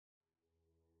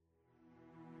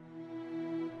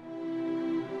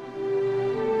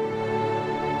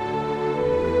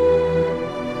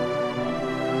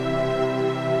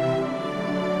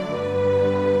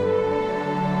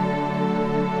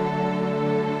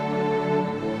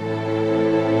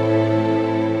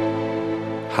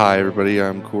Hi, everybody.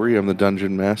 I'm Corey. I'm the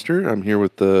Dungeon Master. I'm here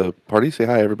with the party. Say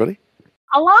hi, everybody.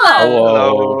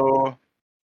 Hello.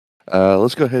 Hello.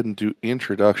 Let's go ahead and do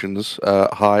introductions.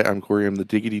 Hi, I'm Corey. I'm the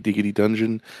Diggity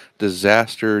Dungeon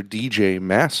Disaster DJ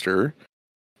Master.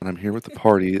 And I'm here with the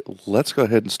party. Let's go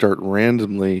ahead and start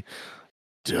randomly.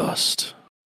 Dust.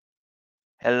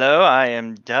 Hello, I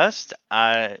am Dust.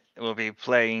 I will be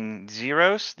playing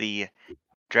Zeros, the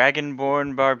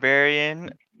Dragonborn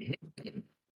Barbarian,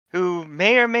 who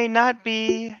may or may not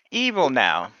be evil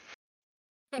now.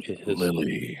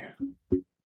 Lily.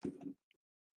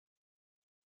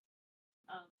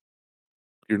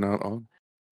 You're not on.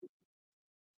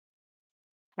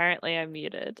 Apparently I'm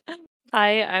muted.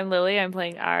 Hi, I'm Lily. I'm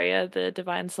playing Arya, the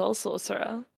Divine Soul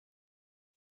Sorcerer.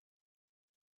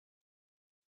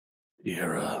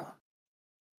 Sierra.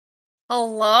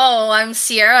 Hello, I'm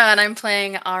Sierra, and I'm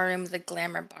playing Arim the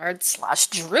Glamour Bard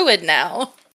 / Druid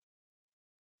now.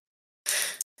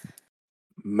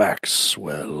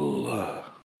 Maxwell.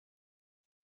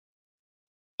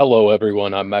 Hello,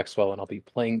 everyone. I'm Maxwell, and I'll be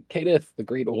playing Kadith, the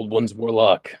Great Old One's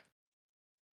Warlock.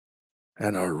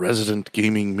 And our resident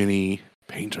gaming mini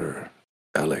painter,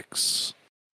 Alex.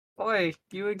 Boy,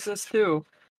 you exist too.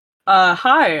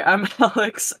 Hi, I'm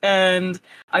Alex, and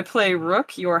I play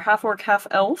Rook, your half-orc,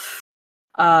 half-elf,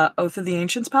 Oath of the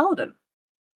Ancients Paladin.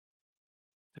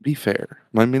 To be fair,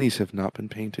 my minis have not been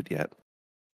painted yet.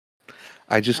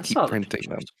 I just keep saw the printing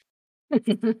them.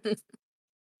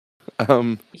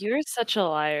 pictures. You're such a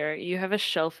liar. You have a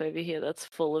shelf over here that's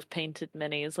full of painted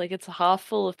minis. Like, it's half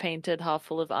full of painted, half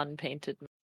full of unpainted.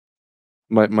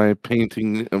 My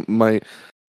painting, my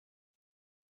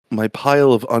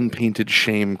pile of unpainted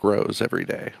shame grows every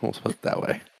day. We'll put it that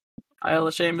way. Isle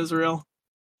of Shame is real.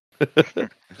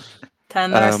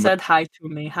 Tanner said hi to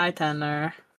me. Hi,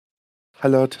 Tanner.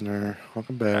 Hello, Tanner.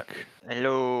 Welcome back.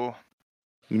 Hello.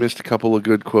 We missed a couple of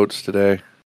good quotes today.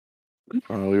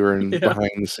 We were in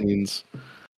behind the scenes.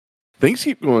 Things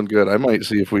keep going good. I might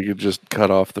see if we could just cut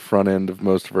off the front end of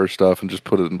most of our stuff and just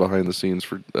put it in behind the scenes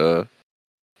for the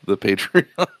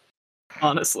Patreon.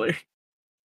 Honestly.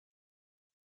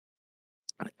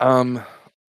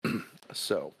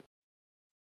 So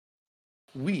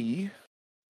we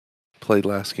played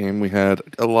last game. We had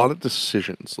a lot of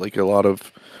decisions, like a lot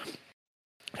of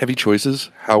heavy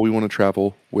choices, how we want to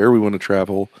travel, where we want to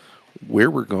travel, where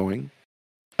we're going,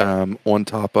 on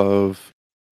top of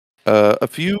a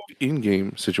few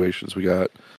in-game situations. We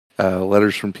got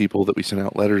letters from people that we sent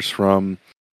out letters from.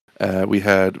 We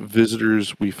had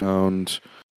visitors. We found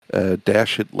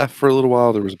Dash had left for a little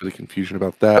while. There was a bit of confusion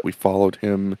about that. We followed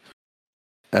him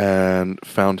and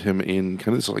found him in kind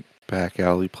of this like back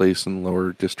alley place in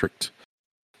Lower District,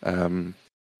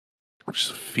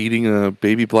 just feeding a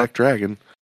baby black dragon.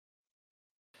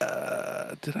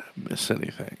 Did I miss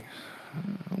anything?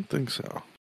 I don't think so.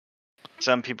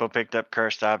 Some people picked up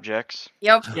cursed objects.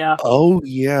 Yep. Yeah. Oh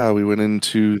yeah, we went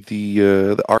into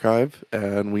the archive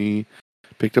and we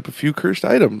picked up a few cursed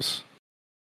items.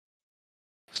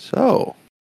 So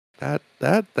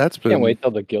that's been. Can't wait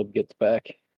till the guild gets back.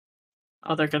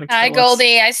 Oh, they're gonna kill Hi, us.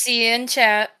 Goldie. I see you in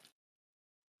chat.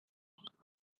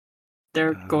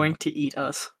 They're going to eat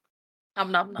us.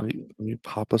 Nom nom nom. Let me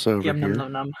pop us over Yum here.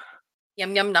 nom nom nom.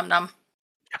 Yum yum nom nom.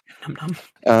 Nom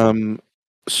nom.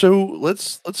 So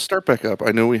let's start back up.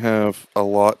 I know we have a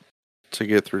lot to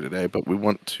get through today, but we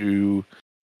want to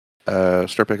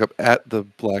start back up at the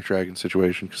Black Dragon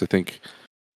situation because I think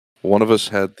one of us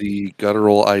had the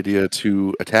guttural idea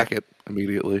to attack it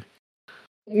immediately.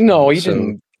 No, he So-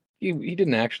 didn't. He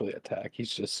didn't actually attack.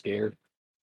 He's just scared.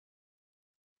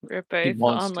 We're both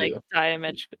wants on, like, to.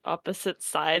 diametric opposite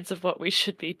sides of what we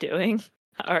should be doing.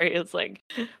 Arya's like,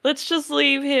 let's just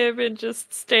leave him and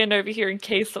just stand over here in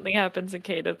case something happens, and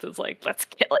Kadith is like, let's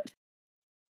kill it.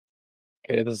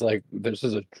 Kadith is like, this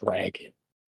is a dragon.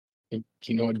 Do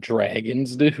you know what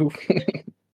dragons do?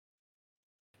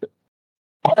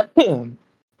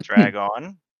 Drag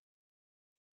on.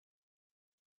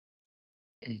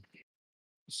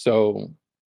 So,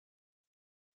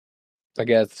 I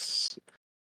guess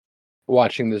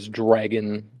watching this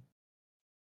dragon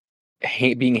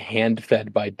being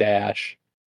hand-fed by Dash,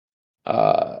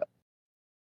 Kadith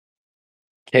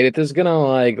is gonna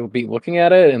like be looking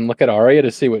at it and look at Arya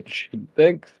to see what she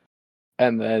thinks,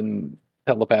 and then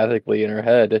telepathically in her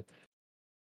head,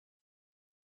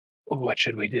 what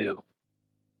should we do?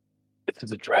 This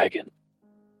is a dragon.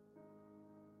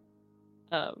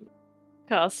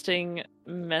 Casting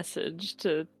message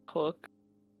to Hawk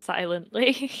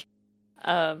silently.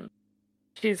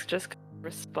 She's just gonna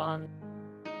respond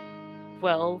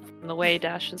well from the way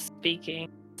Dash is speaking.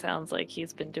 sounds like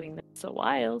he's been doing this a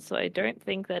while, so I don't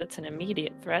think that it's an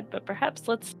immediate threat, but perhaps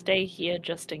let's stay here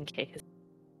just in case.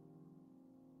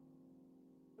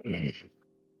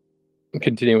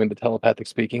 Continuing the telepathic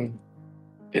speaking,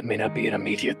 it may not be an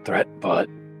immediate threat, but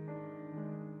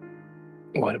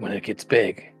when it gets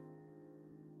big,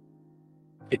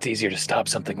 it's easier to stop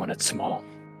something when it's small.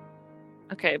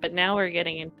 Okay, but now we're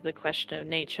getting into the question of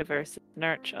nature versus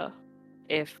nurture.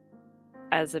 If,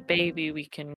 as a baby, we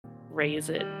can raise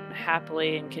it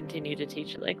happily and continue to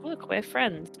teach it, like, look, we're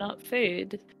friends, not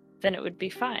food, then it would be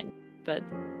fine. But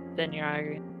then you're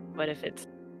arguing, what if it's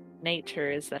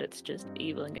nature is that it's just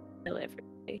evil and gonna kill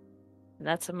everybody? And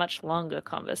that's a much longer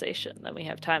conversation than we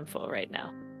have time for right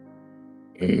now.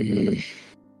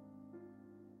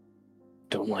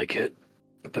 Don't like it,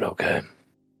 but okay.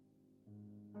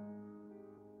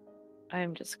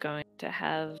 I'm just going to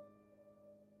have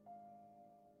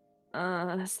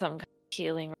some kind of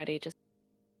healing ready, just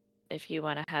if you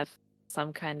want to have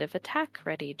some kind of attack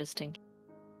ready, just in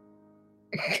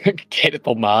case. Kate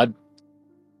will nod.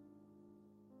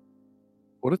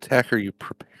 What attack are you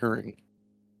preparing?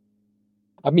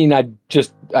 I mean, I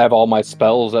have all my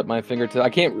spells at my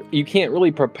fingertips. You can't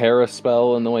really prepare a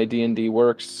spell in the way D&D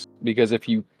works, because if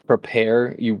you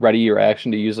prepare, you ready your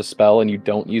action to use a spell and you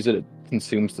don't use it, it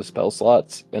consumes the spell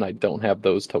slots, and I don't have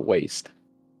those to waste.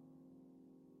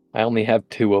 I only have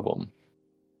 2 of them.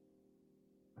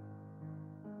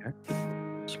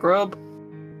 Scrub.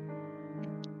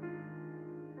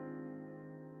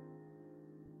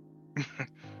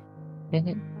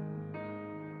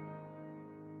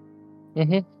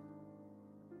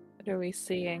 What are we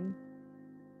seeing?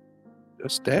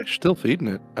 Stash still feeding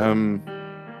it.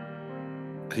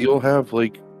 You'll have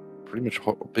like pretty much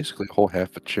basically a whole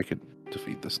half a chicken to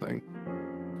feed this thing.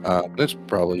 It's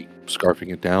probably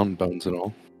scarfing it down, bones and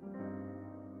all.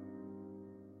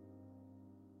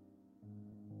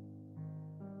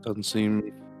 Doesn't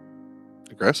seem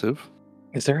aggressive.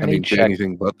 Is there I any mean, check?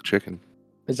 anything but the chicken.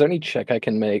 Is there any check I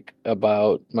can make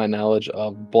about my knowledge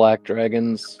of black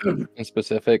dragons in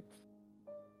specific?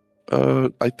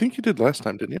 I think you did last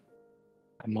time, didn't you?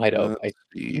 I might have. Let's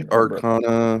see. can't remember.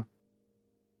 Arcana.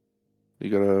 You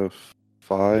got a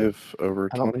 5 over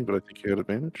I don't- 20, but I think you had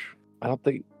advantage. I don't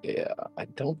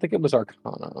think it was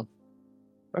Arcana.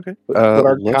 Okay. Would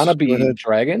let's Arcana go be ahead.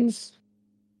 dragons?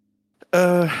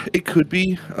 It could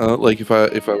be. Like if I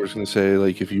was going to say,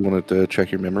 like, if you wanted to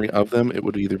check your memory of them, it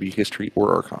would either be history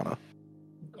or Arcana.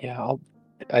 Yeah,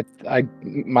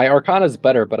 my Arcana is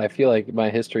better, but I feel like my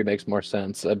history makes more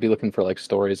sense. I'd be looking for like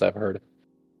stories I've heard.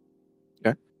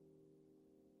 Okay.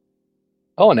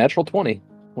 Oh, a natural 20.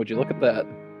 Would you look at that?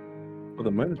 Well,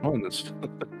 then minus 1 is.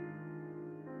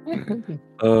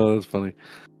 That's funny.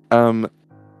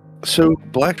 So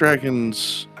black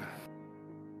dragons,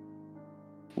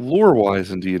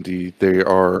 lore-wise in D&D, they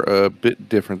are a bit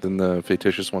different than the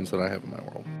fictitious ones that I have in my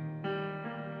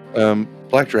world.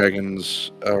 Black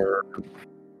dragons are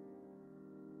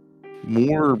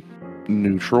more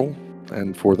neutral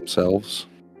and for themselves.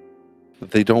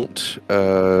 They don't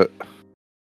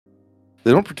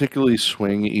particularly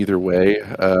swing either way,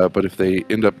 but if they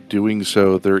end up doing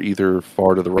so, they're either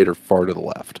far to the right or far to the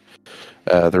left.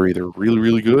 They're either really,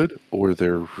 really good or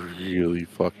they're really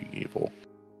fucking evil.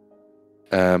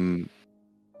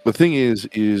 The thing is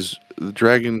the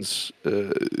dragons,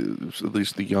 at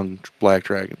least the young black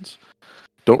dragons,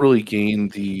 don't really gain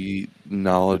the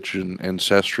knowledge and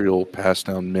ancestral passed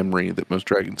down memory that most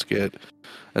dragons get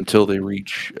until they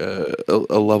reach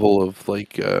a level of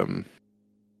like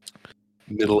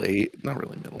middle age, not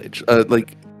really middle age,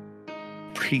 like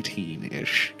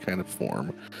preteen-ish kind of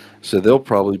form. So they'll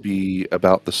probably be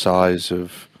about the size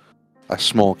of a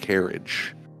small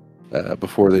carriage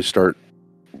before they start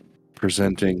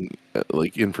presenting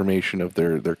like information of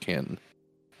their kin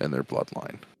and their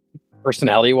bloodline.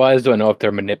 Personality-wise, do I know if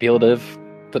they're manipulative?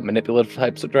 The manipulative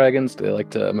types of dragons? Do they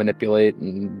like to manipulate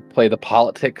and play the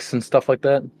politics and stuff like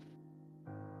that?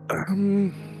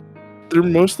 They're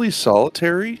mostly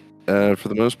solitary for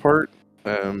the most part.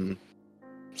 Some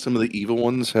of the evil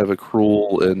ones have a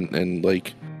cruel and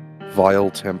like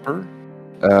vile temper.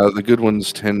 The good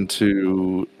ones tend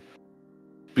to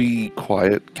be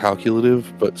quiet,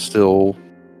 calculative, but still,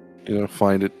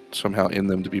 find it somehow in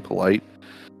them to be polite.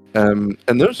 And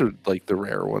those are like the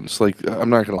rare ones. Like, I'm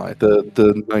not gonna lie,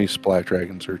 the nice black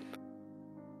dragons are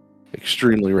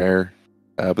extremely rare,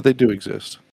 but they do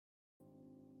exist.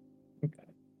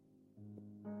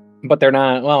 But they're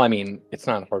not. Well, I mean, it's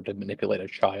not hard to manipulate a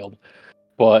child,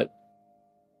 but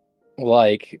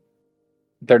like,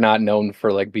 they're not known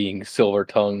for like being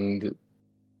silver-tongued. I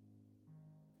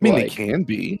mean, like, they can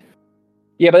be.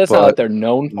 Yeah, but that's not But- what they're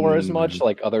known for as much, Mm.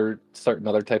 like certain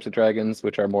other types of dragons,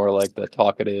 which are more like the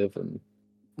talkative and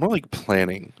More like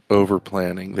planning, over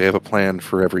planning. They have a plan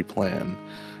for every plan.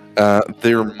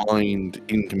 Their mind,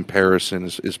 in comparison,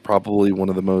 is probably one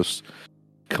of the most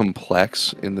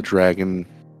complex in the dragon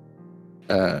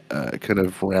kind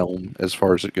of realm as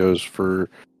far as it goes for.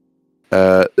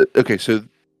 Okay, so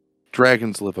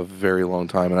dragons live a very long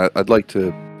time, and I'd like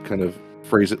to kind of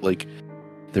phrase it like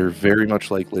they're very much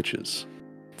like liches.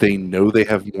 They know they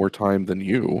have more time than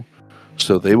you,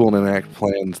 so they will enact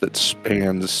plans that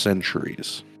span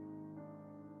centuries.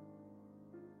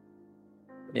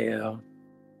 yeah.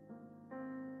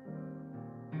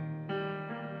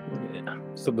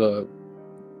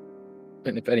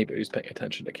 And if anybody's paying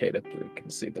attention to Kadeth, you can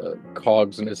see the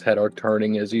cogs in his head are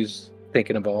turning as he's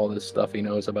thinking of all this stuff he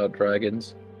knows about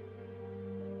dragons.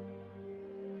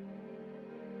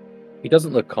 He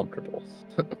doesn't look comfortable.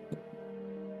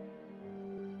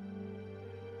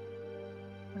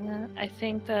 I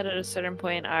think that at a certain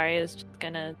point, Arya is just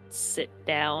gonna sit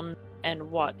down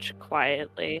and watch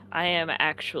quietly. I am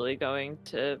actually going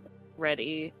to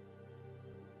ready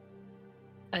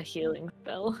a healing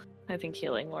spell. I think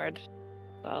healing word.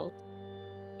 I'll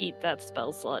eat that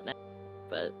spell slot now,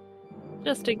 but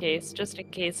just in case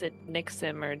it nicks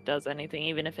him or does anything,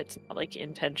 even if it's not like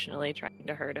intentionally trying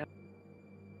to hurt him.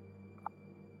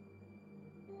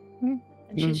 And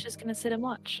she's just gonna sit and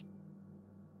watch.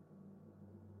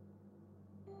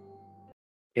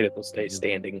 Kadeth will stay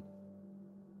standing.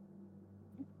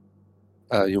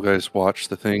 You guys watch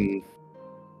the thing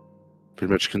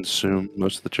pretty much consume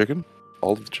most of the chicken,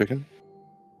 all of the chicken,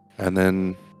 and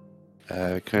then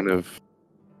kind of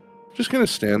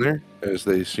stand there as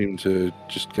they seem to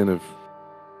just kind of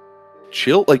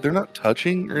chill. Like they're not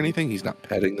touching or anything. He's not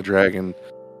petting the dragon,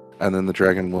 and then the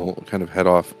dragon will kind of head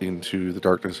off into the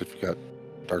darkness. If you got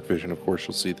dark vision, of course,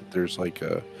 you'll see that there's like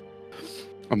a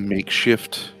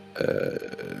makeshift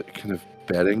kind of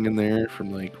bedding in there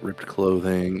from like ripped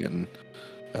clothing and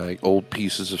like old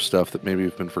pieces of stuff that maybe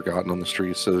have been forgotten on the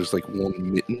streets. So there's like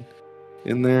one mitten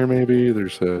in there. Maybe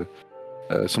there's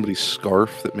somebody's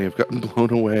scarf that may have gotten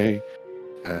blown away.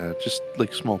 Just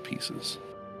like small pieces.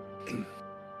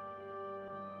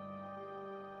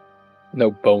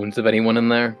 No bones of anyone in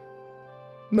there.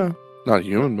 No, not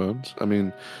human bones. I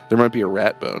mean, there might be a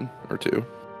rat bone or two.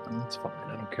 That's fine.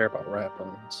 I don't care about rat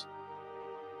bones.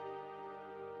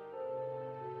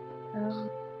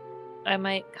 I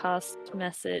might cast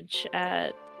message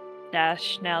at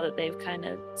Dash now that they've kind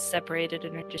of separated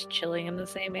and are just chilling in the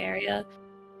same area,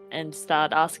 and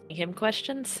start asking him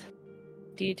questions.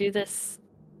 Do you do this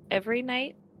every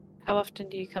night? How often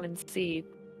do you come and see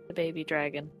the baby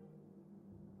dragon?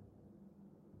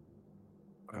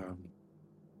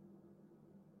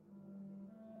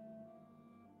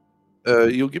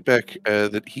 You'll get back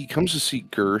that he comes to see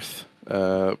Girth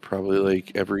probably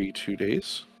like every 2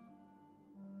 days.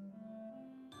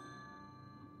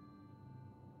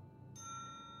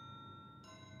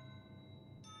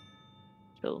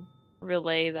 She'll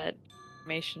relay that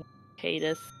information to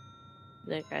Cadus.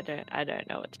 Like, I don't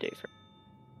know what to do for.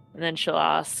 And then she'll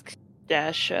ask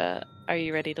Dash, "Are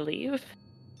you ready to leave?"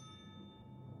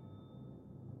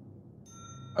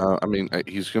 I mean,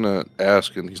 he's gonna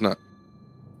ask, and he's not.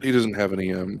 He doesn't have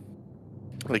any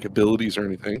like abilities or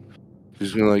anything.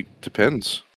 He's gonna like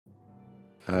depends.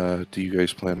 Do you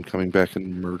guys plan on coming back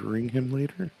and murdering him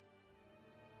later?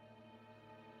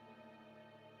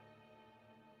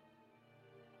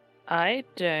 I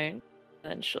don't.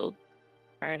 Then she'll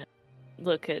turn and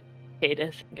look at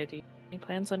Cadus and go, "Do you have any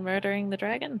plans on murdering the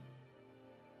dragon?"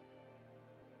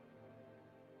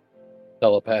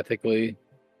 Telepathically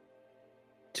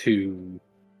to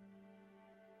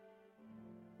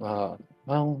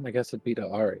well, I guess it'd be to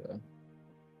Arya.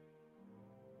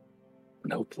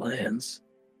 No plans.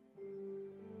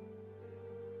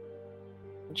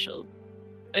 And she'll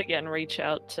again reach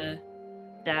out to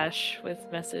Dash with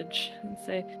message and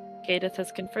say, "Cadith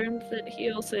has confirmed that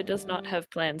he also does not have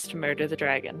plans to murder the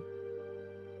dragon."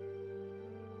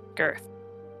 Girth.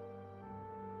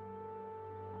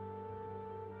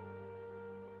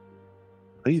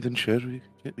 Hey, then sure,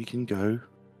 we can go.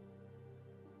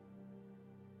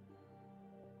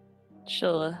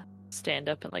 She'll stand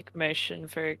up and like motion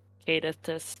for Cadith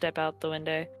to step out the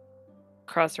window.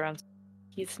 Cross her arms.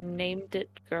 He's named it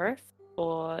Girth,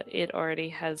 or it already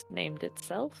has named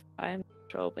itself. I'm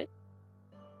not sure which.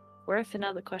 Worth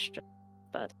another question.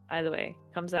 But either way,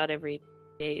 comes out every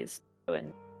days. Go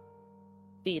and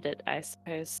feed it, I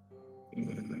suppose.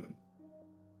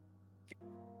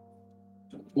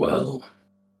 Well,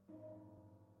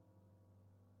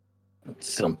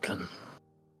 it's something.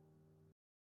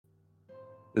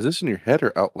 Is this in your head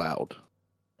or out loud?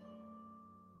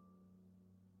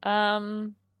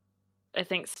 I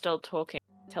think still talking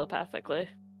telepathically.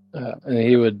 And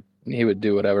he would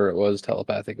do whatever it was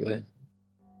telepathically.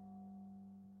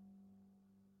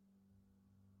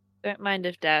 Don't mind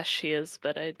if Dash hears,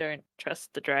 but I don't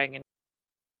trust the dragon.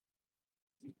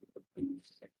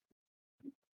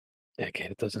 Yeah,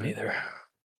 Kate, it doesn't either.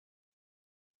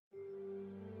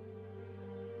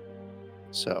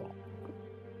 So,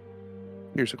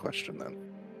 here's a question then.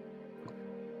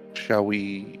 Shall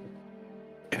we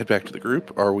head back to the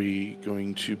group? Are we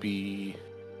going to be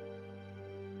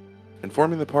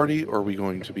informing the party, or are we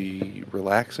going to be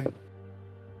relaxing?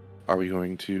 Are we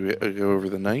going to go over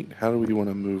the night? How do we want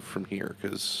to move from here?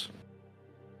 Because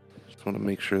I just want to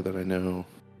make sure that I know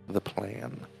the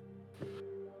plan.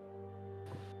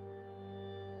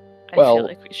 I Well- feel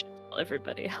like we should tell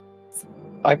everybody else.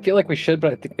 I feel like we should,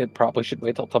 but I think it probably should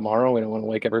wait till tomorrow. We don't want to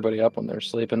wake everybody up when they're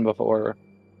sleeping before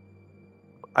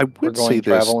I we're would say going this.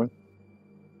 traveling.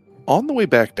 On the way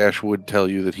back, Dash would tell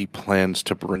you that he plans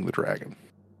to bring the dragon.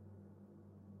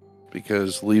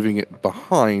 Because leaving it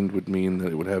behind would mean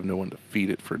that it would have no one to feed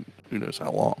it for who knows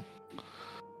how long.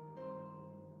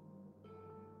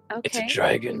 Okay. It's a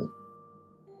dragon.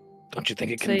 Don't you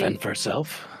think it can So fend for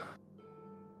itself?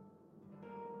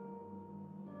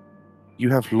 You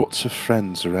have lots of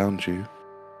friends around you,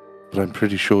 but I'm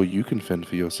pretty sure you can fend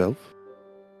for yourself.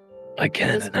 I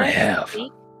can, Does and I Garth have.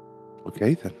 speak?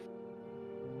 Okay then.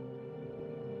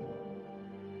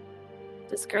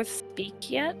 Does Garth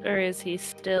speak yet, or is he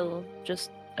still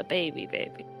just a baby?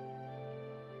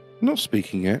 Not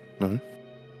speaking yet, no.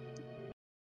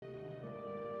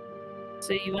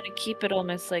 So you want to keep it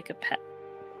almost like a pet?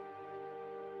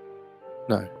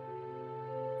 No.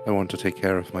 I want to take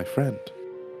care of my friend.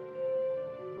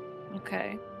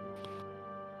 Okay.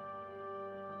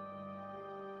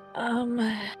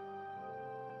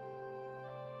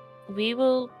 We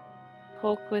will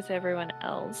talk with everyone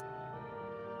else.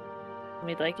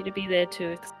 We'd like you to be there to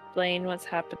explain what's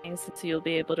happening, since you'll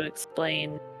be able to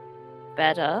explain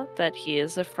better that he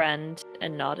is a friend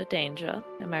and not a danger.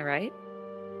 Am I right?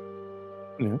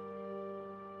 Yeah.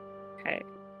 Okay.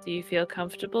 Do you feel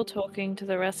comfortable talking to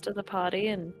the rest of the party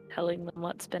and telling them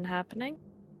what's been happening?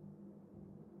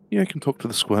 Yeah, I can talk to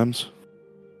the squirms.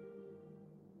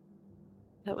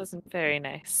 That wasn't very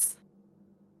nice.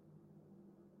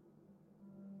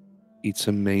 It's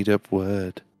a made-up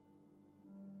word.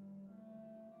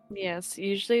 Yes,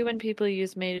 usually when people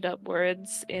use made up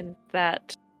words in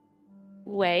that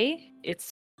way,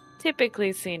 it's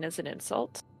typically seen as an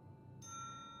insult.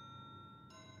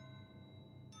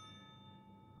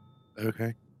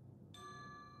 Okay.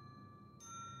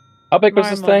 How big was Tomorrow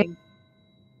this thing? morning,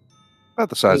 About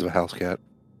the size of a house cat.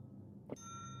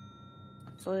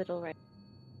 it's a little right.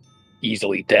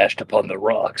 Easily dashed upon the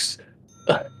rocks.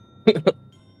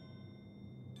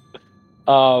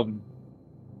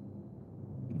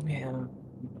 Yeah,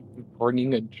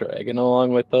 bringing a dragon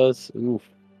along with us. Oof.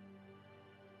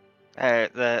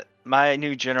 My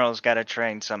new general's got to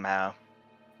train somehow.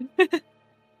 It's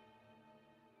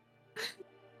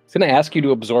gonna ask you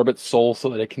to absorb its soul so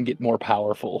that it can get more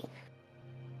powerful.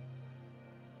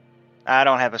 I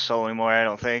don't have a soul anymore. I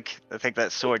don't think. I think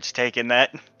that sword's taken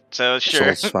that. So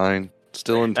sure. Soul's fine.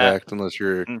 Still intact unless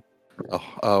you're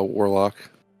a warlock.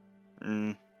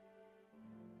 Mm.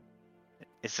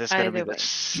 Is this gonna be Either the way.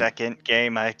 second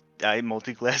game I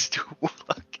multi-class to a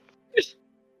warlock?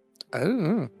 I don't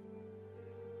know.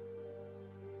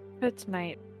 For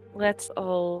tonight, let's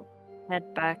all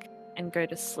head back and go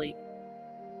to sleep.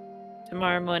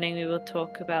 Tomorrow morning we will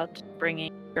talk about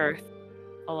bringing Girth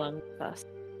along with us.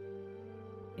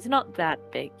 He's not that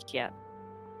big yet.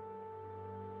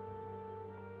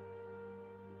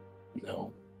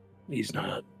 No, he's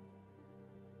not.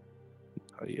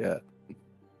 Oh, yeah.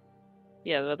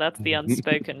 Yeah, but that's the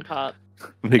unspoken part.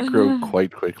 They grow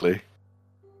quite quickly.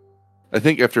 I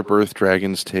think after birth,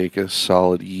 dragons take a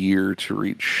solid year to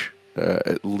reach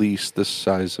at least the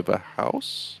size of a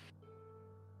house.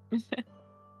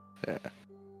 Yeah.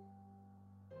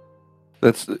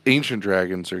 That's ancient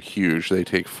dragons are huge. They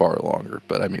take far longer,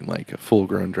 but I mean, like a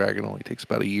full-grown dragon only takes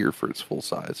about a year for its full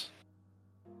size.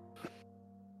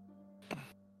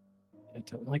 I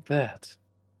don't like that.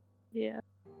 Yeah.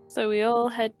 So we all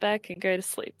head back and go to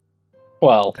sleep.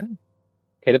 Well, Okay.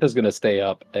 Kadith is gonna stay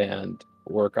up and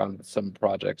work on some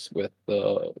projects with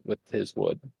his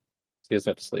wood. He doesn't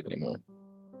have to sleep anymore.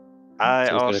 I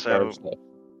So he's gonna also. carve stuff.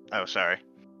 Oh, sorry.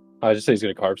 I was just saying he's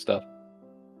gonna carve stuff.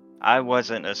 I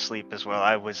wasn't asleep as well.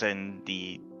 I was in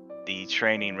the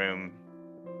training room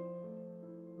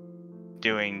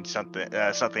doing something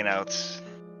else.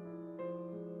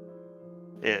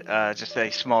 just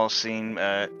a small scene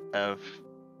of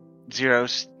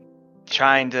Zero's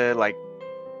trying to like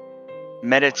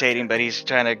meditating, but he's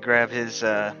trying to grab his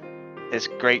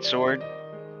great sword,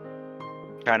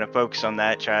 trying to focus on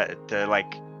that, try to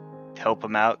like help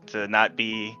him out to not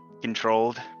be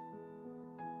controlled,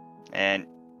 and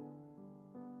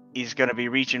he's gonna be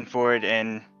reaching for it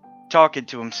and talking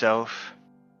to himself.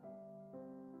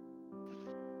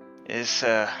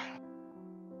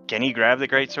 Can he grab the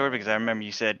great sword? Because I remember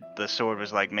you said the sword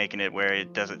was like making it where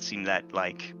it doesn't seem that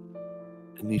like.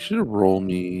 And you should roll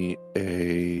me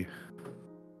a.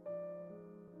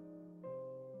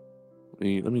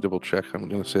 Let me double check. I'm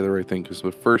going to say the right thing because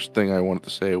the first thing I wanted to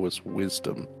say was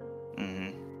wisdom.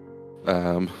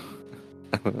 Mm-hmm.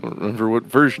 I don't remember what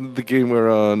version of the game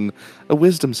we're on. A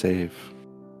wisdom save.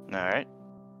 All right.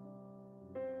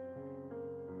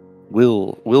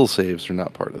 Will saves are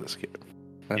not part of this game.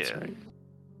 That's Yeah. right.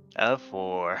 A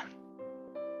 4.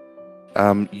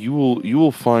 You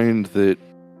will find that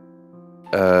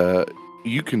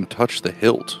you can touch the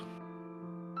hilt,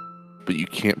 but you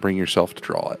can't bring yourself to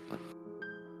draw it.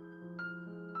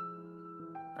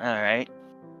 All right.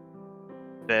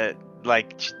 The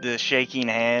shaking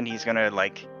hand, he's gonna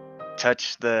like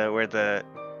touch where the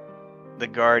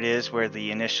guard is, where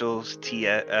the initials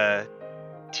TF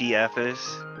is,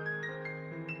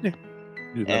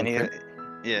 Do that, and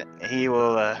okay? he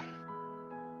will.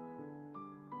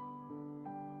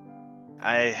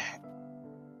 I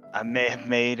may have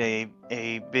made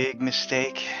a big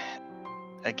mistake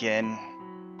again.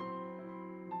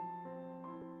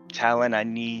 Talon, I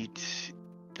need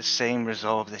the same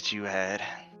resolve that you had.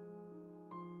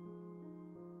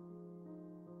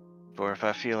 For if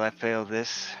I feel I failed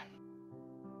this,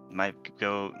 might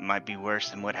be worse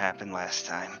than what happened last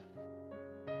time.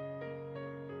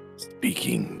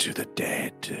 Speaking to the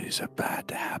dead is a bad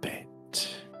habit.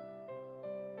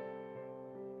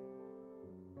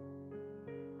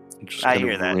 Just I kind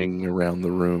hear of that. ring around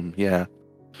the room. Yeah.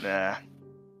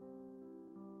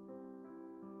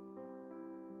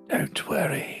 Don't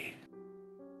worry.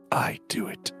 I do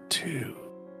it too.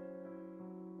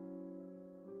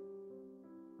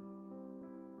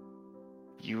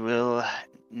 You will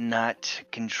not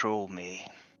control me.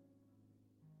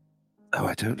 Oh,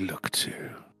 I don't look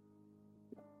to.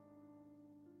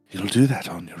 You'll do that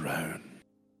on your own.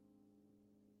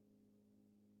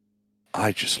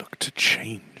 I just look to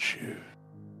change you.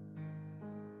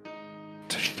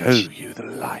 To show you the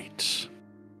light.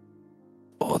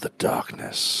 Or the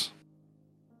darkness.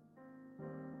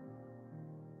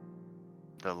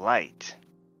 The light.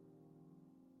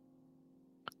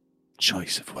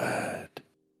 Choice of word.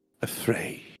 A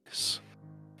phrase.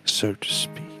 So to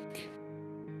speak.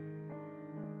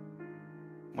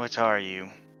 What are you?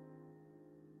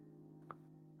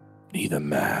 Neither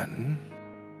man,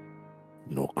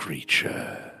 nor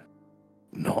creature,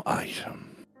 nor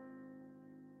item.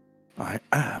 I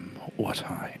am what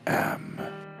I am.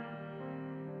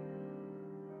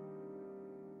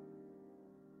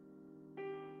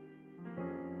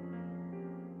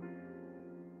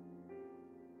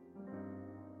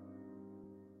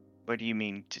 What do you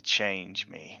mean to change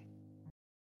me?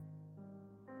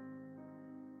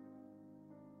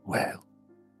 Well,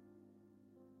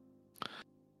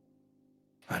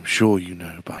 I'm sure you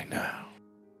know by now.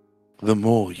 The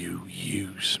more you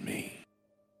use me,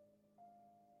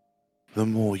 the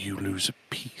more you lose a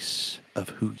piece of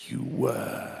who you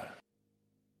were.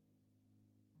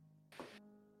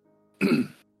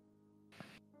 In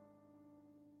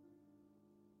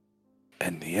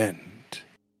the end,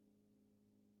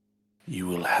 you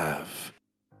will have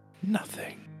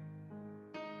nothing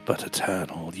but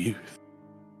eternal youth.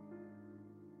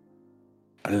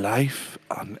 A life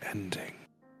unending,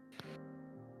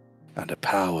 and a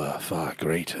power far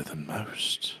greater than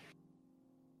most,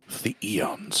 for the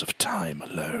eons of time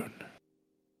alone.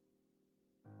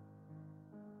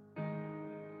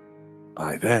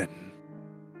 By then,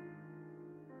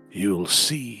 you'll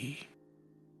see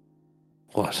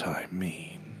what I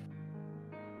mean,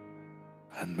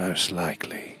 and most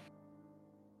likely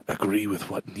agree with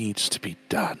what needs to be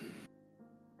done.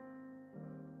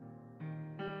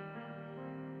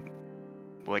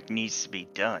 What needs to be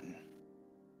done?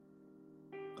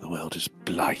 The world is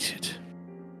blighted,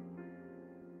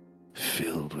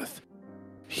 filled with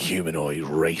humanoid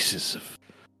races of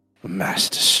mass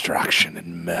destruction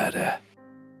and murder.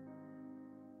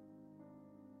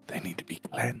 They need to be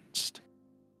cleansed.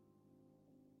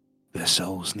 Their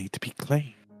souls need to be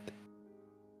cleaned.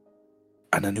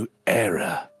 And a new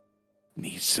era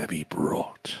needs to be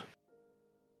brought.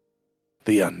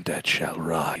 The undead shall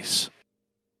rise,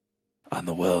 and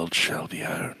the world shall be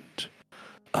owned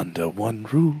under one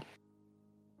rule.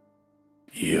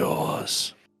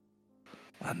 Yours.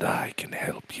 And I can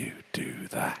help you do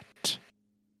that.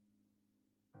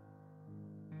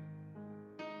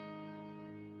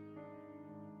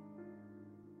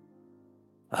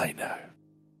 I know.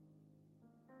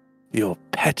 Your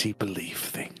petty belief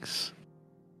things.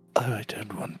 Oh, I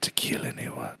don't want to kill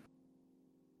anyone.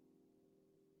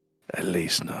 At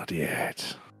least not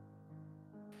yet.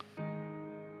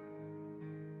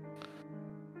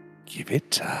 Give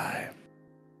it time.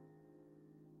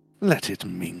 Let it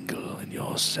mingle in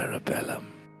your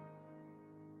cerebellum.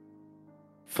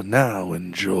 For now,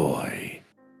 enjoy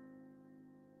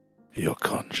your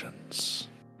conscience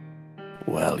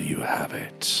while you have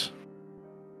it.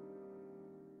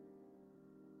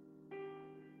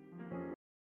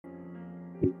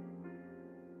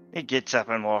 He gets up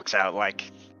and walks out,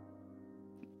 like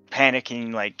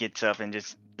panicking, like gets up and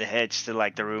just heads to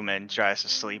like the room and tries to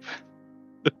sleep.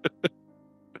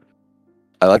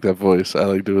 I like that voice. I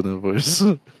like doing that voice.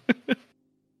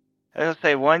 I'll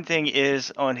say one thing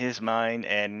is on his mind,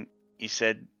 and he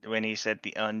said when he said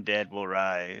the undead will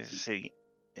rise,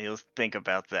 he'll think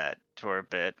about that for a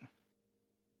bit.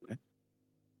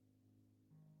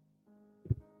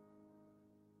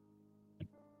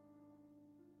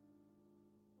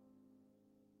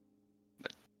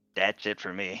 But that's it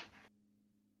for me.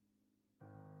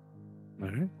 All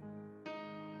right.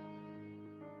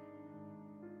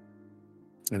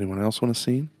 Anyone else want a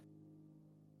scene?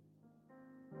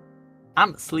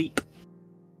 I'm asleep.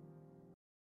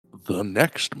 The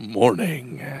next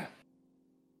morning.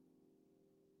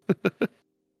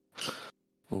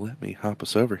 Let me hop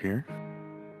us over here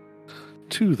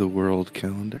to the world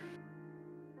calendar.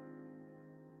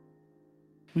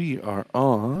 We are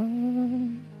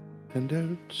on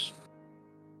handouts.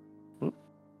 Oop,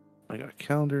 I got a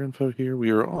calendar info here. We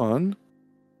are on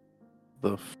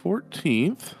the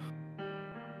 14th,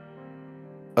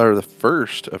 or the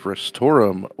 1st of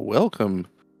Restorum. Welcome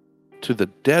to the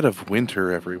dead of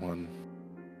winter, everyone.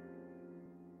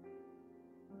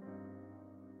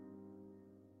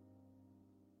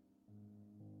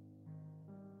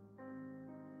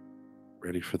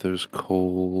 Ready for those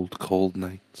cold, cold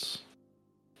nights.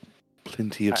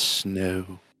 Plenty of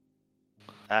snow.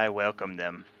 I welcome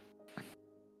them.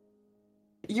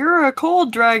 You're a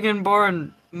cold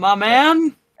dragonborn, my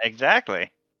man.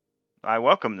 Exactly. I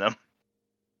welcome them.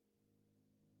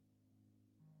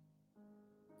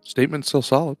 Statement still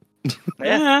solid.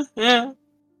 Yeah.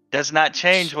 Does not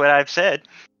change what I've said.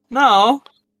 No.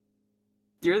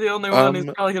 You're the only one who's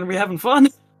probably going to be having fun.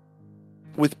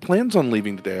 With plans on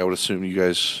leaving today, I would assume you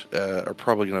guys are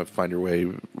probably going to find your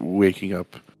way waking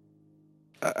up,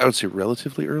 I would say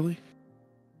relatively early.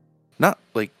 Not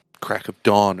like crack of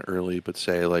dawn early, but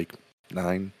say like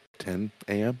 9, 10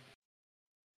 a.m.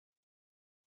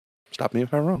 Stop me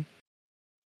if I'm wrong.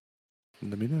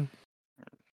 Let me know.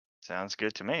 Sounds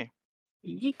good to me.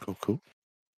 Cool.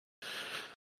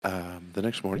 The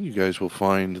next morning, you guys will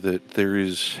find that there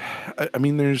is, I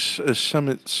mean, there's a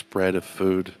summit spread of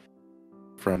food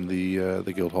from the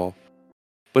guild hall,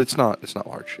 but it's not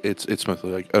large. It's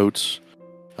mostly like oats,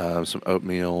 some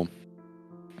oatmeal.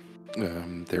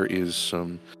 There is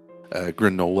some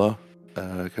granola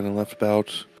kind of left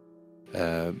about.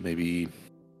 Maybe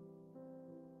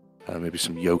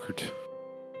some yogurt.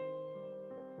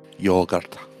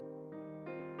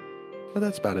 But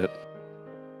that's about it.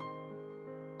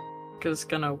 Is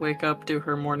gonna wake up, do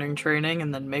her morning training,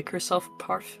 and then make herself a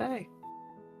parfait.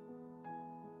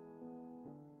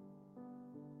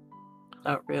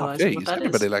 I don't realize what that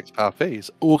Everybody is. likes parfaits.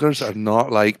 Ogres are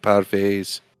not like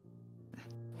parfaits.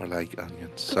 Or like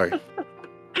onions. Sorry.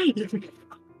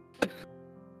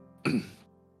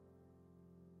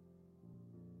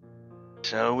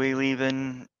 So we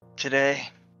leaving today?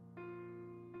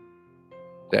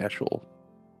 Dash will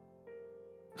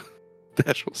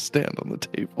stand on the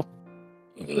table.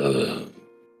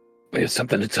 We have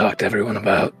something to talk to everyone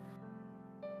about.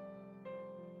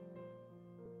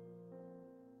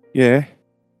 Yeah.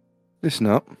 Listen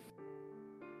up.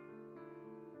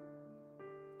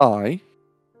 I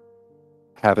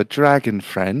have a dragon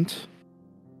friend,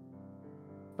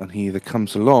 and he either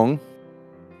comes along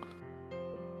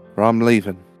or I'm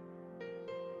leaving.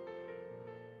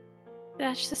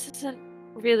 Dash, this isn't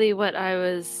really what I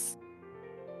was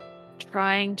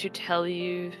trying to tell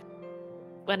you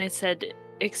when I said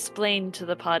explain to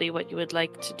the party what you would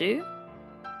like to do.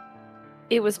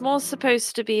 It was more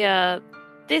supposed to be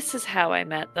this is how I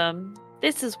met them.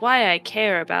 This is why I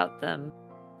care about them.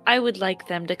 I would like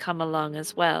them to come along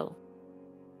as well.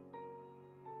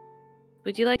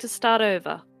 Would you like to start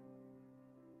over?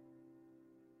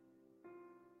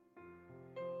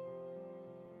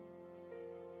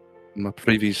 My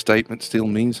previous statement still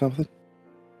means something?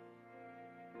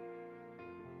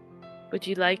 Would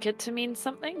you like it to mean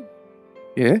something?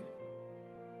 Yeah?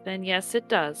 Then yes, it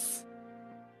does.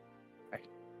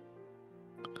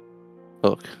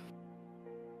 Look.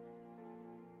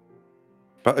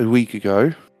 About a week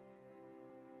ago,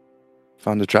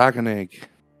 found a dragon egg.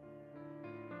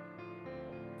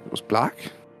 It was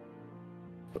black,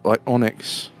 but like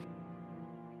onyx.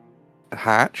 It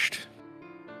hatched.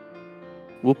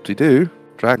 Whoop-de-doo,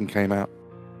 dragon came out.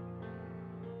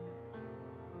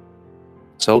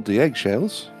 Sold the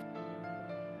eggshells.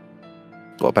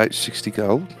 Got about 60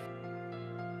 gold.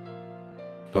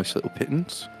 Nice little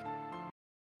pittance.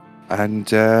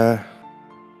 And now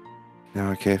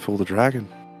I care for the dragon.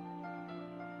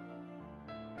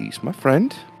 He's my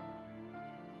friend.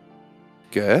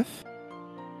 Girth.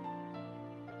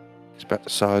 He's about the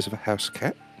size of a house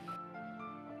cat.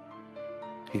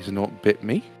 He's not bit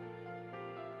me.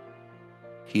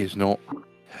 He has not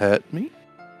hurt me.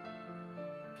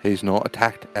 He's not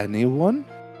attacked anyone.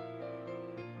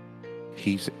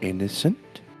 He's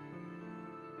innocent.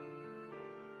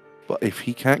 But if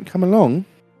he can't come along,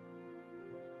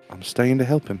 I'm staying to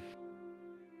help him.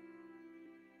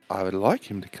 I would like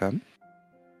him to come.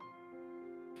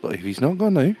 But if he's not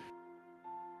gonna,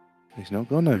 he's not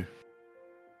gonna.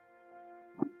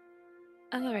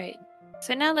 Alright.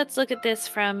 So now let's look at this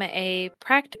from a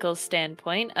practical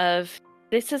standpoint of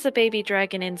this is a baby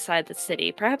dragon inside the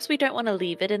city. Perhaps we don't want to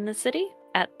leave it in the city,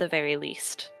 at the very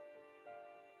least.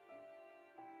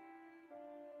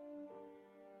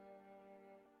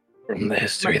 From the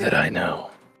history that I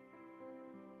know,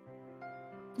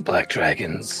 black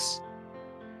dragons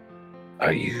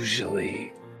are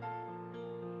usually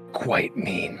quite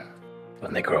mean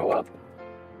when they grow up.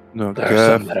 No, There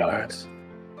are some that aren't.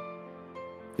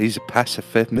 He's a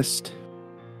pacifist.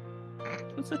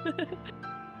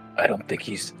 I don't think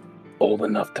he's old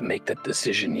enough to make that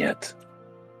decision yet.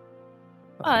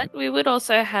 But we would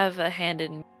also have a hand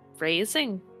in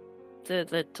raising the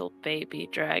little baby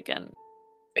dragon.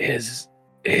 His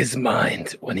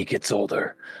mind, when he gets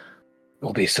older,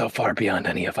 will be so far beyond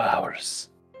any of ours.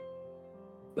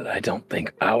 But I don't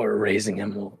think our raising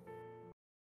him will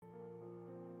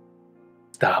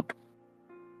stop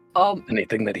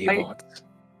anything that he wants.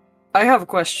 I have a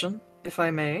question, if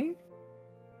I may.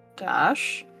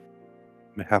 Dash.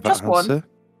 May I have Just an one. answer?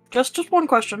 Just one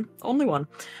question. Only one.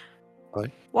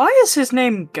 Aye. Why is his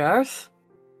name Garth?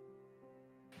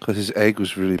 Because his egg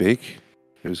was really big.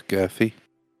 It was girthy.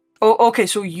 Oh, okay,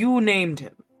 so you named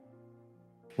him.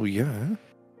 Well, yeah.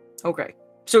 Okay.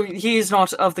 So he is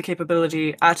not of the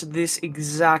capability at this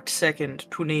exact second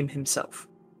to name himself.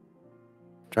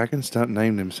 Dragons don't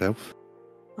name themselves.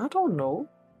 I don't know.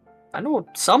 I know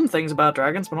some things about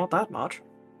dragons, but not that much.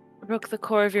 Rook, the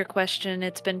core of your question,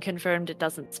 it's been confirmed it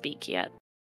doesn't speak yet.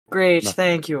 Great, No.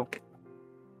 thank you.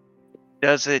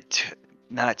 Does it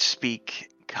not speak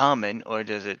common, or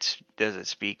does it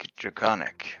speak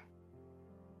draconic?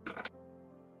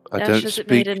 I Dash, don't has it speak.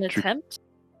 made an attempt?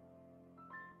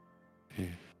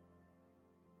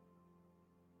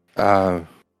 Oh,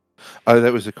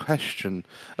 that was a question.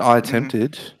 I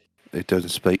attempted. It doesn't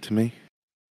speak to me.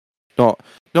 Not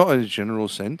in a general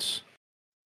sense,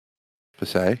 per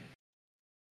se.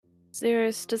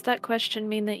 Xeris, does that question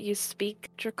mean that you speak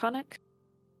Draconic?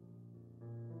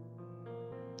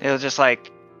 He'll just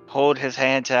like hold his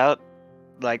hands out,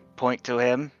 like point to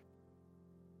him.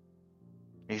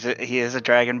 He is a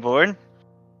dragonborn.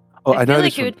 Oh, I I feel know like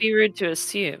this it one. would be rude to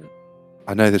assume.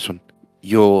 I know this one.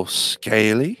 You're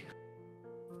scaly,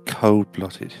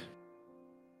 cold-blooded.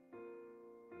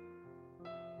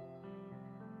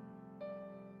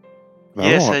 Am I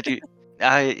Yes, right?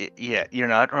 I do. Yeah, you're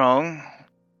not wrong.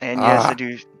 And yes, Ah.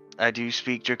 I do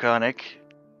speak draconic.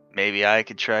 Maybe I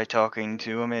could try talking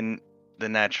to him in the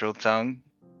natural tongue.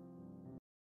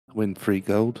 Win 3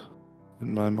 gold,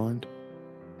 in my mind,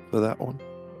 for that one.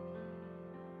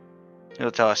 He'll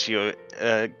toss you.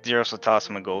 Zeros will toss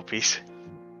him a gold piece.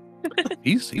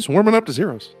 He's warming up to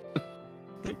zeros.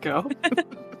 There you go.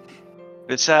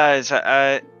 Besides,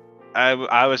 I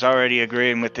was already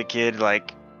agreeing with the kid.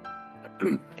 Like,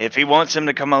 if he wants him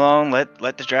to come along, let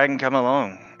the dragon come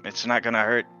along. It's not gonna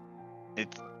hurt.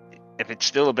 If it's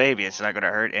still a baby, it's not gonna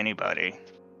hurt anybody.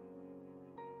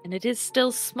 And it is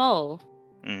still small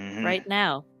Mhm. right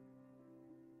now.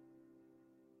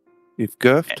 If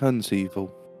Girth turns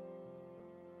evil,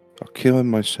 I'll kill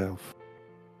him myself.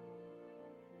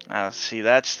 See,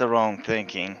 that's the wrong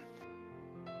thinking.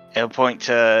 He'll point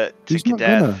to He's not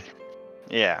Kadath. gonna.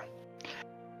 Yeah.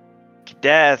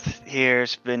 Kadath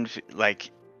here's been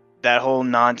like that whole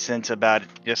nonsense about it,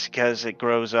 just because it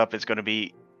grows up, it's going to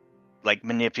be like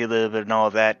manipulative and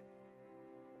all that,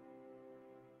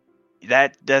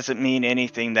 that doesn't mean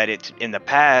anything that it's in the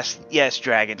past. Yes,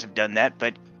 dragons have done that,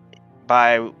 but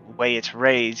by way it's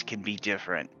raised can be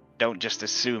different. Don't just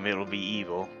assume it'll be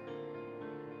evil.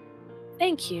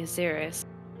 Thank you, Xeris.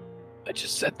 I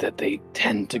just said that they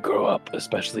tend to grow up,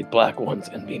 especially black ones,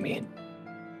 and be mean.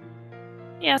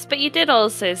 Yes, but you did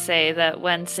also say that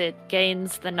once it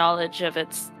gains the knowledge of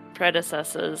its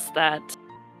predecessors, that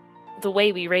the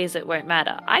way we raise it won't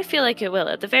matter. I feel like it will.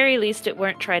 At the very least, it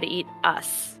won't try to eat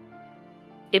us.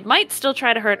 It might still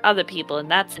try to hurt other people, and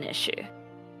that's an issue.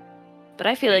 But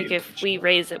I feel like if we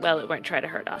raise it well, it won't try to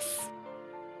hurt us.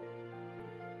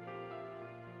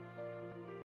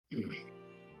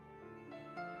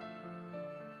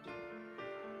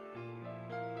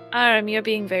 Aram, you're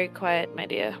being very quiet, my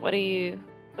dear. What do you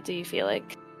feel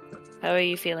like? How are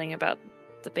you feeling about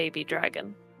the baby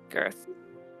dragon, Girth?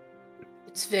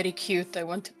 It's very cute. I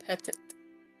want to pet it.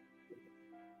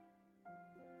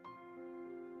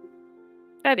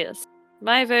 Fabulous.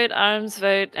 My vote, Aram's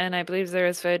vote, and I believe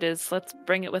Zera's vote is let's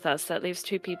bring it with us. That leaves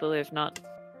 2 people who have not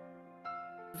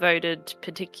voted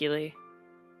particularly.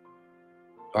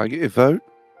 I get a vote,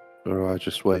 or I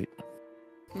just wait.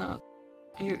 No.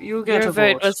 You get Your a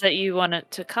vote vote. was that you want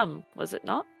it to come, was it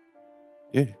not?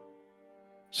 Yeah.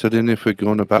 So then, if we're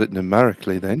going about it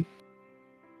numerically, then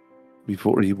we've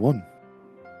already won.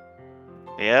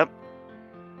 Yep.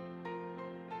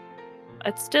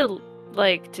 I'd still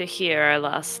like to hear our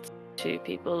last 2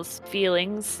 people's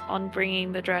feelings on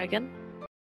bringing the dragon.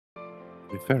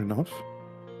 Yeah, fair enough.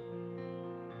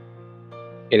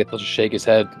 Edith will just shake his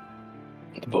head.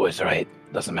 The boy's right.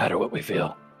 Doesn't matter what we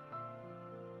feel.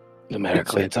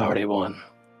 Numerically, it's already won.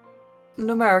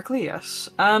 Numerically, yes.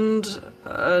 And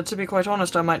to be quite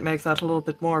honest, I might make that a little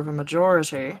bit more of a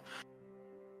majority.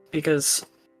 Because,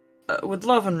 with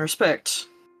love and respect,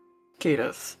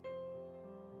 Kedith,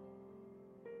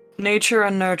 nature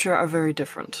and nurture are very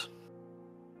different.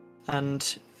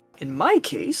 And in my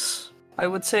case, I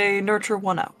would say nurture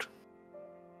won out.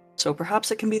 So perhaps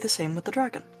it can be the same with the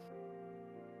dragon.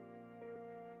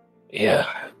 Yeah,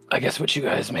 I guess what you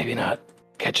guys maybe not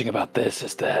catching about this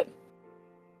is that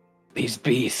these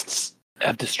beasts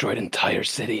have destroyed entire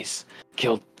cities,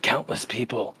 killed countless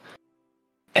people,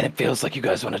 and it feels like you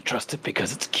guys want to trust it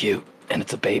because it's cute and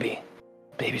it's a baby.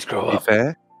 Babies grow To be up.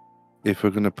 fair, if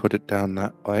we're going to put it down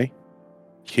that way,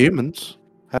 humans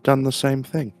have done the same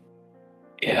thing.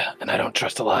 Yeah, and I don't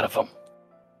trust a lot of them.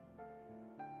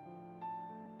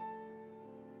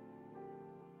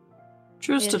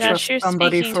 Choose to Josh, trust you're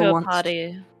somebody speaking for to once. a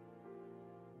party.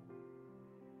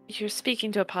 You're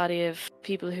speaking to a party of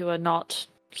people who are not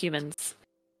humans.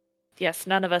 Yes,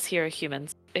 none of us here are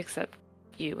humans, except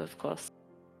you, of course.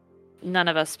 None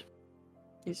of us.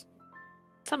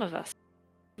 Some of us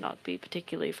not be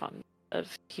particularly fond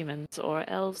of humans or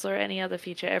elves or any other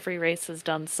feature. Every race has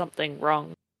done something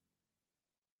wrong.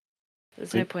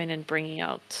 There's no point in bringing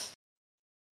out.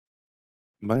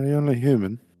 Am I the only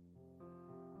human?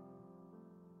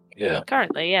 Yeah.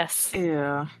 Currently, yes.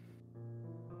 Yeah.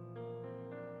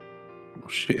 Oh,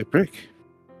 shit, a brick.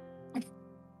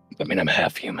 I mean, I'm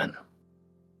half human.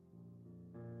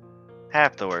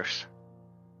 Half the worst.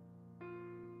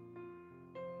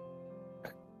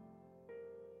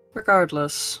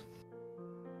 Regardless,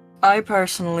 I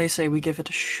personally say we give it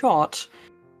a shot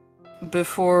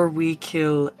before we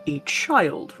kill a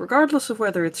child, regardless of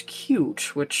whether it's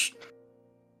cute, which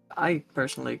I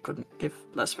personally couldn't give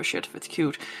less of a shit if it's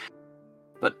cute.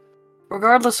 But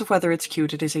regardless of whether it's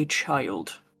cute, it is a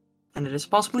child. And it is a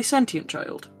possibly sentient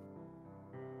child.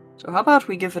 So how about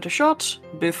we give it a shot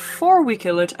before we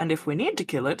kill it, and if we need to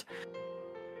kill it,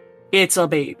 it's a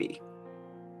baby.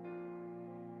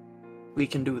 We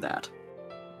can do that.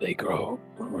 They grow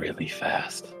really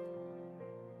fast.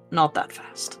 Not that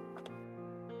fast.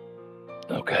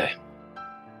 Okay.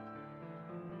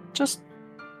 Just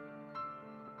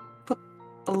put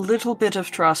a little bit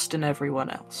of trust in everyone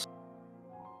else.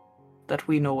 That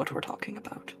we know what we're talking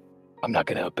about. I'm not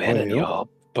going to abandon Well. y'all,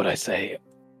 but I say,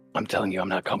 I'm telling you, I'm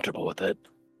not comfortable with it.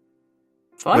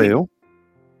 Fine. Well,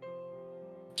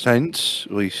 since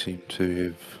we seem to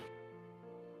have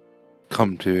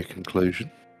come to a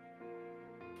conclusion,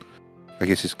 I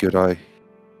guess it's good I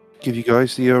give you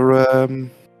guys your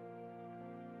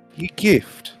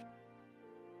gift.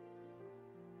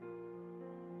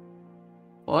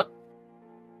 What?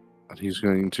 And he's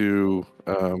going to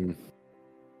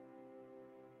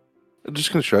I'm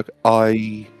just going to shrug.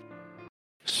 I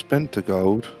spent the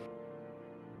gold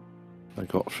I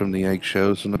got from the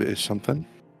eggshells and a bit of something,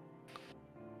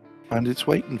 and it's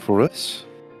waiting for us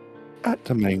at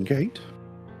the main gate.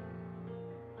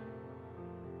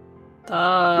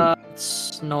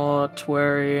 That's not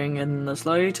worrying in the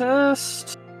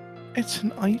slightest. It's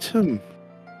an item.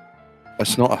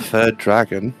 It's not a third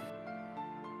dragon.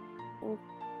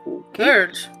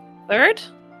 Third. Third?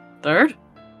 Third?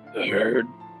 Heard.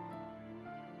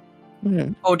 Yeah.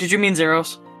 Oh, did you mean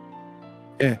zeros?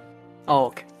 Yeah. Oh,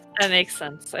 okay. That makes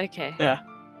sense. Okay.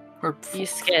 Or You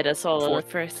scared us all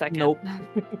fourth. for a second. Nope.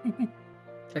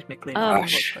 Technically not,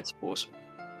 Gosh. I suppose.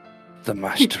 The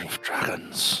Master of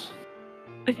Dragons.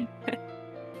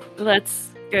 Let's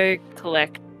go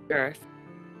collect Girth.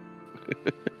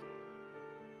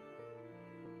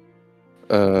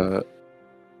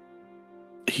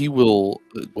 He will.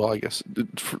 Well, I guess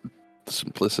for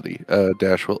simplicity,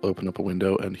 Dash will open up a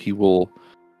window and he will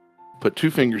put 2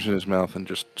 fingers in his mouth and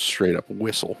just straight up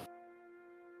whistle.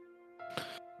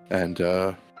 And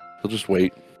he'll just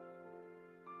wait.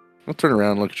 He'll turn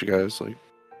around and look at you guys. Like,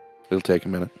 it'll take a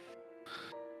minute.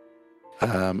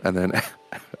 And then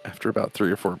after about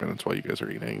 3 or 4 minutes while you guys are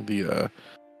eating,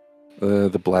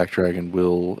 the black dragon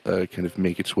will kind of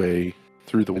make its way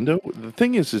through the window. The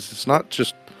thing is it's not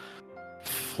just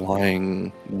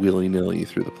flying willy-nilly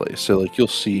through the place. So like you'll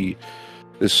see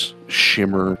this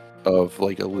shimmer of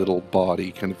like a little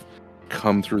body kind of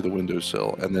come through the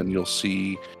windowsill, and then you'll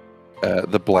see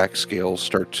the black scales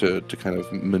start to kind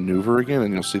of maneuver again,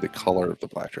 and you'll see the color of the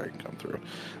black dragon come through.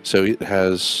 So it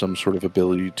has some sort of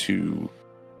ability to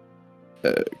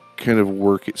kind of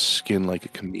work its skin like a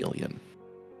chameleon.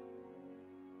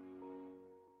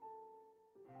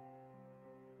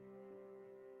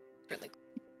 Really.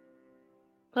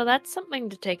 Well, that's something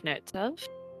to take notes of,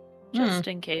 just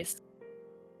in case.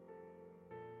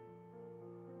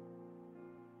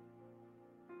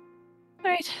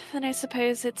 Alright, then I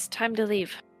suppose it's time to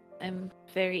leave. I'm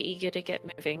very eager to get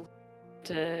moving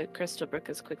to Crystalbrook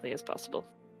as quickly as possible.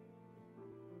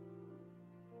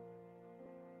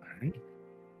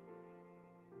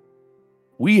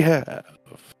 We have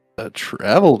a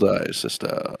travel die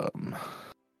system.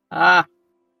 Ah,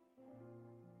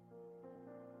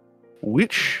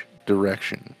 Which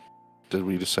direction did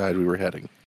we decide we were heading?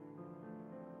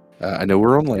 I know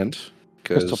we're on land.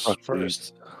 Crystalbrook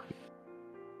first.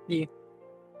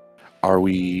 Are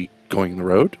we going the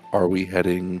road? Are we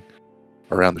heading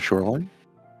around the shoreline?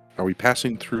 Are we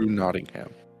passing through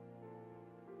Nottingham?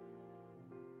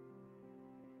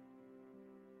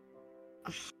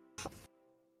 I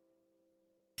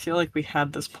feel like we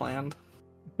had this planned.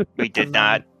 We did And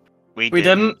not. We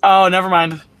didn't? Oh, never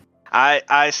mind.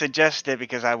 I suggested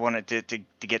because I wanted to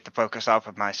get the focus off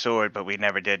of my sword, but we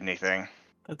never did anything.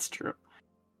 That's true.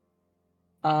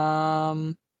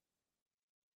 The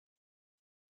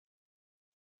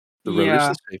road Yeah.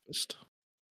 is the safest.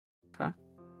 Okay.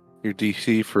 Your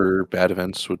DC for bad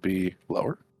events would be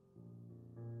lower.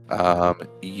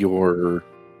 Your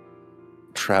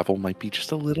travel might be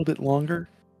just a little bit longer,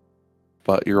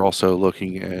 but you're also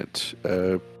looking at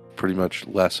pretty much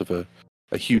less of a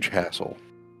huge hassle.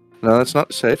 Now, that's not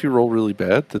to say if you roll really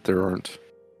bad that there aren't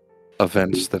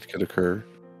events that could occur,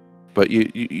 but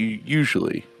you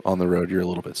usually on the road you're a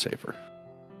little bit safer.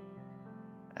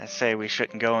 I say we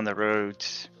shouldn't go on the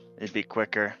roads. It'd be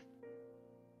quicker.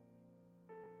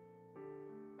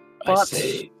 I But-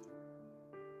 say,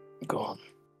 go on.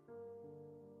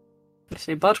 I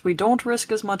say, but we don't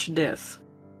risk as much death.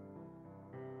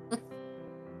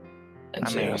 And I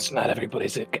so mean- it's not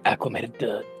everybody's acclimated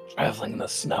to traveling in the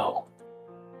snow.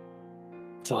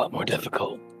 It's a lot more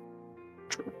difficult.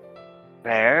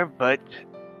 Fair, but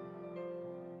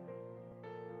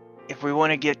if we want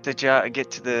to get to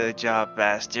the job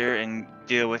faster and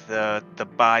deal with the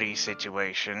body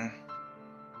situation,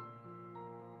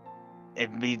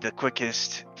 it'd be the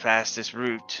quickest, fastest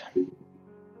route.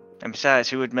 And besides,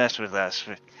 who would mess with us?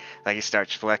 Like he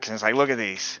starts flexing. It's like, look at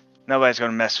these. Nobody's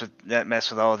gonna mess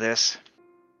with all this.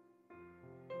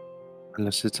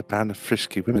 Unless it's a band of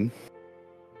frisky women.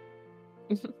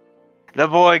 The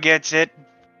boy gets it.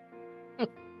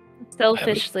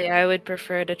 Selfishly, I would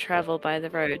prefer to travel by the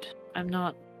road. I'm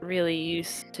not really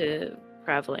used to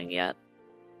traveling yet.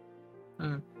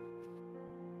 I'd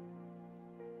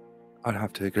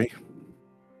have to agree.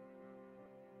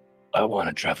 I want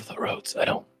to travel the roads. I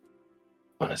don't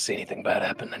want to see anything bad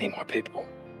happen to any more people.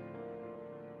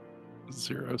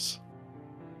 Zeros.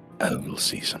 I will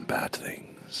see some bad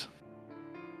things.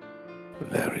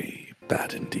 Very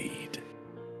bad indeed.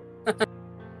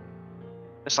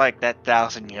 It's like that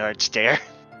 1,000-yard stare.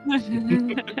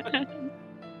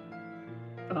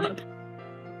 God.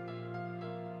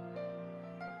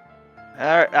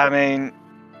 I mean,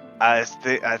 I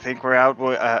think we're out.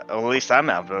 At least I'm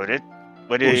outvoted.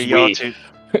 What do Who's y'all we? two?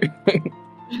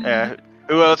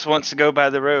 Who else wants to go by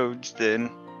the roads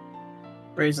then?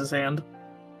 Raise his hand.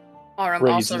 Aurum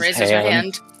Raise also his raises her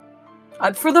hand.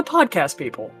 For the podcast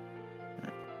people.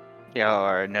 Y'all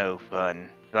are no fun.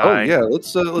 Oh Fine. yeah,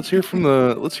 let's hear from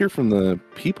the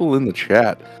people in the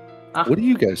chat. Ah. What do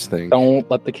you guys think? Don't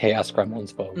let the Chaos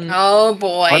Gremlins vote. Mm. Oh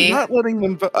boy. I'm not letting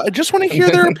them. I just want to hear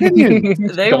their opinion.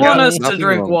 They Don't. want us to Nothing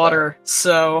drink wrong with water,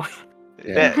 so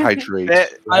Yeah, That- hydrate. that-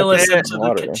 I Like listen that- to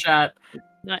water. the chat.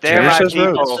 Not They're sure. my says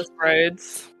people. roads. Just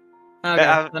roads. Okay,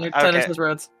 okay. Tanner says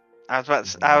roads.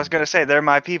 I was gonna say they're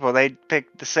my people. They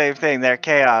picked the same thing. They're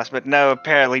chaos, but no,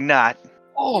 apparently not.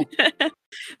 Oh,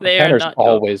 They are Tanner's not your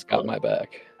always got people. my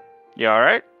back. You all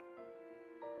right?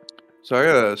 So I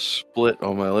got a split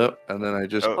on my lip, and then I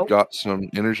just Oh. got some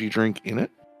energy drink in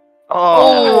it.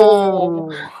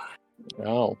 Oh,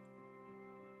 No,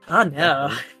 Oh no.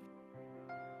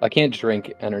 I can't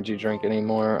drink energy drink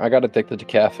anymore. I got addicted to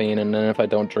caffeine, and then if I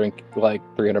don't drink like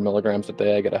 300 milligrams a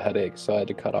day, I get a headache. So I had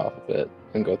to cut off of it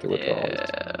and go through withdrawals.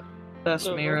 Yeah. That's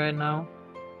me right now.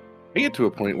 I get to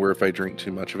a point where if I drink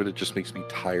too much of it, it just makes me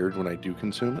tired when I do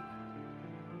consume it.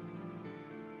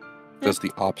 Does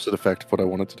the opposite effect of what I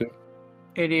wanted to do.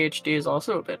 ADHD is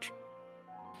also a bitch.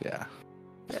 Yeah.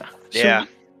 Yeah. yeah.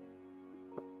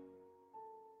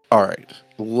 All right.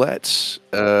 Let's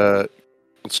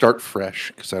start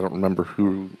fresh because I don't remember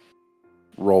who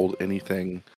rolled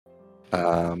anything.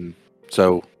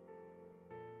 So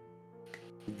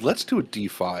let's do a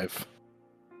D5.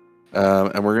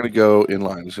 And we're gonna go in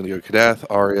line. It's gonna go Kadath,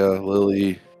 Arya,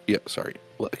 Lily. Yeah, sorry.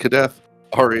 Kadath,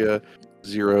 Arya,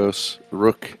 Zeros,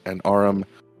 Rook, and Aram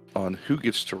on who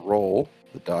gets to roll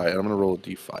the die. And I'm gonna roll a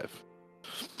D5.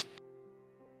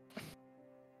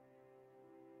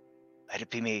 Let it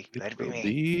be me. Let it be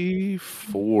me.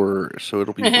 D4. So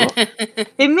it'll be Rook.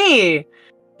 Hey, me!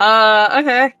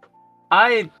 Okay.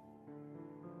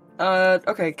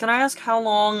 Okay, can I ask how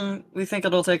long we think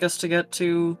it'll take us to get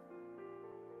to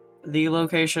the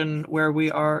location where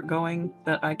we are going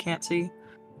that I can't see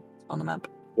on the map?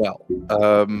 Well,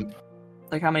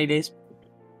 Like, how many days?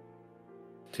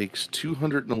 takes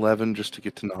 211 just to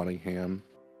get to Nottingham.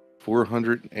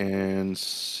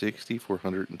 460,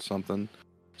 400 and something.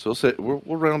 So we'll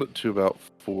round it to about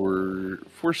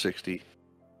 460.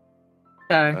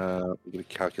 Okay. We'll get a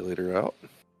calculator out.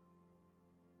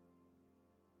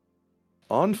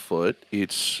 On foot,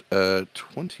 it's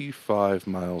 25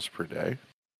 miles per day.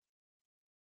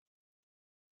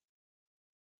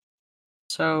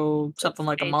 So, something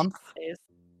like a 18 month? days.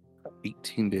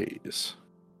 18 days.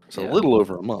 So Yeah. a little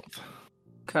over a month.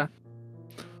 Okay.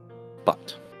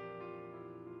 But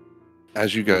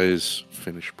as you guys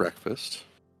finish breakfast,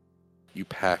 you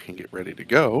pack and get ready to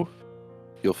go,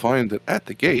 you'll find that at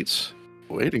the gates,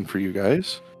 waiting for you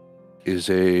guys, is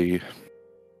it's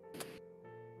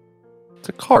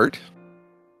a cart.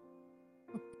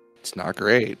 It's not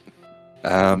great,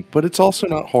 but it's also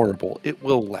not horrible. It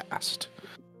will last.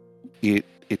 It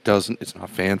doesn't. It's not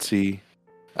fancy,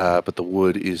 but the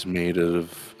wood is made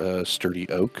of sturdy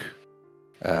oak.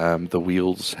 The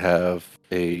wheels have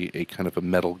a kind of a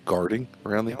metal guarding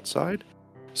around the outside,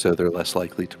 so they're less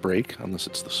likely to break unless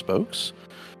it's the spokes.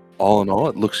 All in all,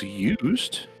 it looks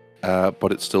used,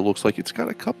 but it still looks like it's got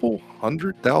a couple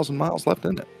 100,000 miles left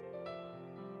in it.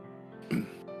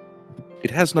 It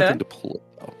has nothing to pull it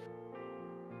though.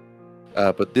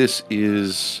 But this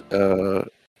is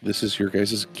your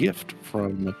guys' gift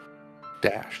from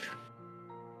Dash.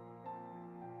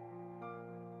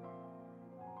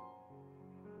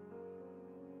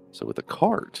 So with a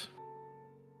cart,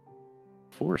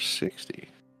 460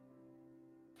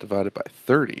 divided by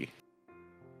 30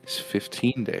 is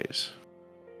 15 days.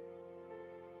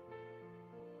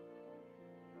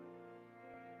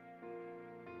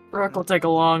 Rook will take a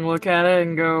long look at it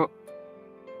and go,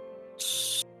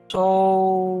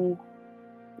 so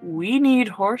we need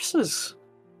horses.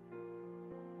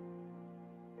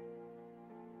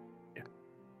 Yeah.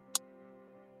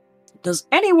 Does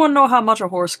anyone know how much a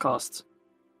horse costs?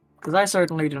 Because I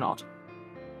certainly do not.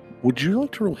 Would you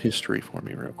like to roll history for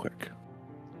me real quick?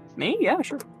 Me? Yeah,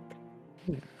 sure.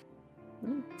 Yeah.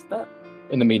 What's that?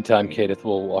 In the meantime, Kadith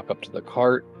will walk up to the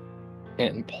cart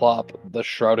and plop the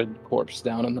shrouded corpse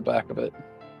down in the back of it.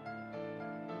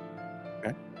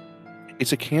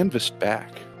 It's a canvas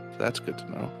back. So that's good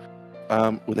to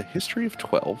know. With a history of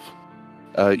 12,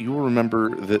 you will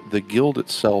remember that the guild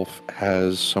itself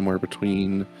has somewhere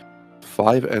between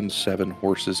 5 and 7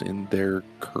 horses in their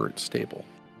current stable,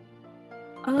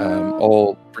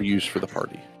 all for use for the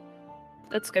party.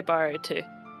 Let's go borrow too.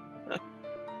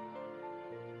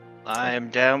 I am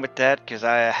down with that because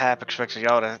I half expected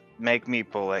y'all to make me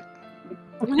pull it.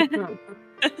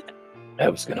 I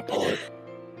was gonna pull it.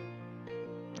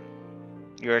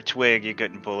 You're a twig. You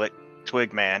couldn't pull it.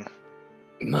 Twig man.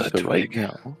 So right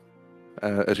now,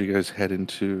 as you guys head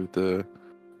into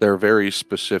they're very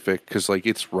specific because like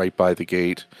it's right by the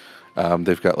gate.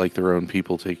 They've got like their own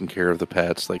people taking care of the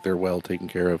pets, like they're well taken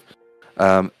care of.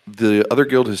 The other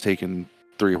guild has taken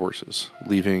 3 horses,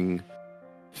 leaving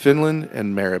Finland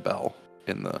and Maribel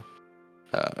in the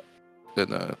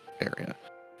area.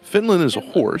 Finland is a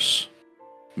horse.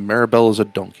 Maribel is a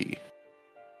donkey.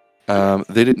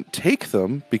 They didn't take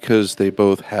them because they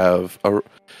both have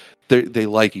they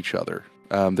like each other.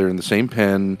 They're in the same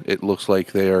pen. It looks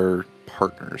like they are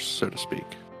partners, so to speak.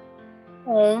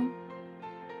 Oh.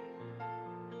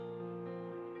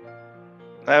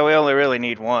 Well, we only really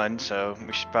need one, so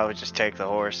we should probably just take the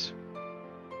horse.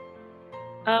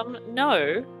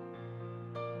 No.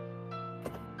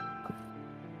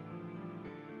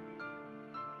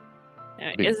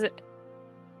 Is it?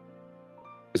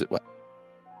 Is it what?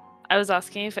 I was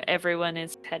asking if everyone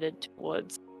is headed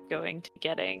towards going to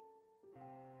getting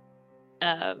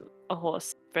a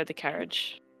horse for the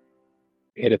carriage.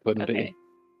 It wouldn't Okay. be.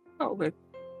 Oh, okay.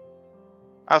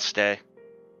 I'll stay.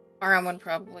 RM would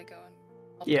probably go and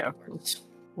help the Yeah. horse.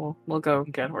 We'll go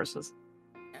get horses.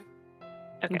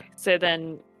 Okay. So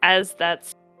then, as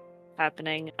that's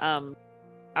happening,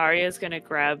 Arya's gonna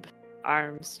grab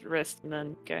Arm's wrist and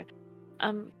then go,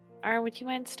 Arya, would you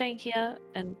mind staying here?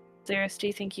 And Xeris, do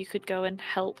you think you could go and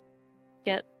help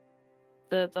get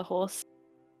the horse?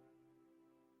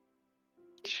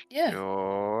 Yeah.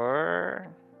 Sure.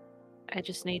 I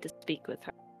just need to speak with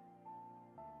her.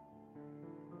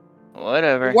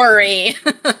 Whatever. Worry.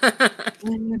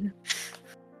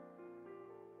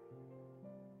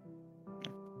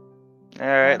 All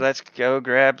right, let's go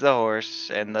grab the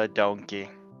horse and the donkey.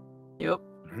 Yep.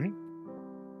 Alright.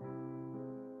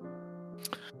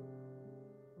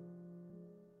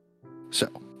 So,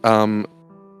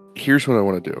 here's what I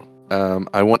want to do.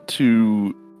 I want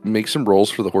to make some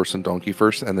rolls for the horse and donkey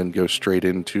first, and then go straight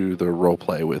into the role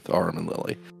play with Aram and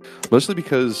Lily. Mostly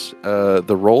because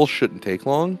the roll shouldn't take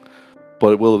long,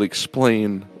 but it will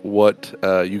explain what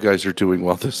you guys are doing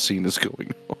while this scene is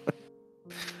going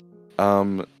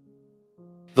on.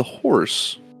 The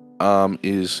horse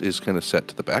is kind of set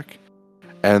to the back,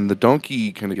 and the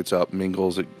donkey kind of gets up,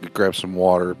 mingles, it grabs some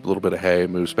water, a little bit of hay,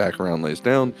 moves back around, lays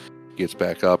down, gets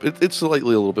back up. It's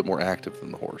slightly a little bit more active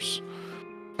than the horse.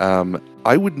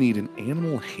 I would need an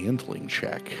animal handling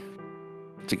check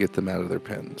to get them out of their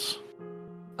pens.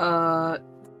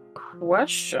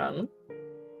 Question.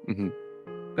 Mm-hmm.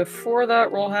 Before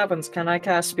that roll happens, can I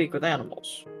cast Speak with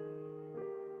Animals?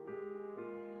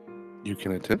 You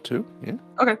can attempt to, yeah.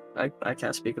 Okay, I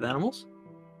cast Speak with Animals.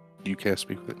 You cast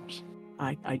speak with animals.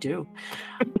 I do.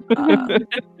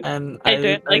 And I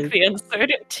don't like the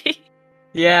uncertainty.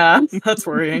 Yeah, that's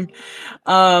worrying.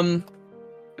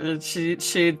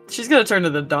 She's gonna turn to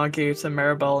the donkey, to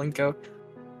Maribel, and go,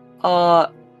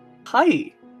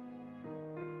 hi.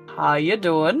 How you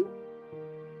doing?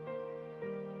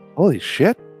 Holy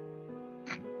shit!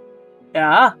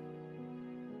 Yeah,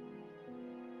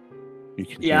 You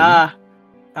can hear me? yeah.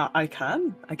 I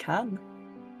can.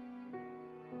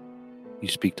 You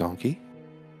speak donkey?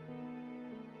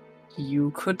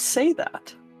 You could say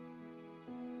that.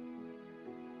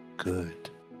 Good.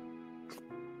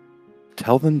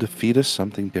 Tell them to feed us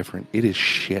something different. It is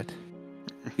shit.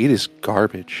 It is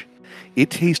garbage.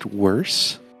 It tastes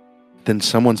worse than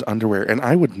someone's underwear, and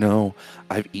I would know.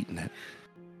 I've eaten it.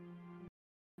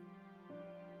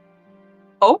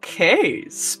 Okay,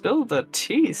 spill the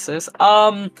tea, sis.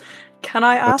 Can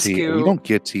I ask Tea, you? we don't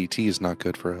get tea. Tea is not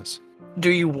good for us. Do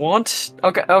you want?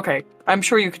 Okay. I'm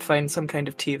sure you could find some kind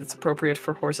of tea that's appropriate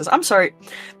for horses. I'm sorry.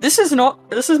 This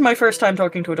is my first time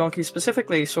talking to a donkey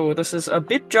specifically, so this is a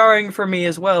bit jarring for me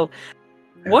as well.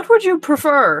 What would you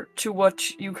prefer to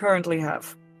what you currently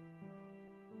have?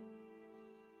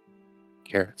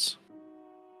 Carrots.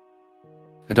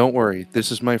 And don't worry,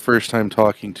 this is my first time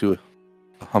talking to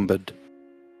a humbug.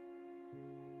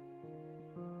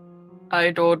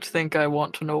 I don't think I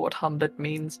want to know what humbug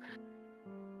means.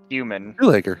 Human.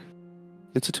 Two-legger.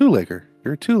 It's a two-legger.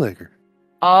 You're a two-legger.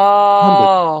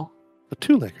 Oh, A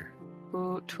two-legger.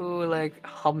 two-leg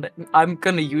humbug. I'm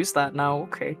gonna use that now.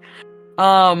 Okay.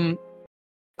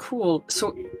 Cool.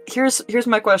 So here's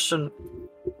my question.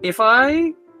 If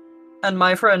I and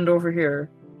my friend over here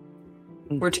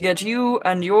were to get you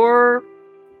and your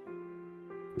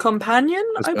companion,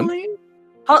 I Husband? believe,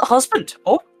 husband.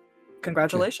 Oh,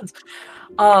 congratulations.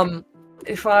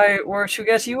 If I were to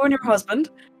get you and your husband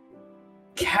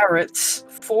carrots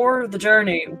for the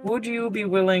journey, would you be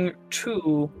willing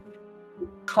to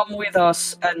come with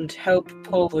us and help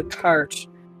pull the cart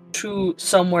to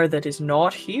somewhere that is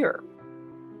not here.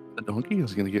 The donkey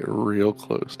is gonna get real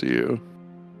close to you.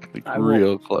 Like I will-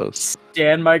 real close.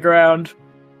 Stand my ground.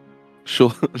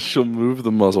 She'll move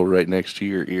the muzzle right next to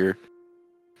your ear.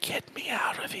 Get me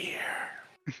out of here.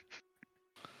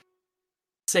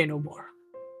 Say no more.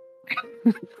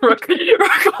 Rook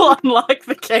will unlock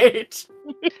the cage.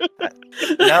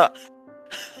 No,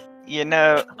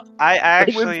 I That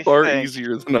actually went far think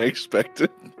easier than I expected.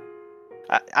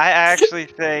 I actually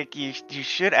think you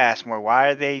should ask more. Why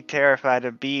are they terrified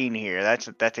of being here? That's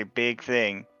a big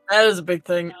thing. That is a big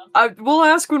thing. We'll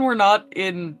ask when we're not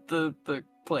in the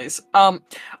place.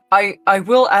 I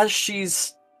will, as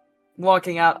she's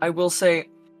walking out, I will say,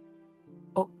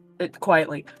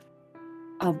 quietly.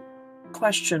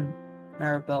 Question,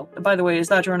 Maribel. By the way, is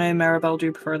that your name, Maribel? Do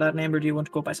you prefer that name, or do you want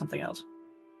to go by something else?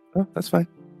 Oh, that's fine.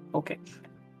 Okay.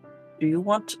 Do you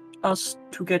want us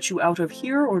to get you out of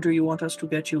here, or do you want us to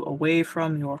get you away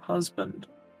from your husband?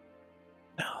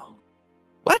 No.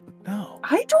 What? No.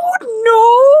 I don't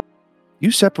know!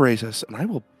 You separate us, and I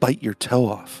will bite your toe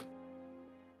off.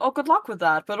 Oh, good luck with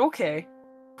that, but okay.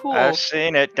 Cool. I've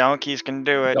seen it. Donkeys can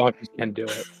do it. Donkeys can do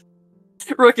it.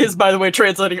 Rook is, by the way,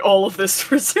 translating all of this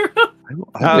for Zero. I will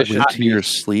Oh, wait shit. till you're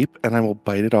asleep, and I will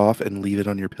bite it off and leave it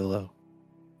on your pillow.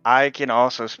 I can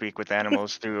also speak with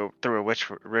animals through a witch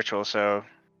ritual, so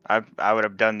I would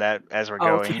have done that as we're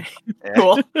going. Okay. Yeah.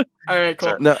 Cool. Alright, cool.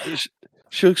 So- No,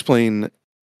 she'll explain.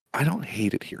 I don't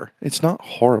hate it here. It's not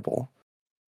horrible,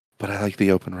 but I like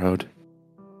the open road.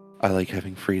 I like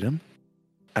having freedom,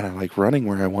 and I like running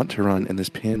where I want to run. And this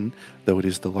pin, though it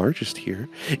is the largest here,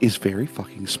 is very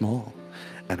fucking small.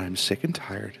 And I'm sick and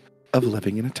tired of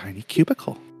living in a tiny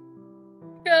cubicle.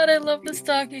 God, I love this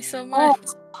donkey so Oh, much.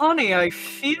 honey, I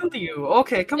feel you.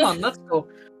 Okay, come on, let's go.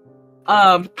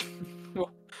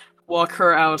 Walk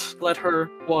her out. Let her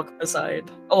walk beside,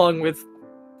 along with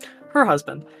her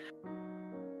husband.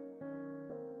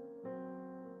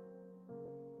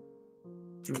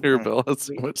 Mirabelle has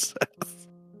so much sass. This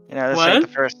ain't What? the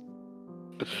first.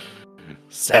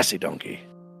 Sassy donkey.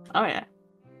 Oh yeah.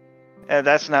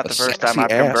 That's not A the first time sexy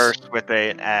I've ass. conversed with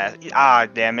an ass. Ah,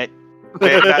 damn it!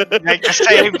 Make the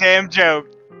same damn joke.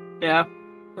 Yeah.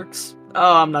 Works.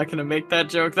 Oh, I'm not gonna make that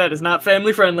joke. That is not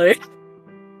family friendly.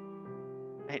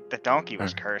 Hey, the donkey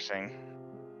was cursing.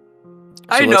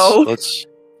 I let's- know.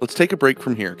 Let's take a break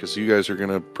from here because you guys are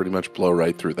gonna pretty much blow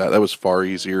right through that. That was far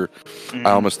easier. Mhm.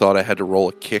 I almost thought I had to roll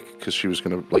a kick because she was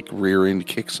gonna like rear end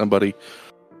kick somebody.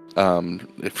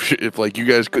 If like you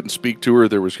guys couldn't speak to her,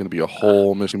 there was gonna be a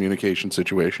whole miscommunication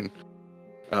situation.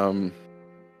 You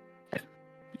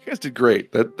guys did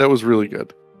great. That was really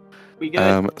good. We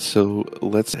good. So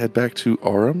let's head back to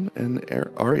Aram and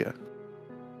Arya.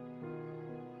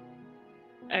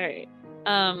 Alright.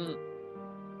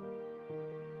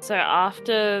 So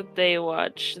after they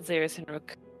watch Xeris and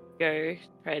Rook go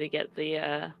try to get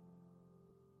the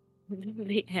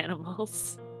the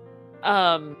animals,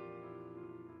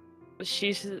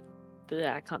 she's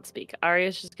I can't speak.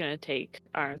 Arya's just gonna take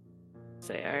Aram and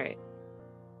say, alright,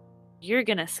 you're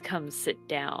gonna come sit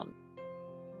down.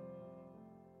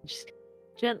 Just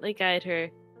gently guide her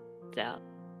down.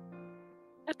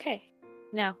 Okay.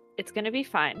 Now, it's gonna be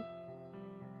fine.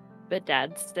 But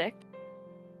Dad's sick.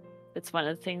 It's one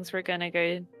of the things we're gonna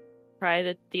go try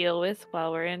to deal with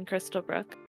while we're in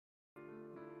Crystalbrook.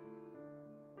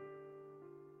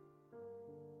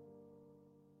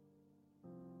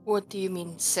 What do you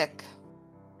mean sick?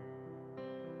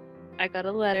 I got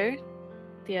a letter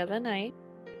the other night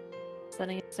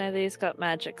letting us know that he's got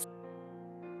magic.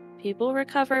 People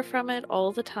recover from it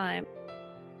all the time.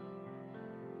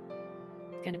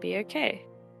 It's gonna be okay.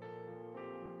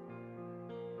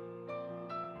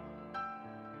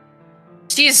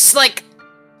 She's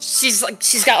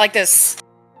got like this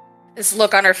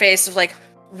look on her face of like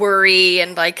worry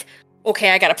and like,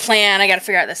 okay, I got a plan, I gotta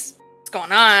figure out what's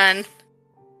going on.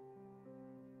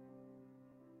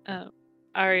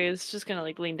 Arya's just gonna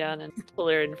like lean down and pull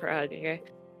her in for a hug and go,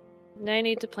 no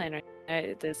need to plan right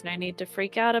now. There's no need to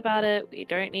freak out about it. We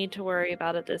don't need to worry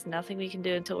about it. There's nothing we can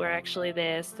do until we're actually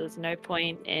there, so there's no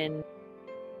point in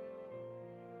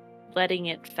letting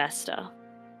it fester.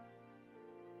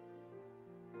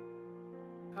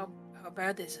 How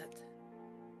bad is it?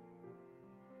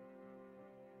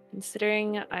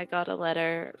 Considering I got a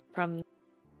letter from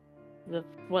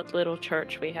what little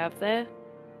church we have there,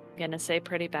 I'm gonna say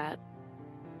pretty bad.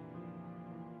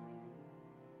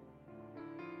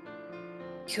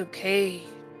 You okay?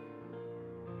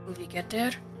 Will we get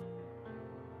there?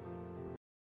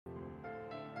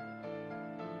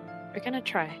 We're gonna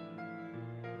try.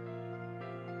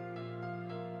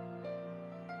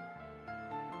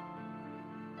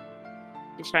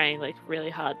 She's trying like really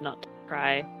hard not to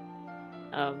cry.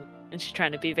 And she's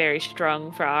trying to be very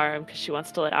strong for Aram because she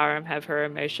wants to let Aram have her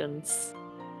emotions.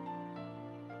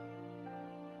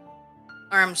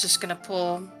 Aram's just gonna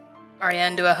pull Arya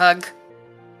into a hug.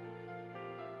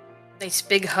 Nice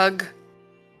big hug.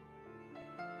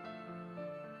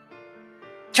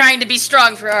 Trying to be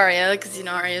strong for Arya, because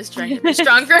Arya's trying to be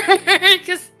strong for her.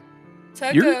 Because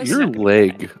Your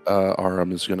leg,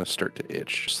 Aram, is going to start to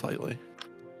itch slightly.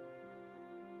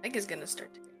 leg is gonna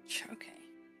start to itch. Okay.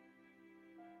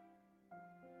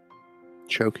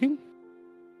 Choking?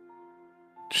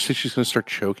 Did you say she's going to start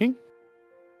choking?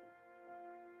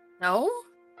 No?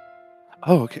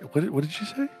 Oh, okay. What did you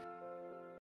say?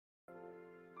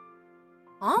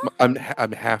 Huh? I'm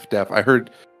half deaf. I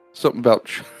heard something about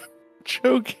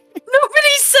choking.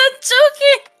 Nobody said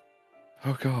choking!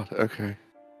 Oh God. Okay.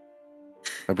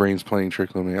 My brain's playing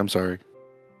trick on me. I'm sorry.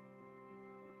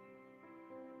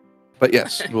 But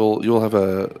yes, you'll have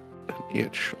an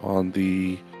itch on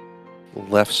the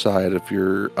left side of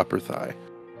your upper thigh.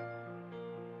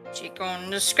 She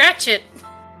going to scratch it.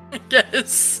 I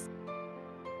guess.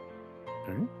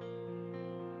 Alright.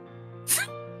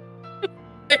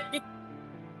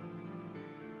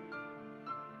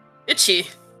 Itchy.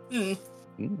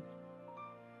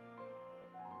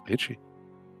 Itchy.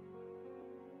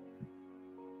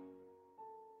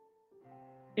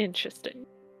 Interesting.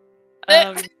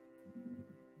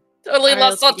 Totally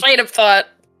lost all train of thought.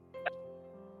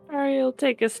 Arya will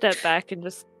take a step back and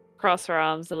just cross her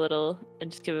arms a little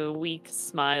and just give a weak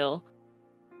smile.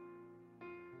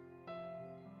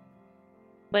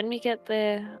 When we get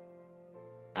there,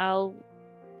 I'll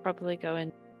probably go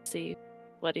and see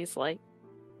what he's like.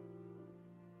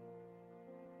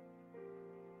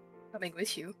 Coming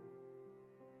with you.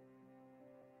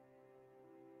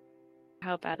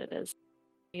 How bad it is.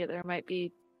 Either it might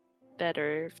be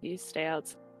better if you stay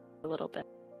out a little bit.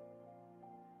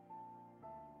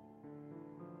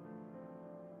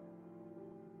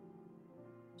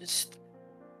 Just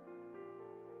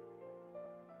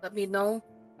let me know.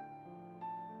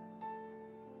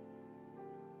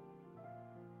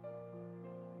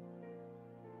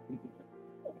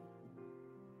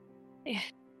 Yeah.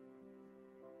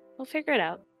 We'll figure it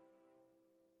out.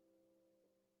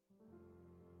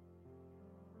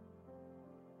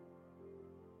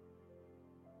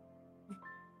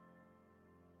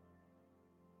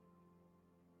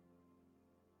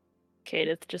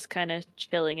 Kadith just kind of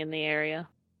chilling in the area.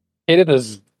 Kadith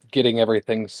is getting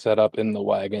everything set up in the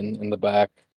wagon in the back,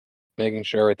 making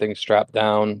sure everything's strapped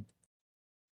down,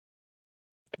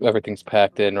 everything's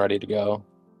packed in, ready to go,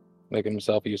 making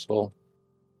himself useful.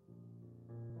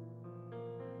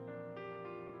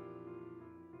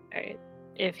 Alright.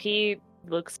 If he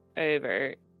looks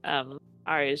over,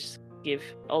 Arya's give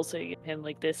him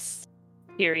like this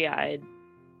teary-eyed,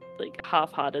 like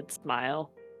half-hearted smile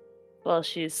while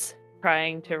she's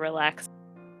trying to relax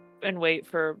and wait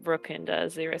for Rook and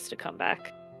Xeris to come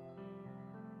back.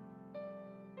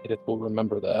 Kadith will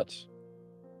remember that.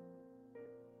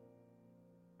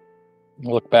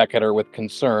 I'll look back at her with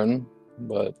concern,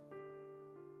 but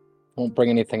won't bring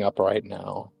anything up right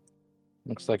now.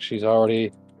 Looks like she's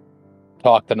already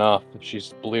talked enough.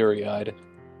 She's bleary-eyed.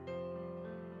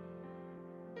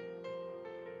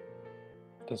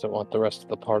 Doesn't want the rest of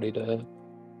the party to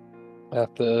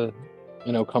have to,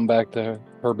 come back to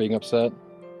her being upset.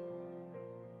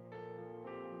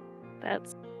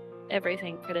 That's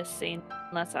everything for this scene,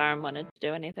 unless Aram wanted to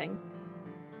do anything.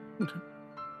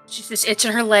 She's just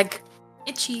itching her leg.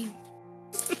 Itchy.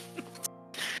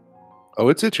 Oh,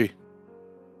 it's itchy.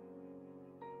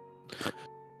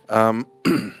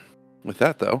 With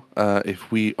that, though,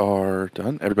 if we are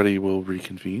done, everybody will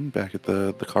reconvene back at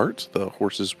the carts. The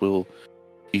horses will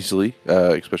easily,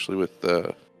 especially with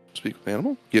Speak with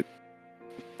Animal, get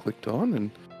clicked on,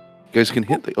 and you guys can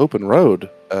hit the open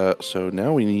road. So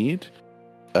now we need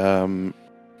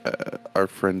our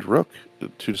friend Rook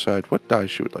to decide what die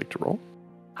she would like to roll.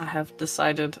 I have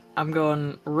decided I'm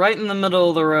going right in the middle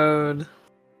of the road.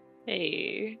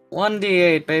 Hey.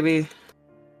 1d8, baby.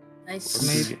 Nice.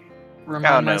 Maybe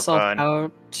remind no myself fun.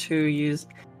 how to use.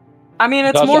 I mean,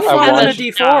 it's Dust, more I fun than a want-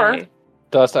 d4.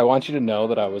 Dust, I want you to know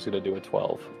that I was going to do a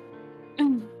 12.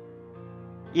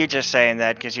 You're just saying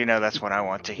that because you know that's what I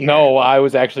want to hear. No, I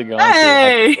was actually going to.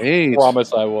 Hey! Hey, I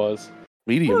promise I was.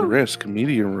 medium Woo. risk,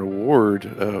 medium reward,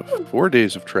 4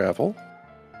 days of travel.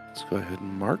 Let's go ahead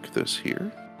and mark this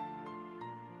here.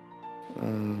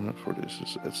 4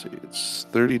 days, let's see, it's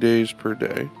 30 days per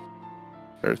day.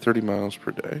 Or 30 miles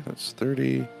per day. That's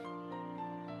 30,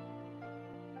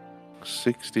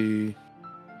 60,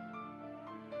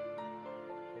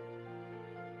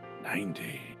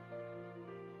 90.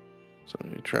 So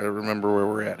let me try to remember where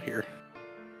we're at here.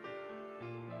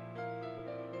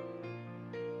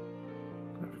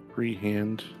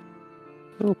 Freehand.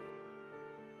 Oh.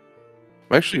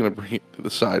 I'm actually going to bring it to the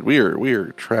side. We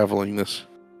are traveling this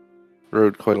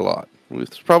road quite a lot.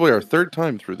 It's probably our third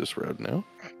time through this road now.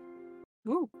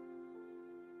 Ooh.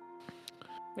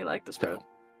 We like this road.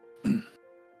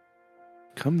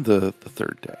 Come the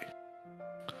third day,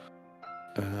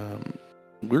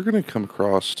 we're going to come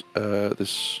across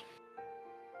this.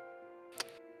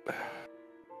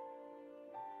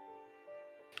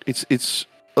 It's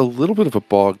a little bit of a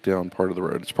bogged down part of the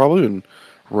road. It's probably been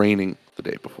raining the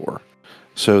day before,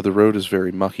 so the road is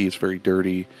very mucky. It's very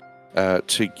dirty.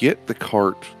 To get the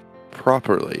cart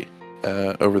properly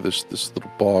over this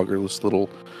little bog or this little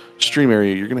stream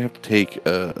area, you're going to have to take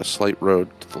a slight road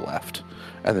to the left,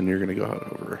 and then you're going to go out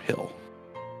over a hill.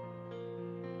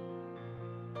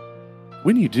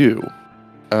 When you do,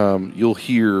 you'll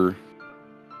hear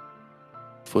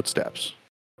footsteps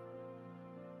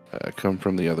come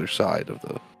from the other side of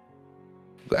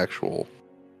the actual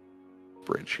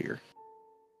bridge here.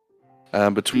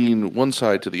 Between one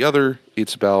side to the other,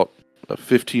 it's about a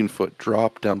 15-foot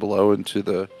drop down below into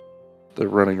the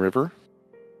running river.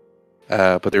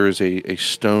 But there is a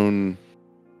stone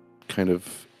kind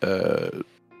of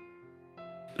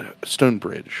stone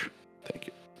bridge. Thank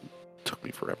you. It took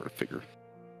me forever to figure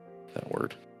that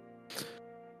word.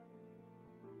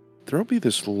 There'll be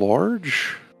this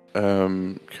large,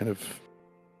 kind of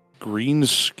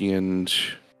green-skinned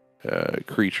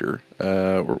creature.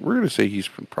 We're going to say he's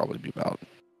probably be about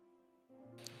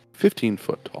 15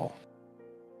 foot tall.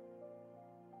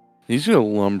 He's going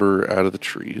to lumber out of the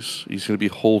trees. He's going to be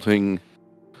holding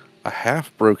a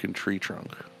half-broken tree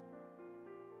trunk.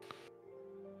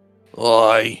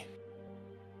 Oi!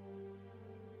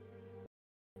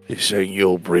 This ain't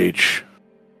your bridge.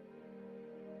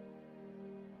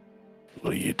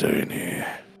 What are you doing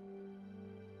here?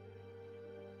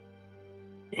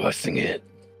 Crossing it.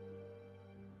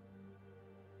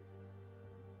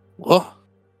 What?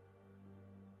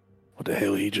 What the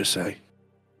hell did you just say?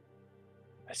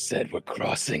 I said we're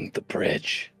crossing the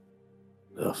bridge.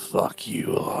 The fuck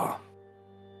you are.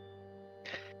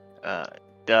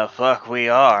 The fuck we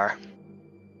are.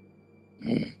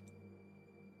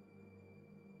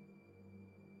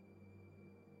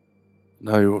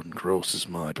 No one crosses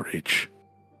my bridge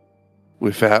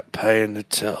without paying the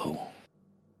toll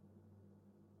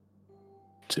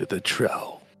to the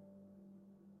troll.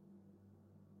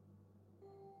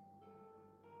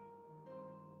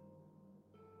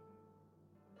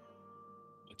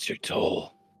 What's your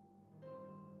toll?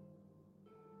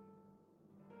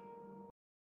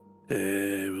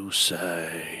 We'll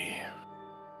say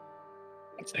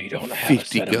So you don't have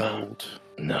 50 a set amount? gold.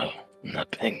 No, I'm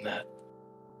not paying that.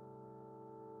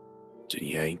 So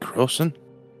you ain't crossing?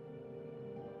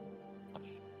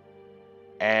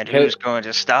 And Okay. who's going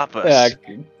to stop us?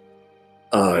 Yeah,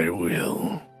 I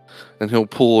will. And he'll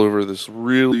pull over this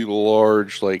really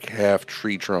large, like, half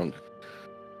tree trunk.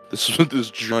 This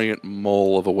giant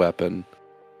mole of a weapon.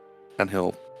 And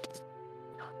he'll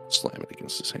slam it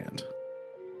against his hand.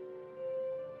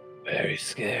 very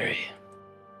scary.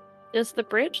 Does the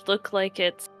bridge look like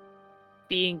it's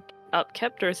being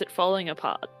upkept, or is it falling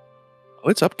apart? Oh,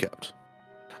 it's upkept.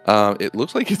 It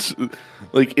looks like it's,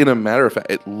 like, in a matter of fact,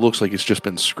 it looks like it's just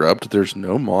been scrubbed. There's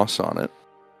no moss on it.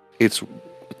 It's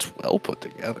well put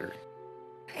together.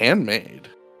 Handmade.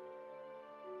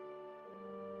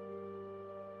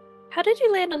 How did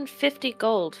you land on 50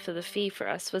 gold for the fee for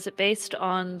us? Was it based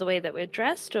on the way that we're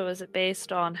dressed, or was it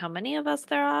based on how many of us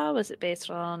there are? Was it based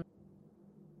on,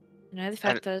 the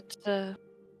fact that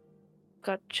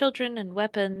got children and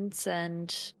weapons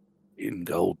and... In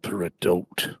gold per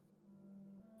adult.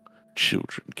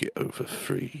 Children get over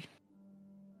free.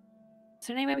 Is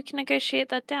there any way we can negotiate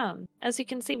that down? As you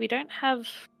can see, we don't have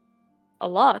a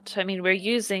lot. I mean, we're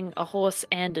using a horse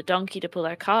and a donkey to pull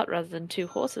our cart rather than two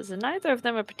horses, and neither of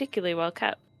them are particularly well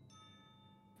kept.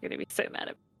 You're going to be so mad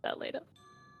about that later.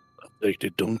 I'll take the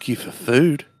donkey for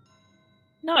food.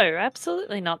 No,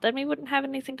 absolutely not. Then we wouldn't have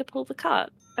anything to pull the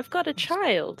cart. I've got a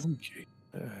child. Donkey.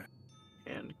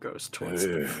 And goes towards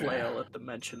the flail at the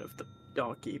mention of the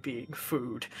donkey being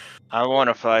food. I want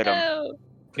to fight him. No,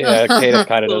 Yeah, Kata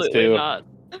kind of does absolutely too. not.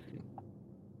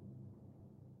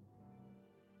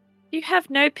 You have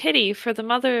no pity for the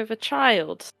mother of a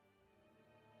child.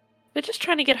 They're just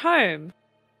trying to get home.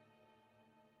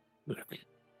 Look,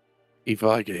 if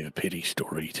I gave a pity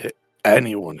story to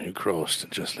anyone who crossed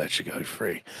and just let you go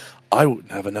free, I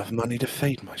wouldn't have enough money to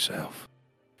feed myself.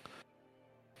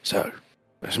 So,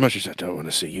 As much as I don't want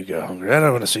to see you go hungry, I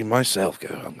don't want to see myself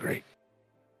go hungry.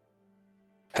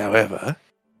 However,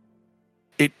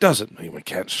 it doesn't mean we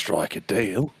can't strike a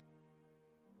deal.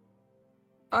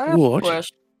 I have a What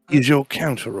question. is your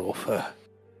counter-offer?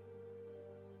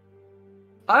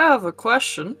 I have a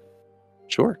question.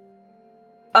 Sure.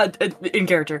 In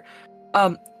character.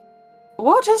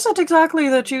 What is it exactly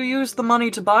that you use the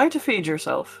money to buy to feed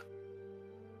yourself?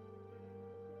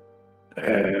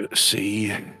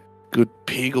 See, good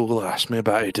pig will last me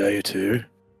about a day or two.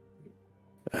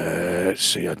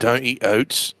 See, I don't eat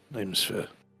oats. Name's for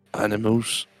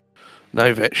animals.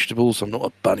 No vegetables. I'm not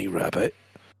a bunny rabbit.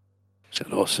 So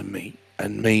lots of meat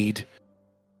and mead,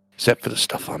 except for the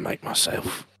stuff I make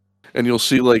myself. And you'll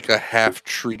see like a half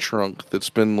tree trunk that's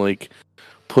been like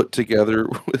put together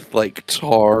with like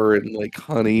tar and like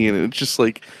honey, and it's just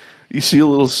like you see a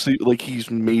little like he's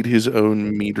made his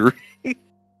own meadery.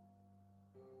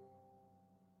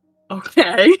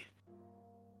 Okay.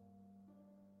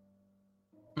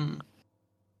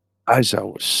 As I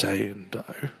was saying,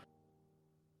 though,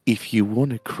 if you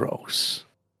want to cross,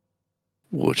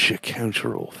 what's your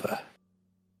counter-offer?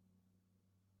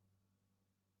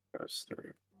 Goes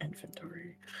through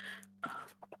inventory.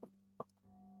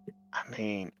 I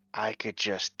mean, I could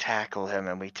just tackle him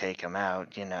and we take him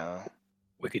out, you know.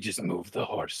 We could just move the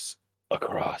horse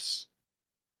across.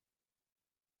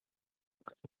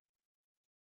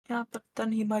 Yeah, but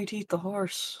then he might eat the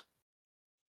horse.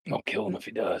 I'll kill him if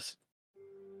he does.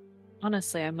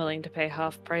 Honestly, I'm willing to pay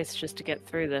half price just to get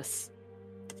through this.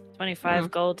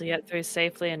 25 gold to get through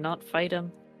safely and not fight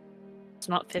him. It's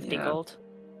not 50 Yeah. gold.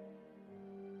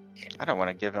 I don't want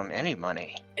to give him any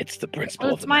money. It's the principle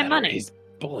Well, of it's the my matter. money. He's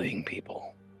bullying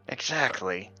people.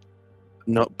 Exactly.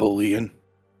 Not bullying.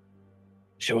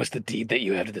 Show us the deed that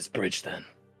you have to this bridge, then.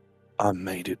 I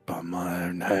made it by my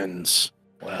own hands.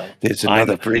 Well, There's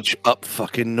another bridge up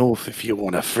fucking north if you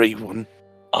want a free one.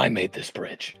 I made this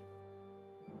bridge.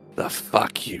 The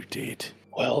fuck you did.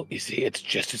 Well, you see, it's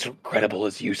just as credible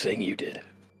as you saying you did.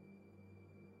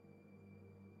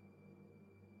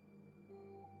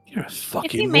 You're a fucking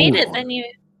If you made it, moron. then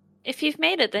if you've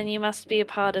made it, then you must be a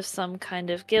part of some kind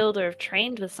of guild or have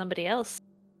trained with somebody else.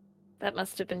 That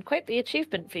must have been quite the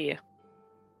achievement for you.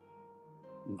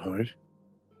 No.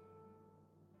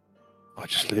 I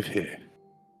just live here.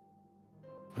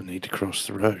 I need to cross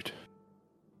the road.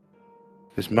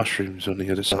 There's mushrooms on the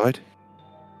other side.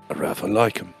 I rather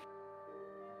like them.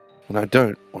 And I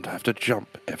don't want to have to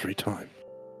jump every time.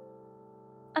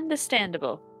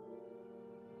 Understandable.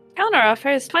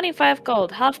 Counteroffer is 25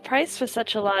 gold, half price for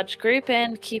such a large group,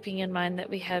 and keeping in mind that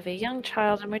we have a young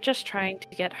child and we're just trying to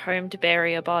get home to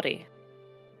bury a body.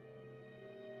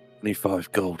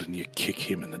 25 gold and you kick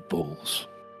him in the balls.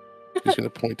 He's going to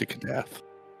point to Kadath.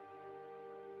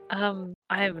 I'm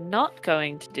not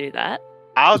going to do that.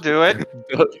 I'll do it.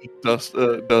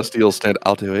 Dusty will stand.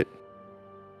 I'll do it.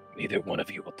 Neither one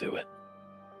of you will do it.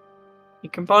 You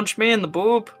can punch me in the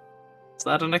boob. Is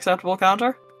that an acceptable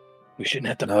counter? We shouldn't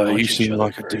have to No, punch you each seem other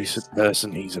like a first. decent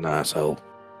person. He's an asshole.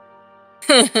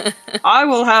 I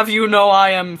will have you know I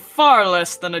am far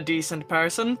less than a decent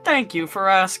person. Thank you for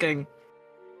asking.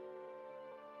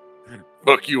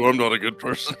 Fuck you, I'm not a good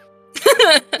person.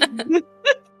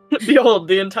 Behold,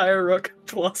 the entire Rook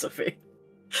philosophy.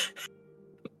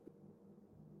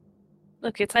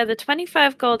 Look, it's either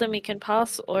 25 gold and we can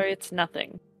pass, or it's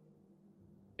nothing.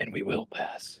 And we will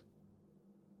pass.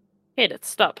 Hit it,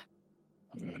 stop.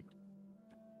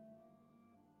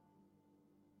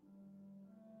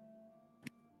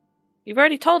 You've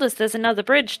already told us there's another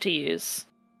bridge to use,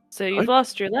 so you've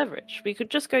lost your leverage. We could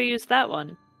just go use that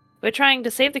one. We're trying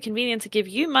to save the convenience to give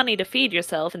you money to feed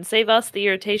yourself and save us the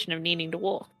irritation of needing to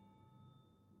walk.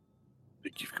 I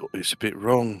think you've got this a bit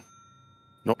wrong.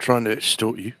 Not trying to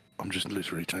extort you. I'm just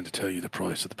literally trying to tell you the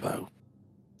price of the bow.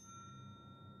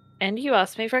 And you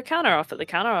asked me for a counteroffer. The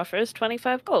counteroffer is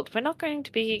 25 gold. We're not going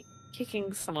to be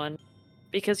kicking someone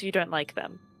because you don't like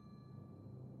them.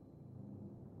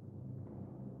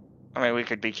 I mean, we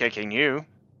could be kicking you.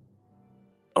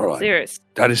 Alright, Serious.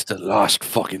 that is the last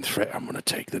fucking threat I'm gonna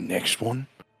take. The next one,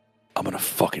 I'm gonna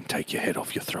fucking take your head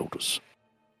off your throaters.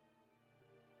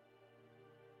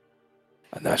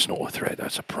 And that's not a threat,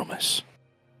 that's a promise.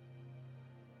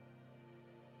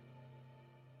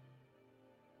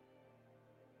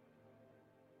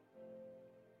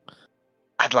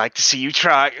 I'd like to see you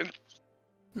try.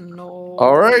 No.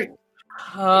 Alright.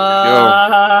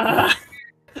 Uh,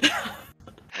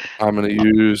 I'm gonna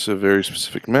use a very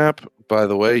specific map. By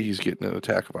the way, he's getting an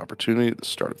attack of opportunity at the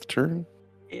start of the turn.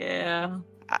 yeah.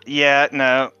 Yeah,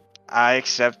 no. I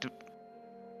accept.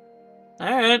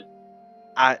 Alright.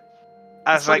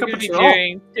 I Let's was like, look up a Be troll.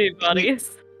 doing two bodies.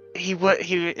 he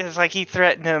was like he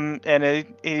threatened him, and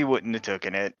he wouldn't have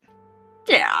taken it.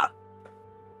 Yeah.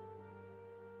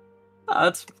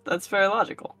 Oh, that's very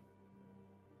logical.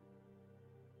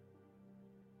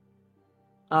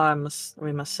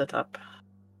 We must set up.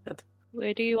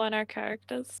 Where do you want our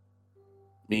characters?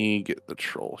 Let me get the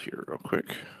troll here real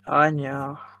quick.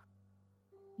 Anya.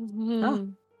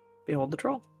 Mhm. Behold the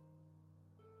troll.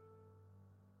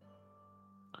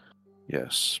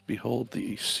 Yes, behold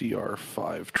the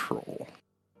CR5 troll.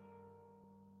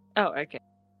 Oh, okay.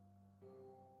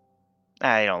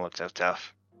 You don't look so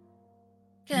tough.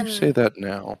 You say that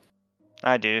now.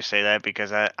 I do say that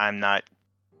because I'm not.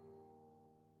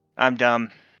 I'm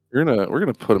dumb. We're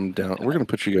gonna put him down. We're gonna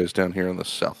put you guys down here on the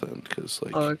south end because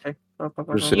like Oh, okay.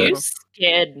 Just You Yeah.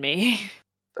 scared me.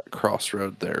 that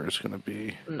crossroad there is gonna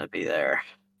be Gonna be there.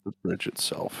 the bridge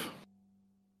itself.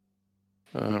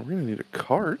 We're gonna need a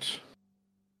cart.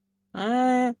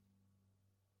 And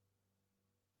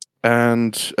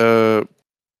I'm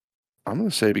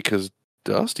gonna say because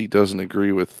Dusty doesn't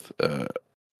agree with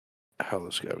how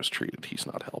this guy was treated, he's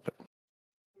not helping.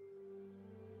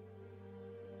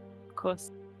 Of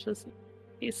course, just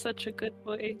he's such a good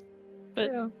boy,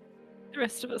 but the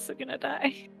rest of us are gonna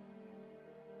die.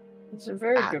 He's a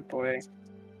very Ah. good boy.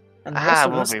 And the rest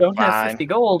of we'll us be don't have fine. 50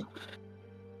 gold.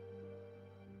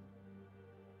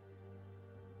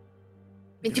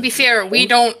 I mean, to be fair, we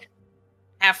don't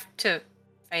have to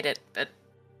fight it, but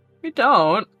We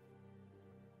don't.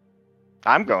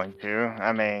 I'm going to.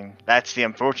 I mean, that's the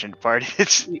unfortunate part.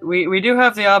 It's We do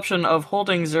have the option of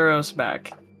holding Zeros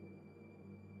back.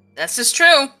 this is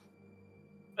true.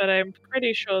 But I'm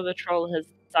pretty sure the troll has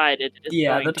decided it's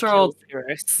Yeah, going the to troll- kill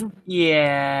Zeros.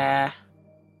 Yeah.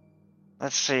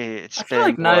 let's see. It's I been feel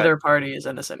like what? neither party is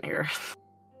innocent here.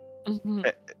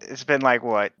 Mhm. It's been like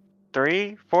what?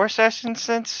 3-4 sessions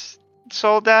since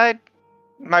Soul died.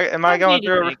 Am I going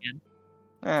through? again?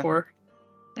 Eh, For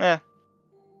yeah.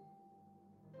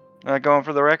 Am I going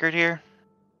for the record here?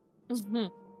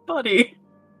 Mhm. buddy.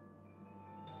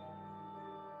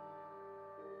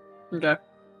 Okay.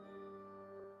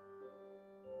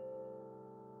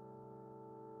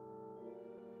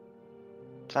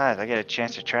 Besides, I get a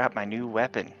chance to try out my new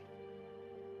weapon.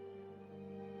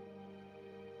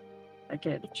 I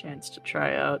get a chance to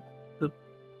try out the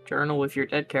journal with your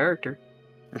dead character.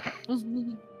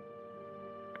 Mhm.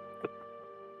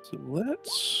 So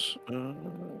let's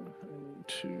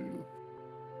to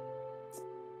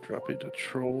drop into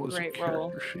troll as Great a roll.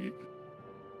 character sheet.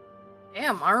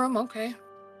 Damn, Arum, okay.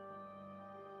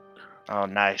 Oh,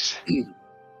 nice.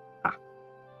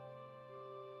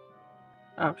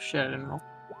 Oh shit, I didn't roll.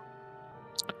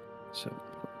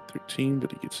 7.13,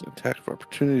 but he gets an attack of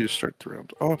opportunity to start the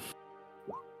round off.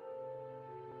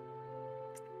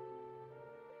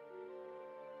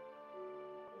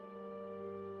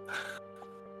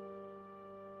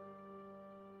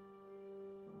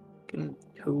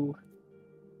 Who?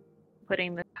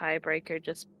 Putting the tiebreaker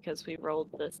just because we rolled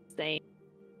the same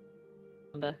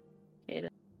number.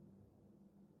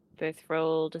 Both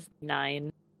rolled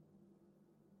 9.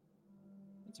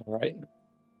 It's all right.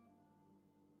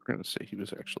 We're going to say he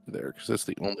was actually there because that's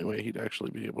the only way he'd actually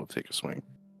be able to take a swing.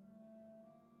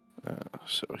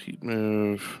 So he'd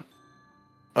move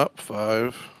up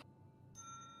 5.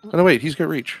 Oh, no, wait, he's got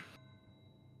reach.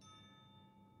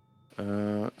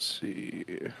 Let's see.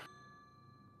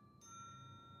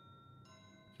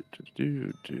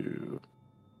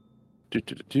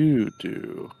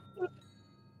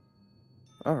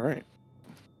 All right.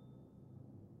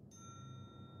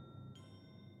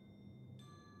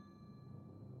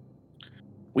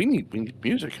 We need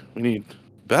music. We need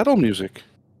battle music.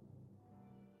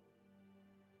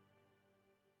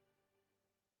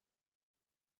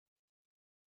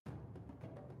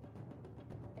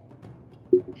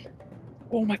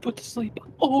 Oh, my foot to sleep.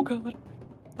 Oh god.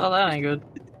 Oh, that ain't good.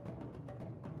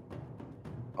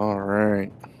 All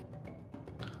right.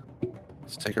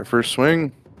 Let's take our first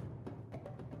swing.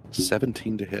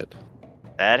 17 to hit.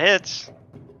 That hits.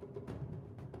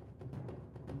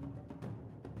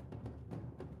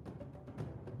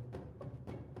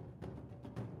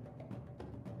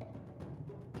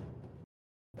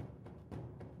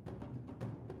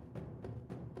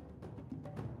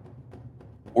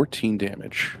 $14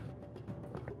 damage.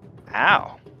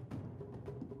 Ow.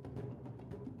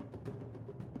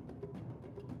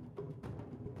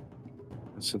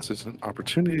 And since it's an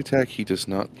opportunity attack, he does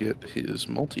not get his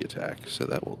multi-attack, so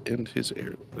that will end his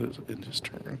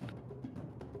turn.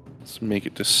 Let's make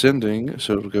it descending,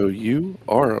 so it'll go you,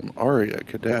 Arum, Arya,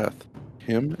 Kadath,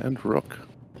 him, and Rook.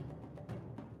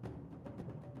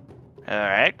 All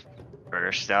right.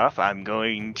 First off, I'm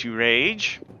going to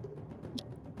rage.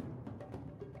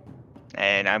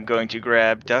 And I'm going to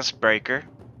grab Dustbreaker.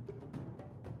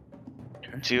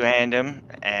 Okay. Two-hand him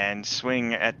and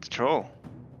swing at the troll.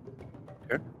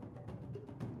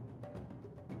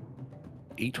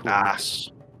 8 will Ah.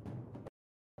 miss.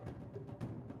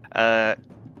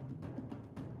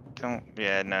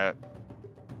 No.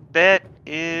 That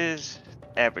is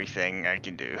everything I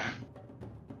can do.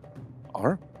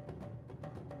 Alright.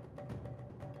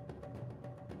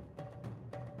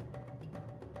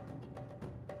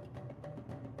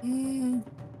 Mm.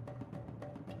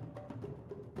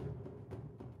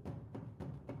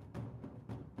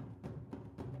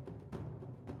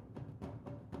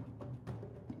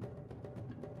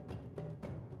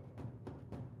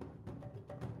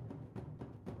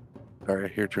 Sorry, I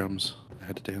hear drums. I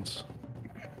had to dance.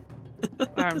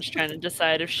 Arm's trying to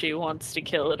decide if she wants to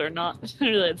kill it or not.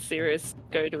 Let Sirius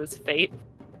go to his fate.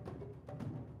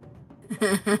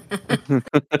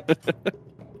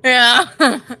 Yeah.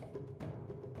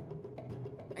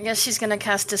 I guess she's gonna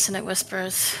cast Dissonant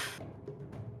Whispers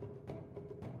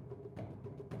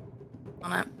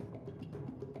on it.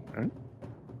 Alright.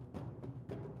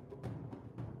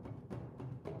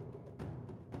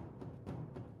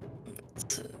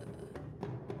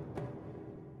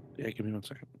 Yeah, give me 1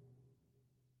 second.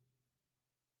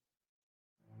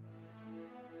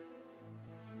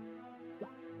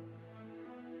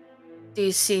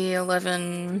 DC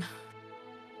 11.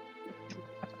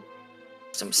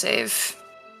 Some save.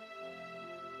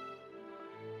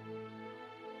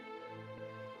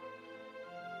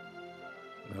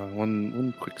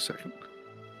 One quick second.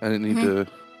 I didn't need to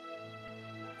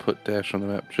put dash on the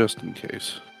map just in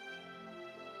case.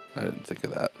 I didn't think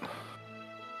of that.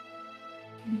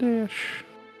 Dash.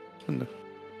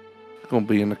 Gonna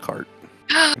be in the cart.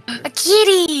 A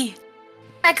kitty!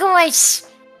 My gosh!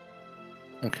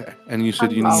 Okay. And you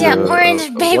said you Oh, need Yeah, yeah, orange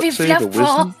a baby what save? A fluff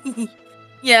ball. wisdom?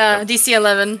 Yeah, DC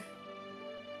 11.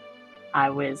 I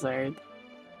wizard.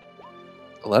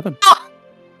 11.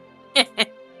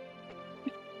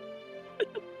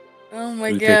 Oh my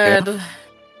Do we take half? god.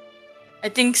 I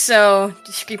think so.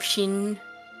 Description.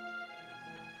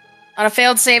 On a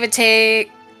failed save, it take.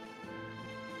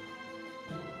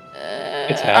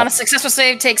 It's On half. a successful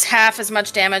save, takes half as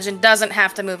much damage and doesn't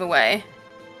have to move away.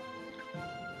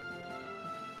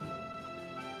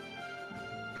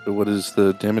 So what is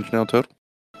the damage now total?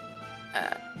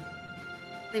 I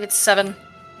believe it's 7.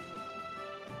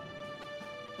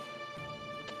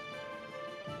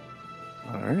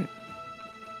 Alright.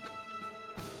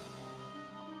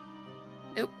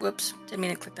 Oop, whoops. Didn't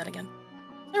mean to click that again.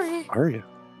 Sorry. Arya.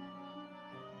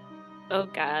 Oh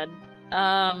god.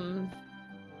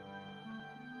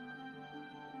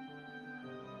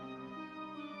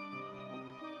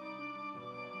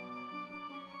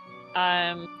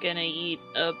 I'm gonna eat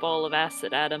a bowl of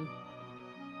acid at him.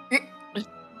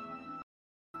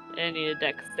 I need a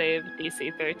dex save,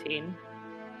 DC 13.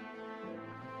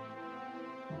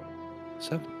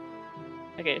 7.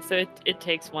 Okay, so it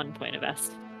takes 1 point of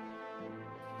acid.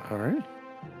 Alright.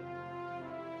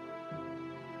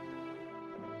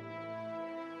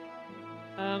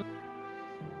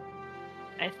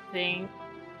 I think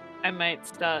I might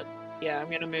start. Yeah, I'm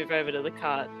gonna move over to the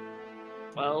cart.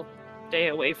 Well, stay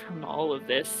away from all of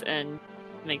this and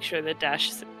make sure that Dash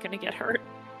isn't gonna get hurt.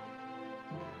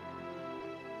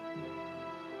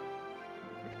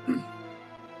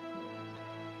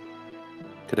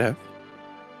 Could have.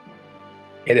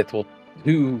 Edith will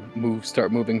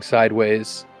start moving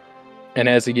sideways. And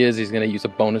as he is, he's going to use a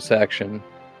bonus action.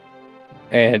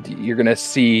 And you're going to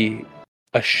see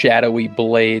a shadowy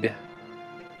blade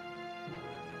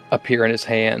appear in his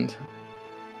hand.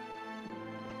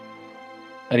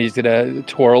 And he's going to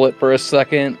twirl it for a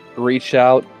second, reach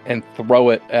out, and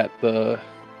throw it at the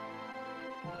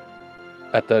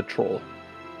troll.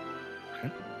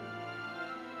 Okay.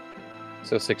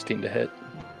 So 16 to hit.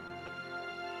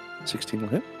 16 will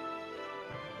hit.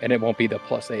 And it won't be the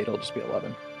 +8, it'll just be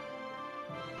 11.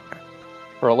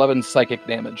 For 11 psychic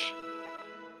damage.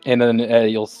 And then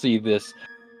you'll see this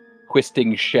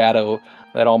twisting shadow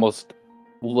that almost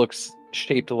looks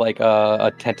shaped like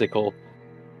a tentacle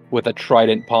with a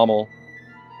trident pommel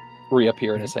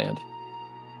reappear in his hand.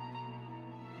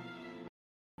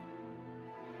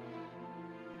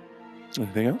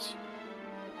 Anything else?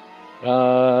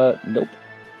 Nope.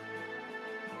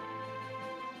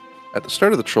 At the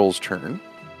start of the troll's turn,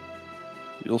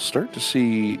 you'll start to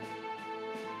see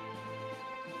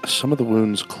some of the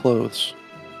wound's clothes.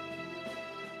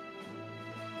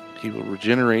 He will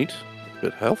regenerate a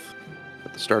bit health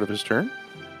at the start of his turn.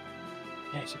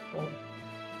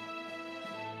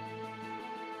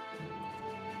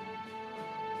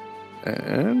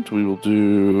 And we will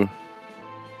do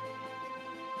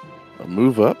a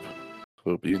move up.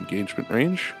 So it'll be engagement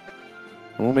range.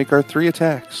 And we'll make our 3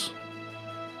 attacks.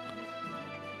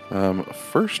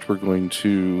 First, we're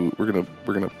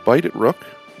gonna bite at Rook.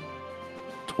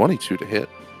 22 to hit.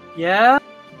 Yeah.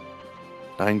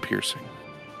 9 piercing.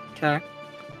 Okay.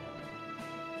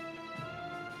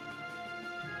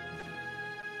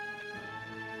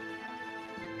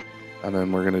 And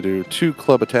then we're gonna do 2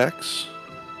 club attacks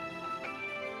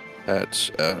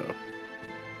at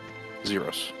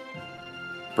Zeros.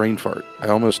 Brain fart. I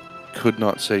almost could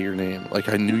not say your name. Like,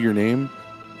 I knew your name,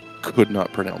 could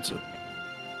not pronounce it.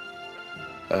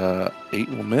 8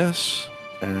 will miss,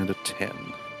 and a 10.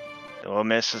 We'll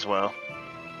miss as well.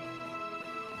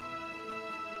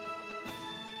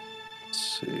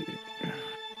 Let's see.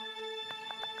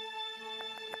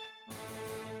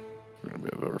 We're going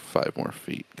to move over 5 more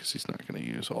feet, because he's not going to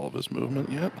use all of his movement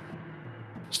yet.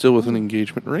 Still within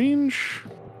engagement range.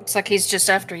 Looks like he's just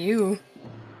after you.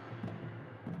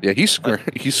 Yeah, he's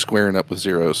squaring up with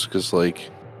Zeros, because, like,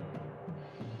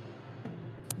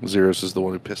 Zeros is the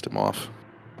one who pissed him off.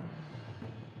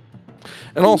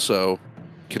 And also,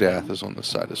 Kadath is on this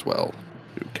side as well,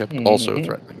 who kept also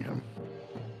threatening him.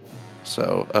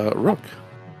 So, Rook.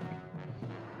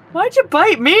 Why'd you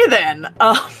bite me then?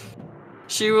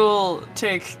 She will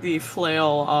take the flail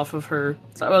off of her.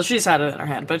 Well, she's had it in her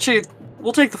hand, but she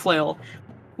will take the flail,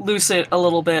 loose it a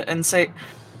little bit, and say,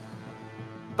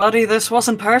 "Buddy, this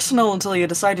wasn't personal until you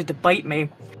decided to bite me,"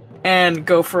 and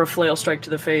go for a flail strike to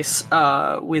the face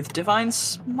with Divine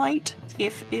Smite,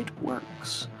 if it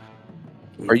works.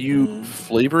 Are you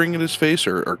flavoring in his face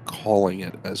or calling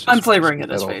it as his I'm face? flavoring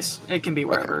it his I don't- face. It can be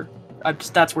wherever.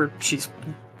 That's where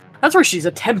she's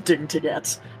attempting to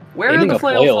get. Where Aiming the a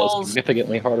flail flail falls. is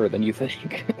significantly harder than you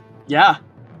think. Yeah.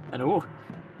 And ooh.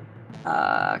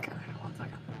 Okay. 1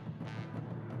 second.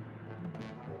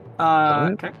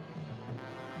 Okay.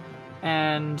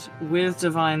 And with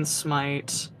Divine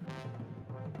Smite,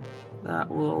 that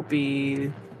will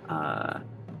be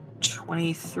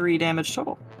 23 damage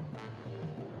total.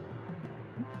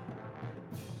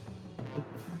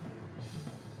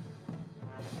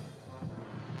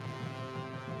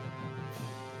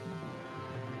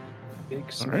 Big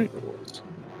All right. smells.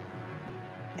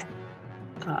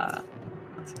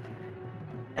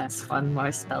 That's one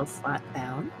more spell slot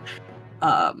down.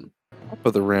 Top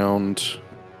of the round.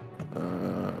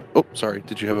 Oh, sorry.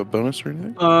 Did you have a bonus or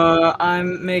anything?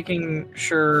 I'm making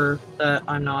sure that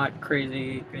I'm not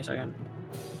crazy. Give me a second.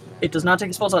 It does not take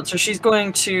a spell slot, so she's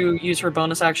going to use her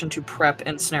bonus action to prep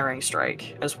Ensnaring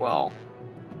Strike as well.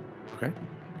 Okay.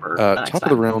 For the next Top of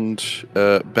the time. round,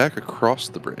 back across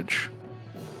the bridge.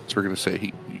 So we're going to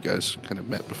say you guys kind of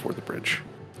met before the bridge.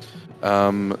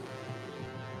 I'm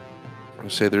going to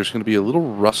say there's going to be a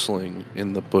little rustling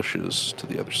in the bushes to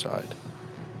the other side.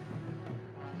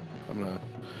 I'm going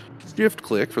to shift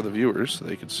click for the viewers so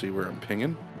they can see where I'm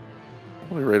pinging.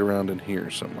 Probably right around in here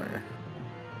somewhere.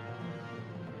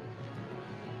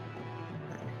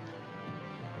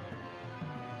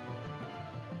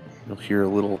 You'll hear a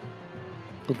little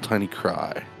tiny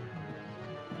cry.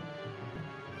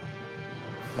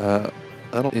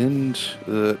 That'll end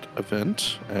that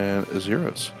event, and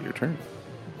Zeros, your turn.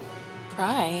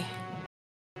 Cry.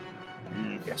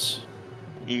 Yes.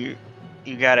 You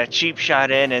got a cheap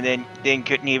shot in and then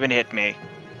couldn't even hit me.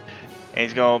 And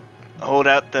he's gonna hold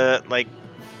out the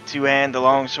two-hand the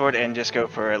long sword and just go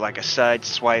for like a side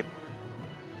swipe.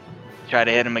 Try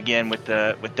to hit him again with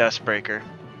Dustbreaker.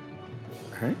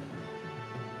 Alright.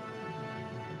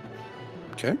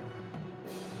 Okay.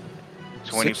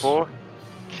 24.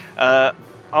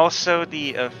 Also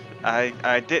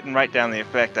I didn't write down the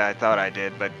effect I thought I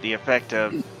did, but the effect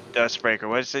of Dustbreaker,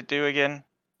 what does it do again?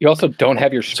 You also don't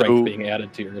have your strength So- being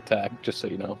added to your attack, just so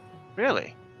you know.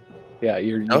 Really? Yeah,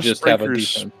 you just have a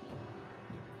Dustbreaker's- defense.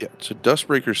 Yeah, so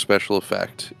Dustbreaker's special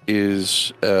effect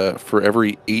is for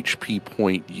every HP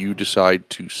point you decide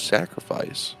to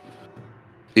sacrifice,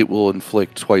 it will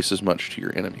inflict twice as much to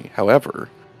your enemy. However,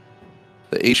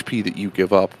 the HP that you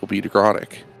give up will be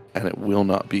necrotic, and it will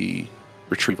not be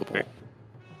retrievable.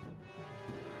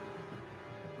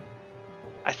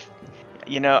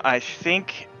 I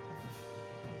think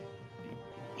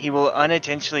he will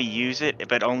unintentionally use it,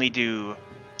 but only do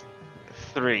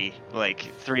 3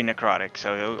 necrotic.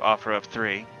 So he'll offer up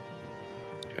 3.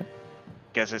 Okay.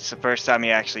 Because it's the first time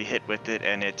he actually hit with it,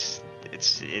 and it's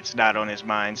not on his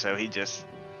mind, so he just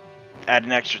add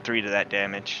an extra 3 to that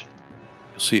damage.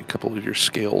 You'll see a couple of your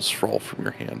scales fall from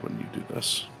your hand when you do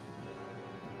this.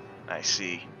 I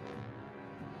see.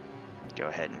 Go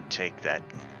ahead and take that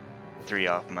 3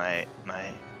 off my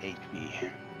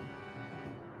HP.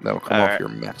 That'll come off Alright. your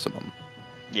maximum.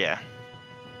 Yeah.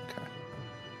 Okay.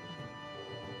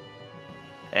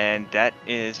 And that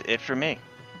is it for me.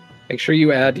 Make sure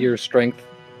you add your strength.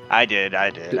 I did.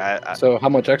 So how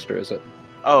much extra is it?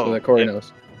 So Oh, that Corey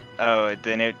knows.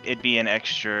 then it'd be an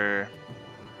extra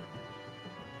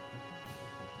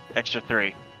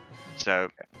 3. So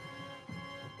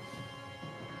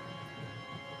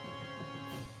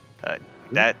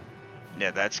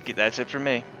that's it for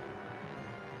me.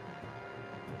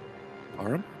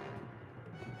 Aram?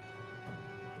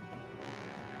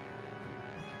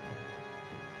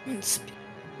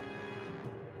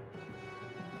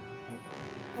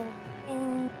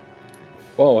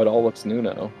 Whoa, it all looks new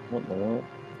now. What in the world?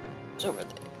 It's over there.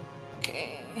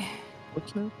 Okay.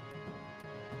 What's that?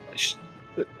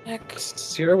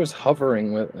 Sierra was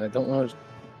hovering with. I don't know.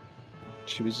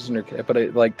 She was using her, but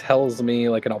it like tells me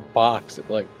like in a box.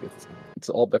 It's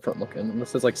all different looking. And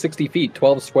this is like 60 feet,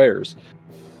 12 squares.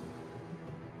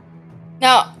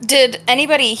 Now, did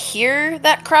anybody hear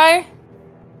that cry?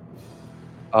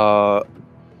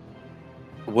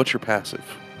 What's your passive?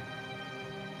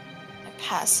 My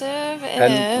passive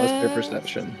 10 plus is your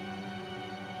perception.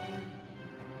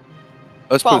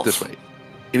 Let's put 12. it this way.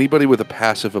 Anybody with a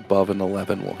passive above an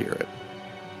 11 will hear it.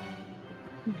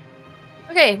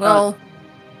 Okay, well,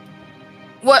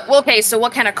 okay, so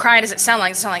what kind of cry does it sound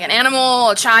like? Does it sound like an animal,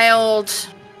 a child?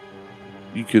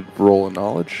 You could roll a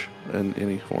knowledge in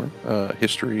any form.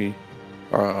 History,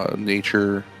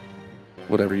 nature,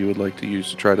 whatever you would like to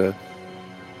use to try to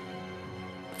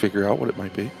figure out what it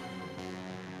might be.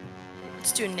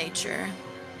 Let's do nature.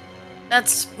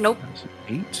 That's nope. That's an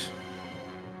 8.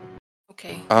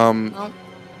 Okay. Um,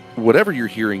 whatever you're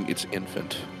hearing, it's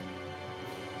infant.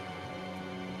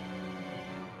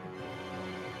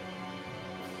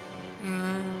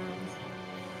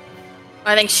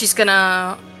 I think she's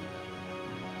gonna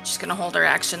hold her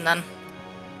action then.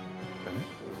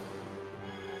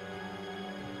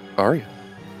 Arya.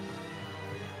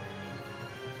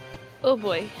 Oh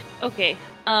boy. Okay.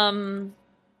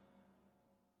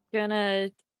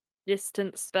 Gonna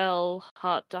distance spell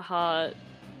heart to heart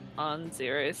on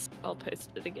Zeros. I'll post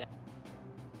it again.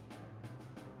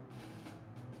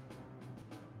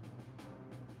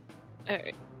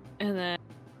 Alright. And then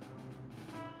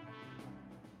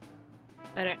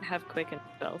I don't have quicken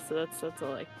spell, so that's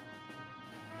all I.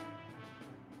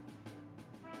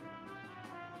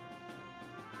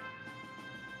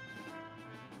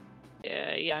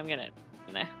 Yeah, I'm gonna.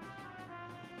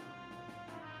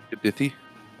 Dithy.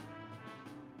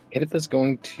 Edith is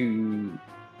going to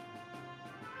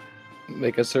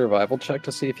make a survival check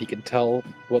to see if he can tell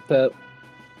what that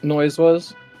noise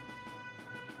was.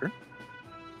 Sure.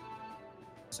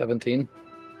 17.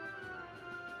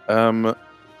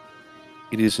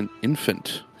 It is an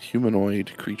infant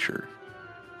humanoid creature.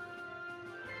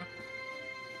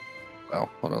 Well,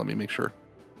 hold on, let me make sure.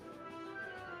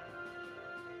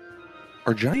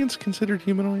 Are giants considered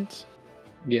humanoids?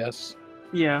 Yes.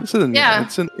 Yeah. It's an, Yeah.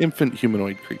 It's an infant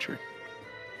humanoid creature.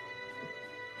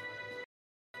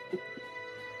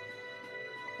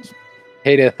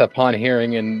 Hadith, upon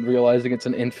hearing and realizing it's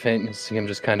an infant, you see him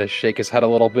just kind of shake his head a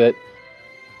little bit,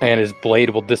 and his blade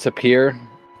will disappear,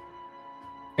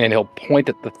 and he'll point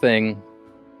at the thing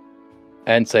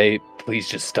and say, "Please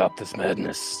just stop this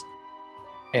madness,"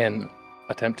 and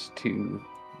attempt to...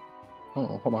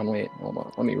 Oh, hold on, wait, hold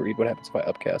on. Let me read what happens if I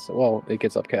upcast it. Well, it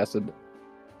gets upcasted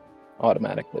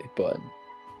automatically, but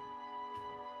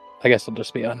I guess it'll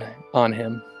just be on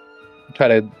him. Try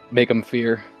to make him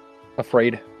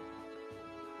afraid.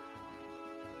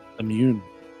 Immune.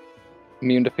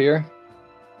 Immune to fear?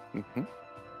 Mm-hmm.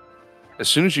 As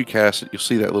soon as you cast it, you'll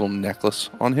see that little necklace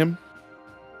on him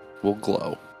will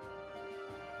glow.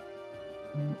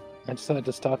 I decided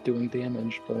to stop doing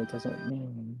damage, but it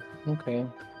doesn't... Okay.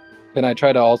 Can I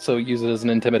try to also use it as an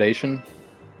intimidation?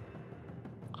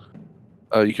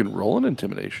 You can roll an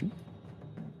intimidation.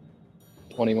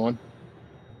 21.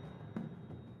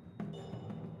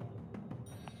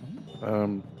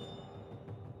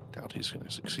 Doubt he's going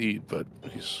to succeed, but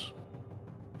he's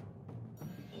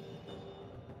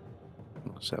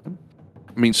 7.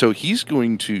 I mean, so he's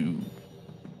going to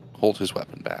hold his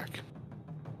weapon back.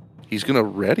 He's going to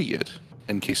ready it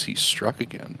in case he's struck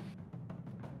again.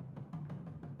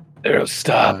 There,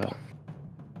 stop.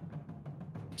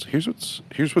 So here's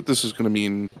what this is going to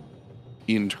mean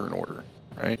in turn order,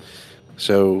 right?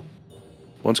 So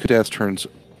once Kadath turns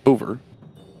over,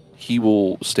 he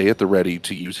will stay at the ready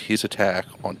to use his attack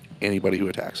on anybody who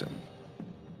attacks him.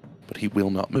 But he will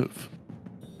not move,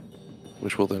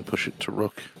 which will then push it to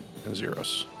Rook and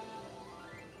Zeros.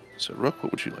 So Rook,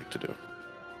 what would you like to do?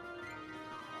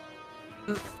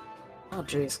 Oh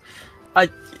jeez.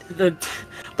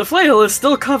 The flail is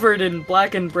still covered in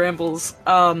blackened brambles.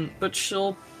 But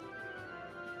she'll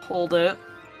hold it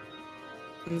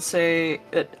and say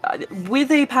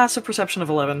with a passive perception of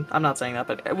 11. I'm not saying that,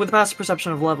 but with a passive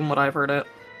perception of 11, would I have heard it?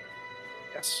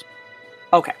 Yes.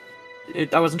 Okay.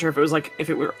 I wasn't sure if it was like if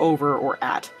it were over or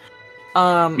at.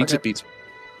 Beats Okay. it, beats.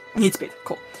 Needs speed.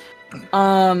 Cool.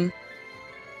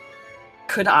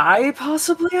 Could I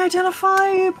possibly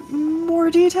identify more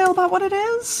detail about what it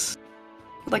is?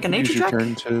 Like a Use nature your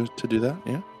check? turn to do that,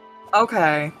 yeah.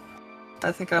 Okay.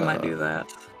 I think I might do Uh,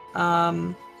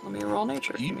 that. Let me roll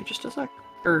nature. Give me just a sec.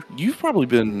 Or You've probably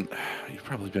been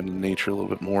in nature a little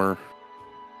bit more.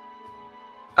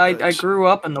 I grew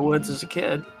up in the woods as a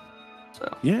kid.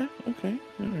 So Yeah, okay,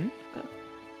 alright.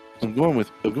 I'm going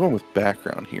with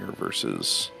background here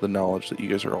versus the knowledge that you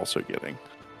guys are also getting.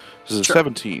 This is a Sure.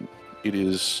 17. It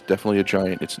is definitely a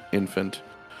giant, it's an infant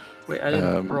wait, I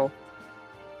didn't roll.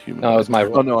 human. No, it was my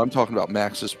roll. Oh no, I'm talking about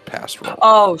Max's past roll.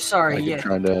 Oh, sorry, I'm yeah.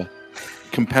 trying to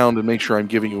compound and make sure I'm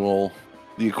giving you all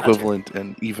the equivalent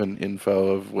and even info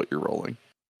of what you're rolling.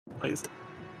 Please.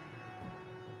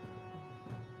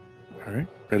 Alright,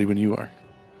 ready when you are.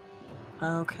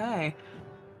 Okay.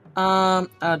 Oh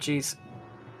jeez.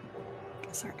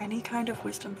 Is there any kind of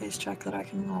wisdom-based check that I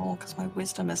can roll? Because my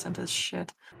wisdom isn't as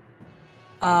shit.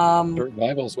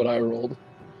 Survival's what I rolled.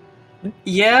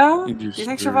 Yeah? You Do do you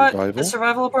think survival? is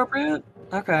survival appropriate?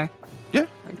 Okay. Yeah.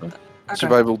 Okay.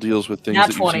 Survival deals with things Nat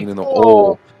that 20. you've seen in the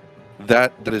Oh.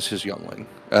 That is his youngling.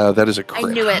 That is a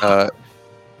crit. knew it.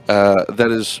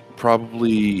 That is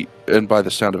probably, and by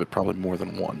the sound of it, probably more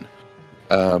than one.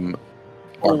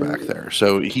 Are back there.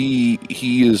 So he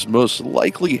is most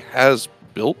likely has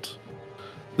built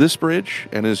this bridge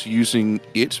and is using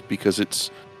it because it's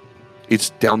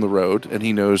down the road, and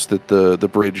he knows that the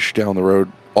bridge down the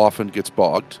road often gets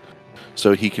bogged.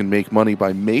 So he can make money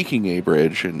by making a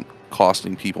bridge and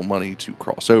costing people money to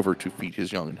cross over to feed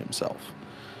his young and himself.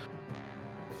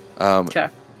 Okay.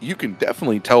 You can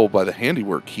definitely tell by the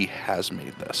handiwork he has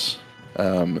made this.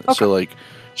 So like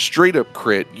straight up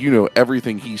crit, you know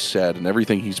everything he said and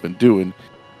everything he's been doing,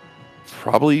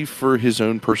 probably for his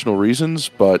own personal reasons,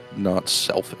 but not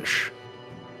selfish.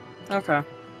 Okay.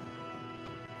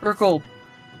 Urkel,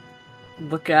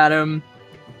 look at him.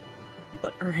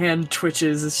 Her hand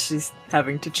twitches as she's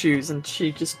having to choose, and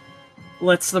she just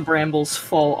lets the brambles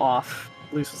fall off,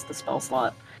 loses the spell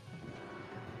slot,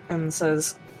 and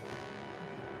says,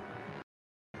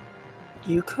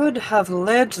 "You could have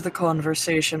led the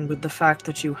conversation with the fact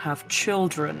that you have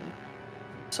children,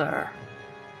 sir.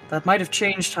 That might have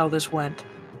changed how this went."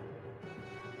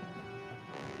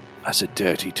 That's a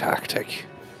dirty tactic.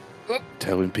 Oop.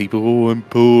 Telling people, oh, I'm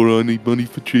poor, I need money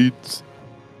for kids.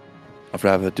 I'd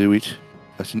rather do it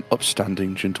as an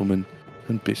upstanding gentleman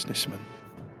and businessman.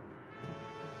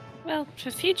 Well, for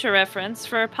future reference,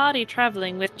 for a party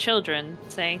traveling with children,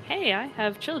 saying, hey, I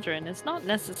have children, is not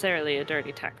necessarily a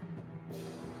dirty tactic.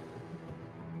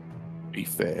 Be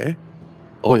fair,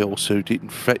 I also didn't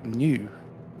threaten you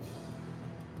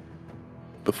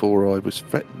before I was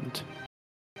threatened.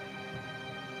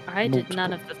 I did none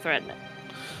Multiple. of the threatening.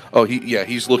 Oh,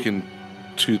 he's looking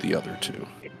to the other two.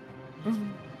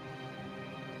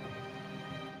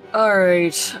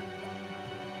 Alright.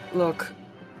 Look.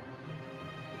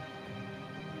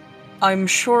 I'm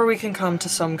sure we can come to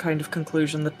some kind of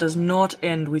conclusion that does not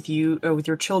end with you, with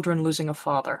your children losing a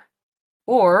father.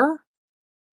 Or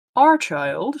our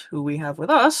child, who we have with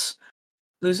us,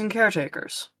 losing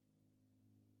caretakers.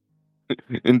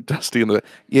 And Dusty and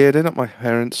yeah, they're not my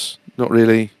parents. Not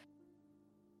really.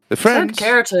 They're Said friends.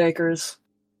 caretakers.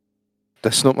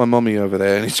 That's not my mummy over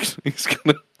there. And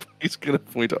he's gonna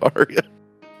point to Arya.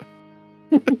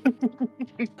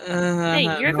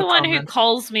 Hey, you're No the one who comment.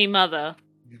 calls me mother.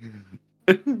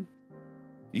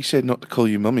 You said not to call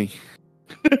you mummy.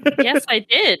 Yes, I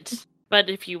did. But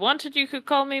if you wanted, you could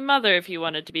call me mother if you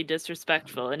wanted to be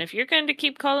disrespectful. And if you're going to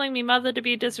keep calling me mother to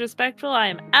be disrespectful, I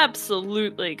am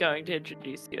absolutely going to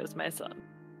introduce you as my son.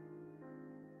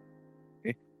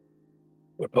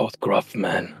 We're both gruff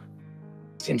men.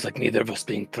 Seems like neither of us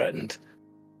being threatened.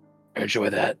 I enjoy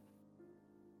that.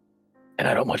 And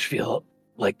I don't much feel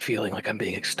like feeling like I'm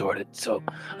being extorted, so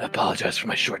I apologize for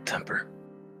my short temper.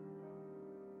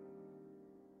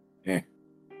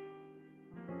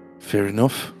 Fair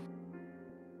enough.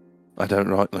 I don't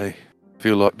rightly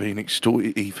feel like being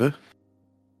extorted either.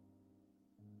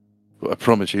 But I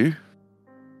promise you,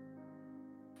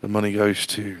 the money goes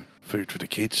to food for the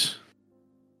kids.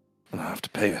 And I have to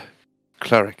pay a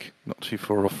cleric not too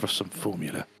far off for some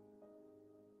formula.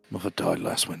 Mother died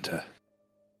last winter.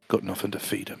 Got nothing to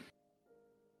feed him.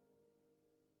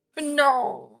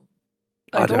 No.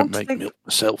 I don't don't make think milk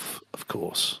myself, of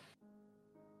course.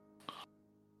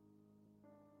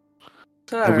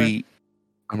 Have Sir, we?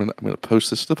 I'm gonna post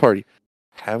this to the party.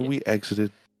 Have we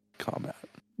exited combat?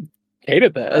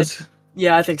 Hated that.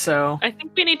 Yeah, I think so. I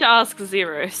think we need to ask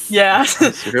Zeros. Yeah.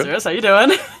 Zero? Zeros, how you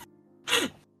doing?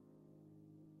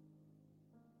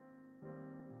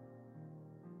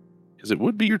 Because it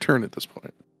would be your turn at this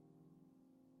point.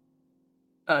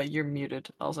 You're muted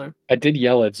also. I did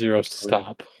yell at Zeros to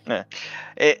stop.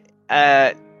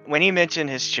 When he mentioned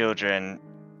his children,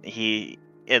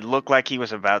 it looked like he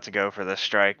was about to go for the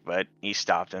strike, but he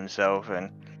stopped himself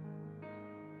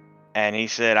and he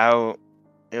said,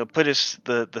 he'll put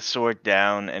the sword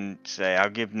down and say, "I'll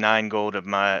give 9 gold of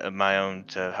my own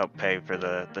to help pay for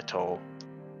the toll."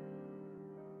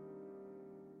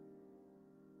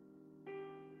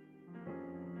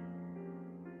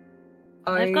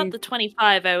 I've got the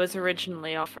 25 I was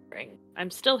originally offering.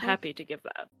 I'm still Oh. happy to give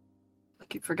that. I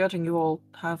keep forgetting you all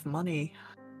have money.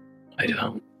 I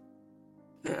don't.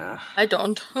 Yeah. I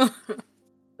don't.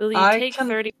 Will you I take can-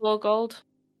 34 gold?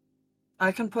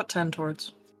 I can put 10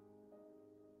 towards.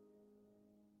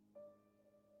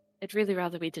 I'd really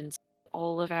rather we didn't spend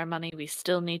all of our money. We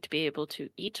still need to be able to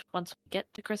eat once we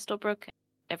get to Crystalbrook and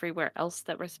everywhere else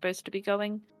that we're supposed to be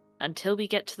going until we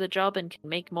get to the job and can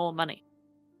make more money.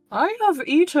 I have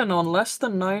eaten on less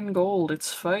than 9 gold.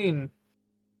 It's fine.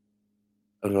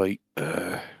 Alright,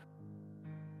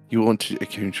 you want to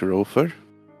account your offer?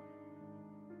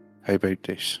 How about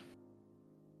this?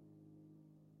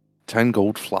 10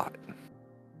 gold flat.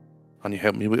 And you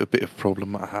help me with a bit of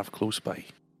problem that I have close by.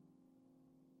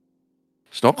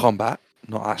 It's not combat,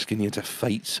 I'm not asking you to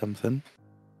fight something,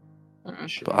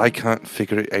 but I can't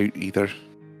figure it out either.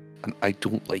 And I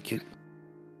don't like it.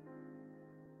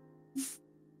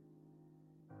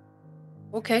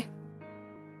 Okay.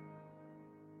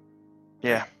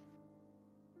 Yeah.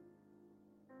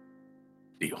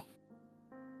 Deal.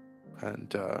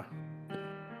 And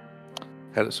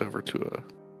head us over to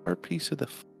our piece of the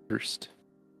first.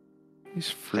 His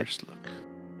first look.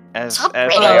 As Stop they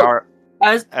it. are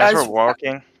As we're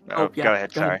walking. Oh, yeah, Go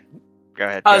ahead. go ahead. Sorry. Go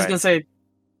ahead. I go was ahead. gonna say,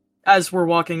 as we're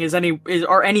walking,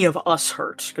 are any of us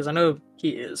hurt? Because I know he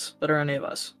is, but are any of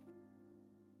us?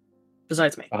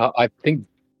 Besides me. I think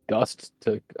Dust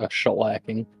took a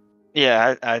shellacking.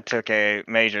 Yeah, I took a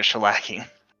major shellacking.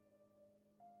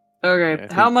 Okay,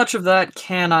 Yeah, how he- much of that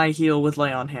can I heal with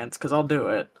lay on hands? Because I'll do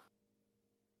it.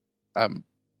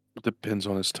 Depends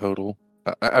on his total.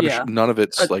 Yeah. None of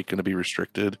it's Uh, like going to be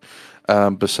restricted,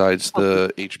 besides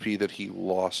the HP that he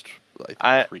lost.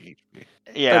 I think 3 HP.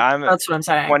 Yeah, I'm at That's what I'm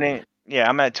saying. 20. Yeah,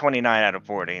 I'm at 29 out of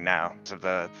 40 now. So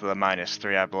the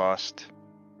 -3 I've lost.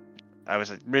 I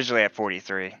was originally at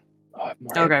 43. Oh, I have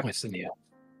more Okay. hit points than you.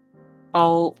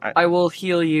 I will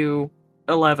heal you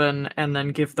 11 and then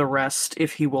give the rest,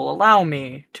 if he will allow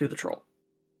me, to the troll.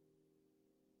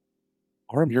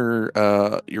 Arm, your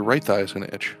right thigh is going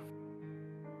to itch.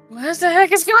 What the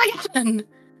heck is going on?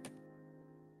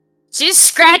 She's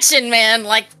scratching, man.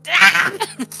 Like,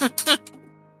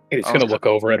 He's Oh, gonna so- look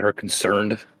over at her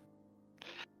concerned.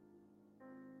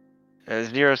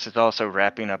 Zeros is also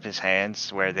wrapping up his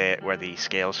hands where the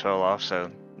scales fell off, so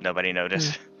nobody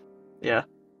noticed. Yeah.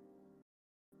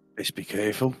 Let's be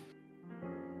careful.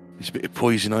 There's a bit of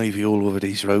poison ivy all over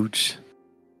these roads.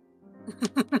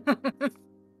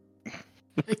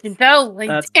 I can tell. Like,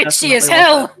 That's itchy as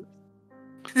definitely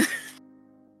what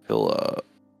hell.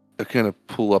 He'll kind of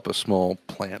pull up a small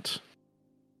plant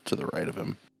to the right of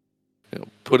him. He'll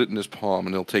put it in his palm,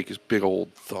 and he'll take his big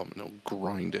old thumb and he'll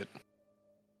grind it.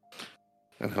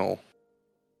 And he'll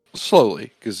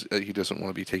slowly, because he doesn't want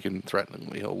to be taken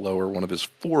threateningly, he'll lower one of his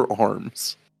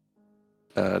forearms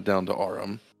down to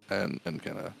Aram and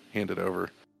kind of hand it over.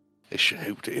 It should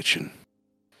help the itching.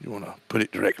 You want to put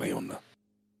it directly on the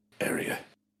area.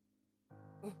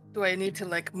 Do I need to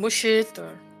like mush it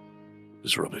or?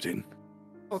 Just rub it in.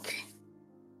 Okay.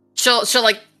 She'll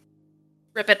like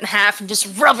rip it in half and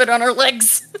just rub it on her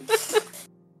legs.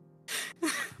 All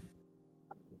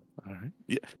right.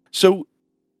 Yeah. So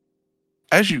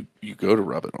as you go to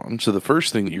rub it on, so the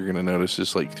first thing that you're going to notice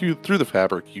is like through the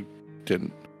fabric, you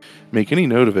didn't make any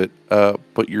note of it,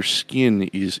 but your skin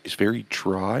is very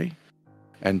dry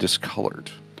and discolored,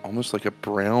 almost like a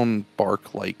brown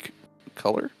bark-like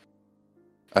color.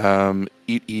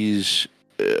 It is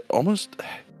almost,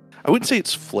 I wouldn't say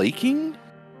it's flaking,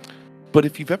 but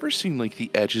if you've ever seen like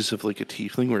the edges of like a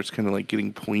tiefling where it's kind of like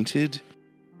getting pointed,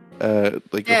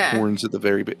 like Yeah. the horns at the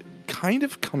very bit, kind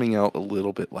of coming out a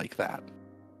little bit like that.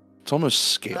 It's almost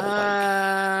scale-like.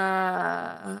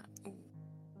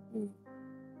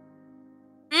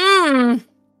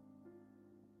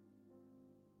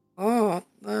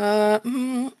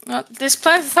 this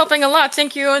plant is helping a lot,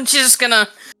 thank you. And she's just gonna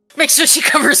make sure she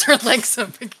covers her legs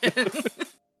up again.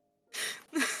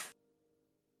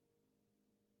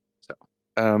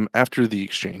 After the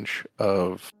exchange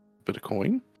of a bit of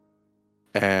coin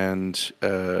and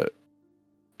a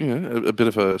bit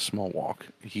of a small walk,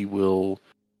 he will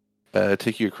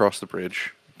take you across the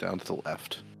bridge down to the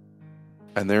left,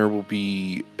 and there will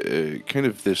be kind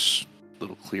of this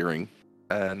little clearing,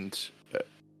 and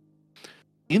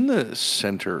in the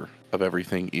center of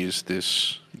everything is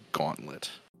this gauntlet.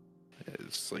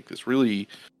 It's like this really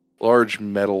large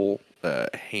metal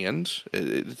hand.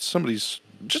 It's somebody's,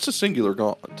 just a singular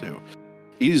gauntlet too.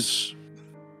 Is,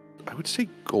 I would say,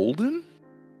 golden.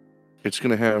 It's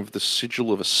going to have the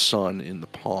sigil of a sun in the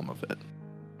palm of it.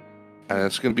 And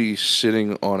it's going to be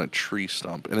sitting on a tree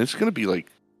stump. And it's going to be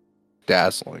like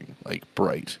dazzling, like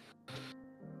bright.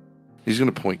 He's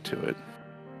going to point to it.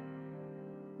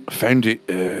 I found it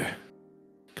a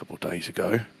couple of days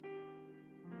ago.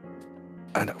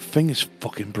 And that thing is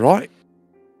fucking bright.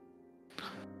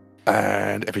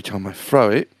 And every time I throw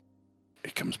it,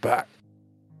 it comes back.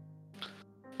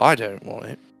 I don't want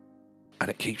it. And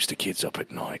it keeps the kids up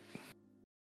at night.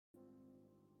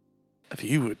 If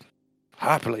you would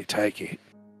happily take it,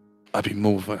 I'd be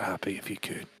more than happy if you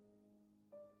could.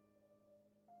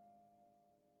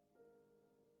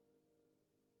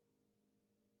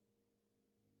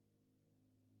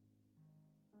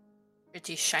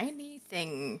 Pretty shiny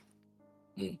thing.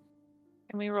 Can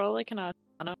we roll like an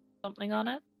arcana or something on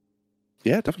it?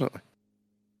 Yeah, definitely.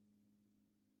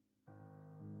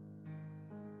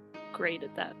 Great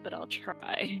at that, but I'll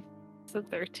try. It's a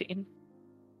 13.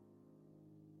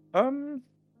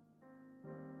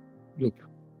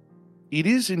 It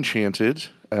is enchanted,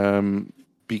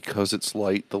 because it's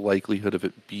light. The likelihood of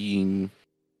it being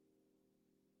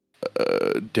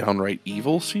downright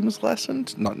evil seems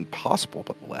lessened. Not impossible,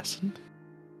 but lessened.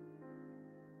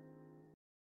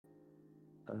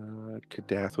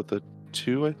 Kadath with a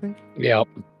 2, I think. Yep.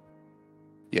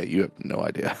 Yeah, you have no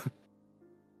idea.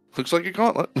 Looks like a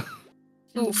gauntlet.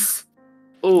 Oof.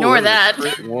 Oh, Ignore that is a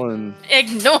that. crit one.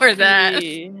 Ignore that.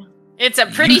 Eee. It's a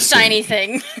pretty You shiny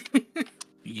thing.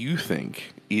 You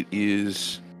think it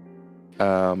is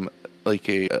like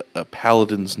a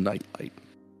paladin's nightlight.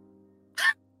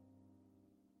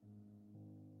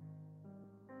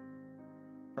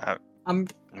 I'm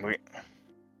We-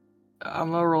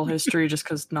 gonna roll history just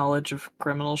because knowledge of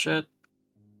criminal shit.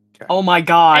 Okay. Oh my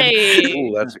god! Hey!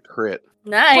 Oh, that's a crit.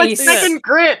 My Nice. second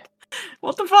crit.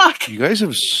 What the fuck? You guys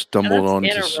have stumbled That's onto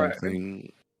in a row.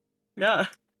 something. Yeah.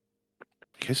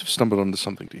 You guys have stumbled onto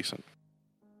something decent.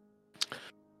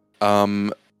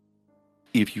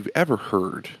 If you've ever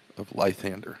heard of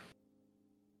Lythander,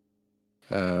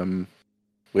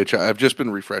 which I've just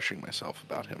been refreshing myself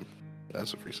about him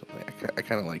as of recently. I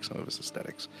kind of like some of his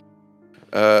aesthetics.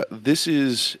 This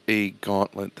is a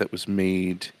gauntlet that was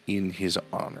made in his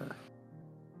honor.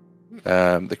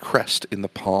 The crest in the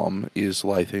palm is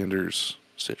Lythander's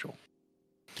sigil.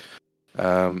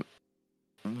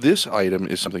 This item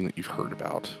is something that you've heard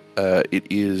about. It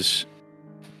is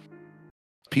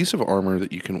a piece of armor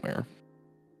that you can wear.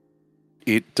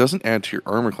 It doesn't add to your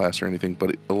armor class or anything, but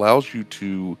it allows you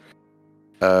to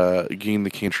gain the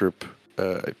cantrip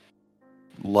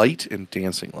light and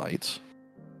dancing lights.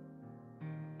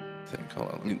 I think.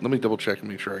 Hold on. Let me double check and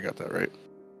make sure I got that right.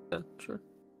 Yeah, sure.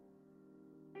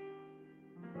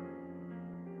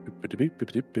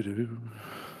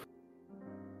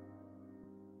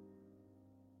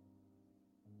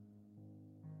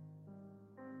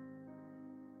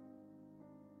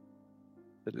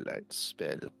 The light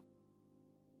spell.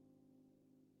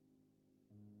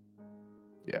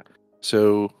 Yeah.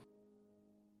 So,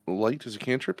 light is a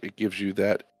cantrip. It gives you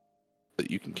that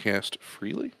you can cast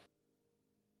freely.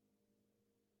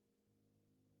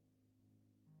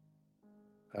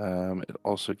 It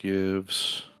also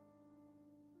gives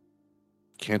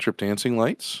cantrip dancing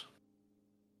lights.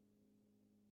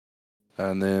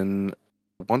 And then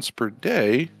once per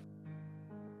day,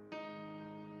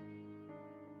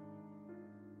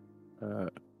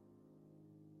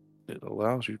 it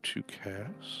allows you to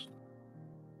cast.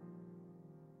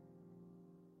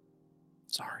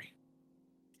 Sorry.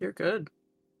 You're good.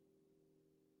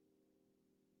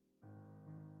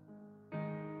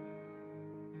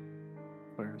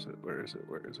 Where is it? Where is it?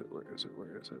 Where is it? Where is it?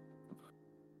 Where is it?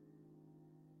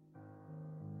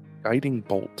 Guiding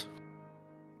bolt.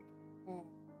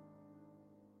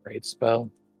 Great spell.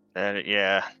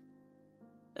 yeah.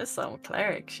 That's some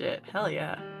cleric shit. Hell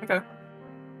yeah. Okay.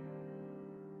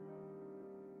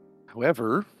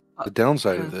 However, the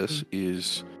downside of Mm-hmm. this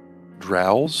is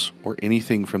Drows or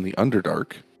anything from the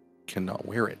Underdark cannot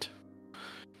wear it.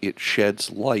 it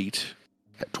sheds light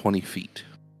at 20 feet.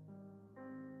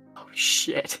 Oh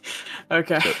shit.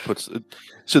 Okay. So,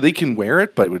 so they can wear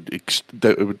it, but it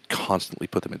would constantly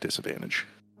put them at disadvantage.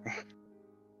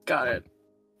 Got it.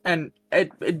 And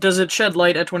does it shed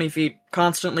light at 20 feet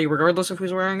constantly, regardless of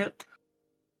who's wearing it?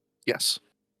 Yes.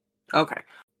 Okay.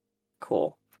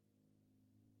 Cool.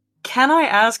 Can I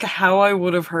ask how I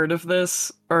would have heard of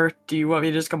this, or do you want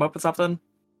me to just come up with something?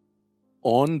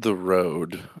 On the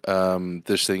road,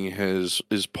 this thing is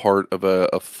part of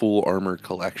a full armor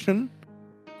collection,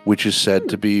 which is said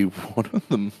to be one of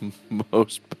the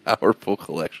most powerful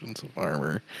collections of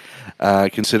armor.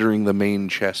 Considering the main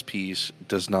chest piece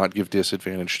does not give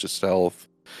disadvantage to stealth,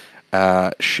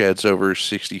 sheds over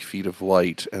 60 feet of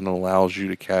light, and allows you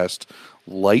to cast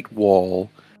Light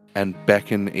Wall and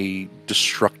beckon a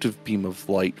destructive beam of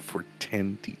light for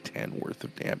 10d10 worth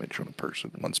of damage on a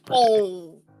person once per day.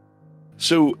 Oh.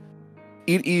 So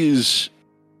it is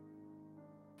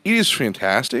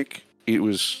fantastic. It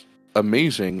was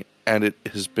amazing, and it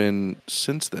has been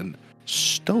since then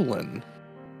stolen,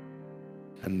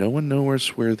 and no one knows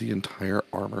where the entire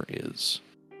armor is.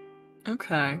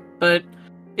 Okay, but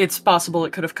it's possible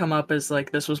it could have come up as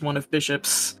like this was one of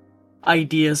Bishop's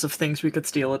ideas of things we could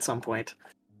steal at some point.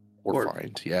 Or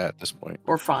find, yeah, at this point.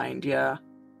 Or find, yeah.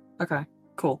 Okay,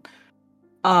 cool.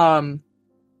 I'll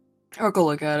go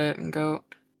look at it and go,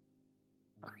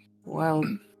 well,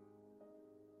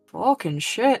 fucking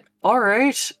shit.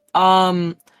 Alright.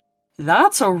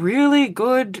 That's a really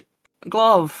good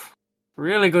glove.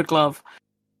 Really good glove.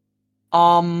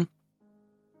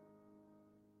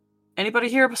 Anybody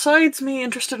here besides me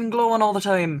interested in glowing all the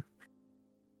time?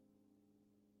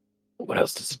 What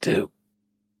else does it do?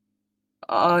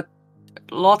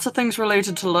 Lots of things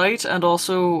related to light, and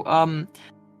also,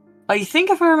 I think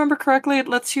if I remember correctly, it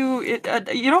lets you,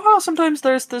 you know how sometimes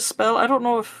there's this spell, I don't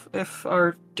know if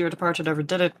our dear departed ever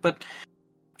did it, but,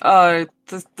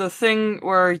 the thing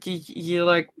where you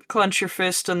like, clench your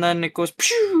fist and then it goes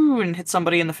pew and hits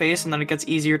somebody in the face and then it gets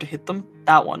easier to hit them?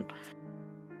 That one.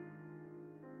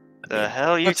 The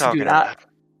hell are you Let's do talking that.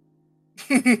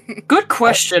 about? Good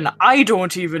question. I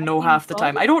don't even know half the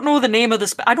time. I don't know the name of the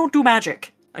spell. I don't do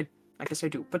magic. I guess I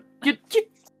do, but you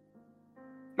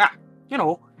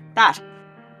know, that.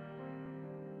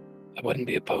 I wouldn't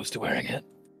be opposed to wearing it.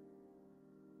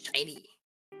 Shiny.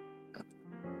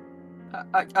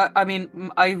 I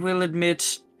mean, I will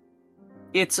admit,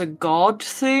 it's a god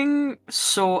thing,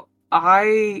 so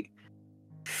I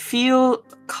feel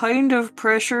kind of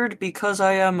pressured because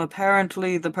I am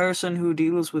apparently the person who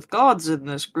deals with gods in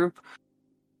this group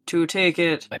to take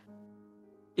it.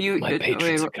 My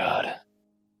patron's a god.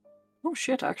 Oh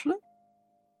shit, actually?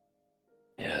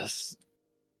 Yes.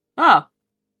 Ah.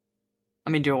 I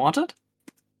mean, do you want it?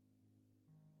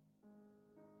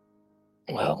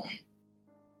 Well,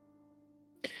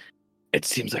 it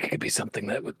seems like it could be something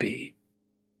that would be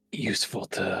useful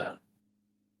to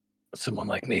someone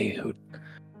like me who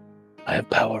I have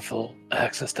powerful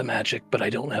access to magic, but I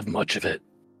don't have much of it.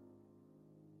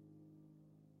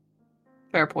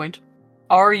 Fair point.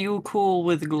 Are you cool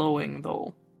with glowing,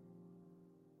 though?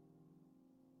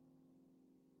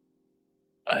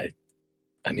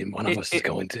 I mean, one of us is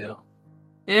going to.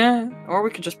 Yeah, or we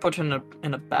could just put it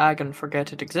in a bag and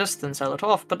forget it exists and sell it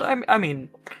off. But I mean,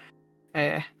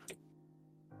 I'm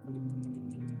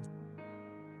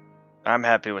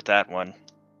happy with that one.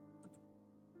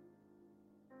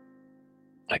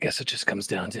 I guess it just comes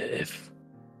down to if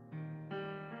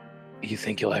you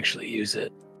think you'll actually use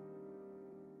it.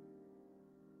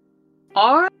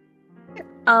 I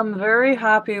am very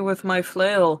happy with my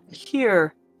flail.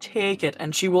 Here, take it.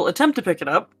 And she will attempt to pick it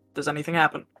up. Does anything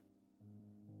happen?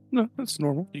 No, that's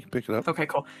normal. You can pick it up. Okay,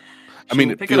 cool. I mean, She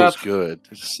will it pick feels up. good.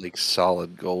 It's just like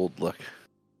solid gold look.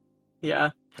 Yeah.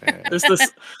 Yeah. There's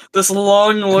this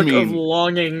long look of mean-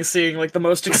 longing, seeing like the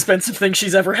most expensive thing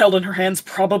she's ever held in her hands,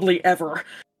 probably ever.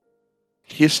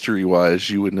 History-wise,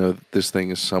 you would know that this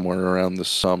thing is somewhere around the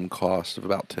sum cost of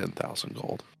about 10,000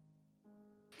 gold.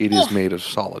 It is made of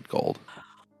solid gold.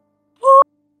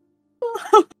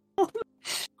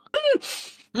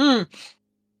 Mm.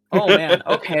 Oh man,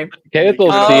 okay. Kenneth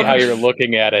will see how Um, you're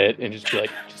looking at it and just be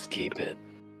like, just keep it.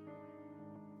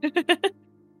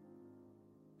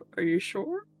 Are you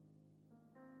sure?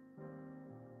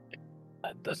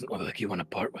 It doesn't look like you want to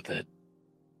part with it.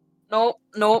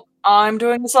 Nope. I'm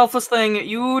doing the selfless thing.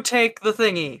 You take the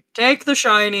thingy. Take the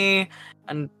shiny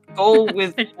and go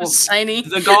with Shiny.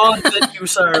 the god that you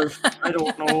serve. I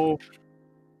don't know.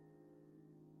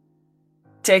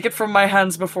 Take it from my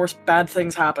hands before bad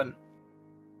things happen.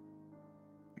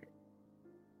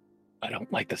 I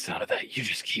don't like the sound of that. You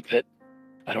just keep it.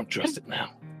 I don't trust it now.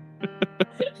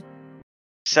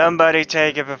 Somebody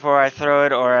take it before I throw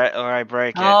it, or I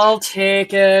break it. I'll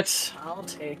take it. I'll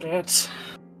take it.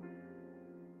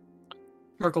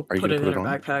 Merkel Are you put gonna it put in it her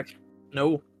on? backpack.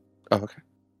 No, Oh, okay.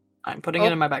 I'm putting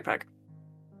it in my backpack.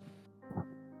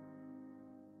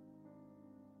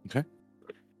 Okay.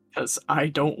 Because I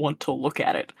don't want to look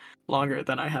at it longer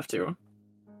than I have to.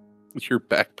 Your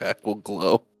backpack will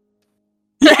glow.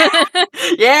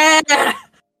 Yeah!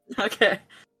 Okay.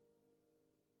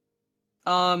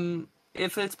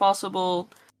 If it's possible,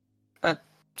 what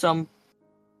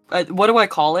do I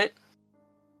call it?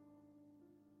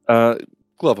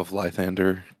 Glove of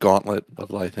Lythander, Gauntlet of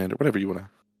Lythander, whatever you want to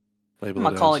label I'm it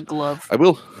gonna call as. it glove. I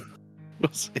will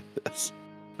say this.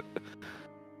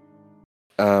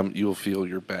 You will feel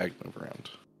your bag move around.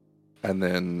 And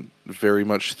then, very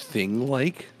much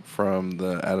thing-like from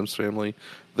the Addams Family,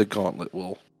 the gauntlet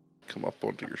will come up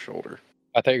onto your shoulder.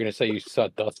 I thought you were going to say you saw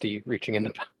Dusty reaching in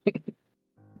the...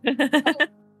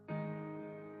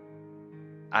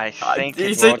 I think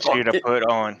it is it- wants you to put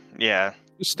on. Yeah.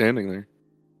 Just standing there.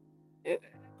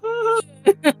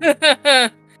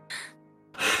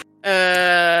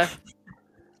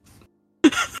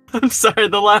 I'm sorry,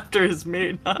 the laughter is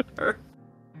me, not her.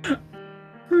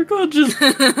 Her god just.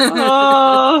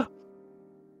 I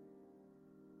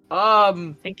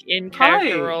think in character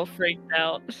Hi. we're all freaked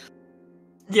out.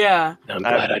 Yeah. I'm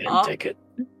glad I didn't take it.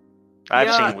 I've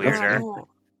yeah, seen weirder. no.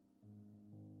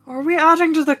 Are we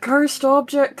adding to the cursed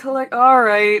object collect?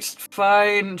 Alright,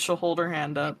 fine. She'll hold her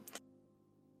hand up.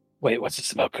 Wait, what's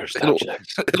this about cursed It'll,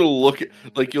 objects? it'll look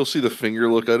like you'll see the finger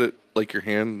look at it, like your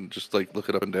hand, just like look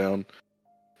it up and down,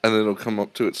 and then it'll come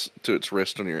up to its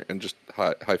wrist on your and just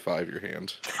high five your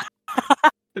hand.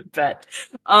 Bet.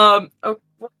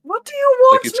 What do you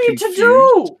want it's me to confused.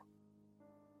 do?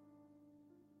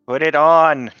 Put it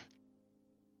on.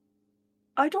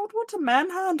 I don't want to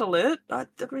manhandle it. I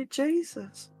mean,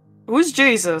 Jesus. Who's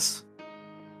Jesus?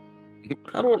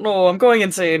 I don't know. I'm going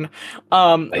insane. Wait,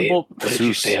 Well, what did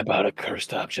you Zeus. say about a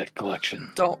cursed object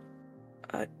collection? don't.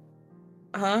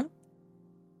 Huh?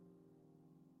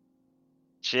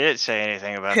 She didn't say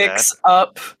anything about Picks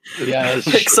up. Yes,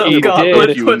 Picks up he gauntlet,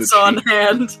 did. You in puts the on cheek.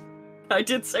 hand. I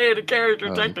did say it in character,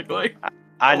 Um, technically. that.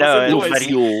 I was know, it You'll voice? but he,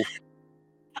 feel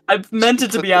I meant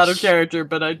it to be out of this. character,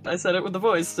 but I said it with the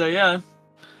voice, so yeah.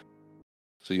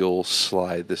 So you'll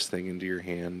slide this thing into your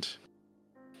hand,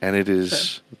 and it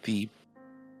is the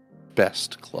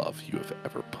best glove you have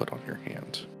ever put on your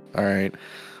hand. All right,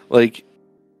 like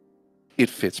it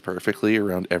fits perfectly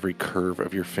around every curve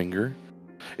of your finger.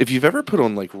 If you've ever put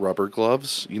on like rubber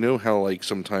gloves, you know how like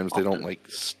sometimes they don't like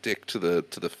stick to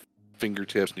the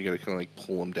fingertips, and you gotta kind of like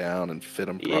pull them down and fit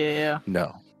them. Yeah.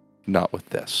 No, not with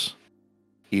this.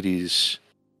 It is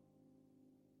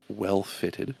well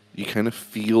fitted. You kind of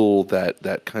feel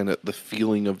that kind of the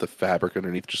feeling of the fabric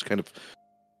underneath just kind of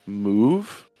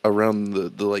move around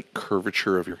the like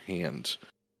curvature of your hand,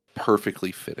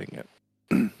 perfectly fitting it.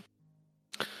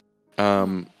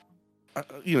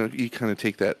 You know, you kind of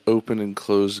take that open and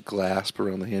closed clasp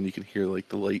around the hand. You can hear like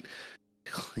the light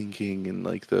clinking and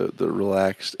like the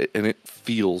relaxed, and it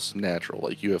feels natural.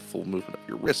 Like you have full movement of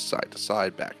your wrist, side to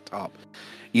side, back, top.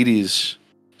 It is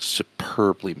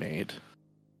superbly made.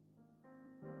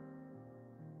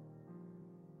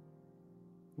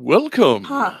 Welcome.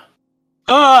 Huh.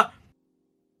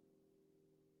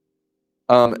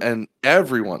 And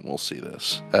everyone will see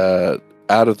this.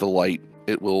 Out of the light,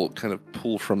 it will kind of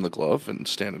pull from the glove and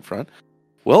stand in front.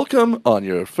 Welcome on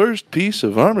your first piece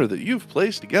of armor that you've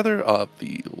placed together of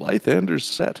the Lythander's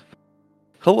set.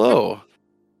 Hello,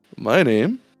 my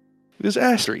name is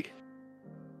Asri.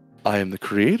 I am the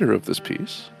creator of this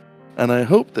piece, and I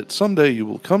hope that someday you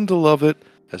will come to love it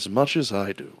as much as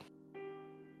I do.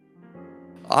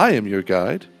 I am your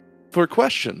guide for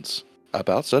questions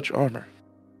about such armor.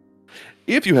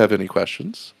 If you have any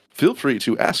questions, feel free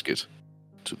to ask it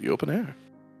to the open air.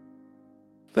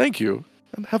 Thank you,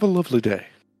 and have a lovely day.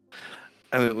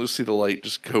 And then we'll see the light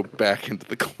just go back into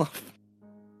the glove.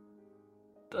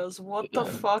 Does what the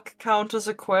fuck count as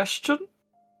a question?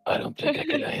 I don't think I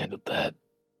could have handled that.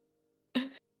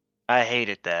 I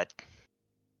hated that.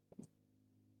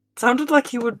 Sounded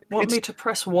like you would want It's- me to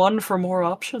press 1 for more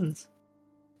options.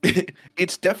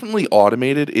 It's definitely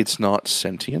automated. It's not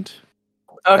sentient.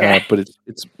 Okay. But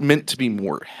it's meant to be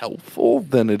more helpful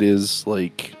than it is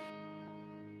like,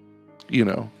 you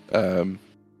know,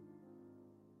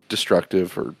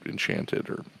 destructive or enchanted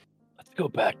or. Let's go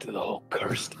back to the whole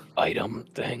cursed item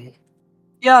thing.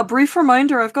 Yeah, brief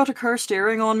reminder, I've got a cursed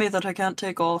earring on me that I can't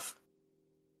take off.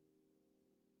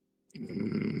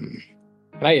 Can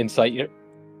I insight you?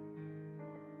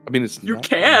 I mean, it's You not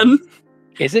can.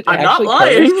 Is it I'm not actually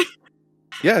lying. cursed?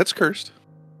 Yeah, it's cursed.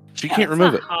 She Yeah, can't It's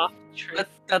remove not it. half truth.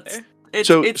 That's there. it's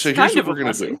So it's here's kind what of we're a gonna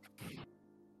blessing. do.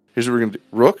 Here's what we're gonna do.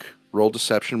 Rook, roll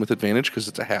deception with advantage because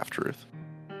it's a half truth,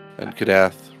 and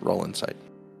Kadath, roll insight.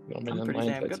 I mean, I'm pretty my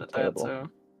damn insight's good at that, terrible. so.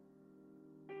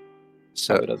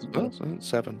 So, Probably doesn't matter.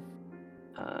 7.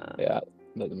 Yeah,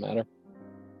 doesn't matter.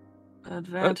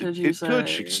 Advantage, you It could.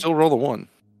 say? She could still roll a 1.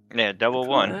 Yeah, double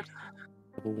one. Could.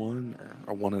 Double 1,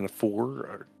 or a 1 and a 4,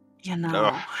 or You know.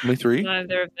 Ugh. only 3.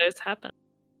 Neither of those happen.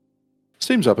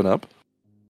 Seems up and up.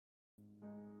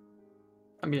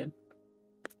 I mean,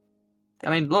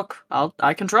 look,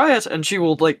 I can try it, and she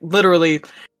will like literally,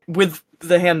 with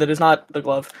the hand that is not the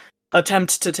glove,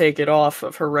 attempt to take it off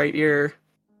of her right ear.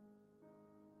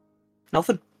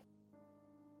 Nothing.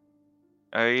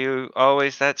 Are you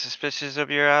always that suspicious of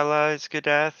your allies,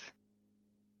 Kadath?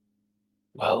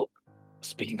 Well,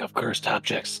 speaking of cursed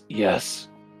objects, yes.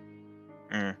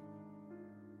 Mm.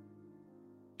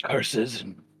 Curses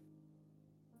and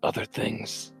other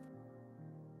things.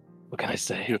 What can I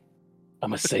say? Yeah.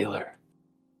 I'm a sailor.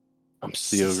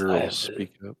 The ogre will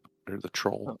speak up, or the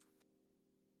troll.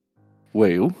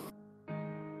 Well,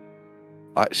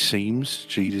 it seems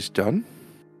deed is done.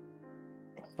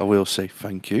 I will say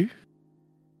thank you,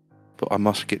 but I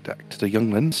must get back to the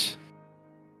younglings.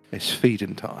 It's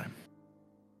feeding time.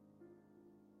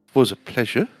 It was a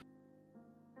pleasure.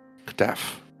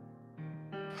 Kadath,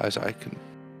 as I can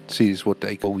see is what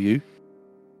they call you.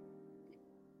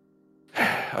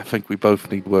 I think we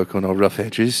both need work on our rough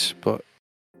edges, but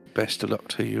best of luck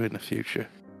to you in the future.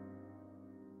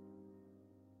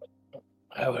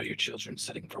 How are your children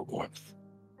sitting for warmth?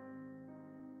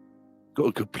 Got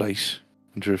a good place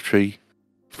under a tree,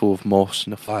 full of moss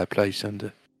and a fireplace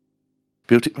under.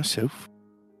 Built it myself.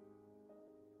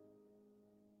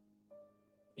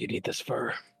 You need this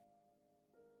fur.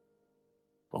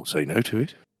 Won't say no to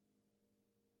it.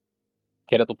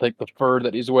 Kenneth will take the fur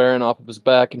that he's wearing off of his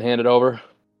back and hand it over.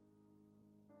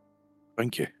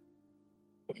 Thank you.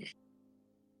 If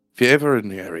you're ever in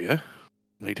the area,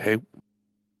 need help,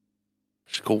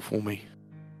 just call for me.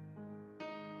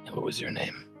 And what was your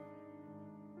name?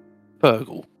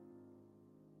 Fergal.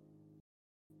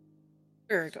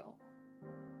 Virgo.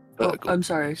 Oh, Fergal, I'm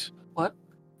sorry. please. What?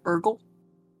 Urgle?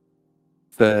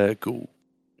 Fergal.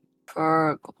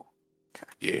 Urgle.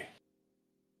 Yeah.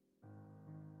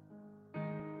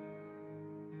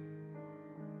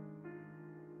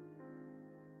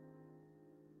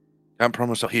 Can't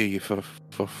promise I'll hear you for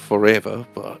forever,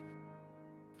 but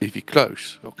if you're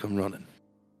close, I'll come running.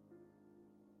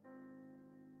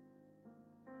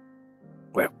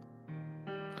 Well,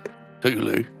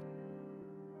 toodaloo.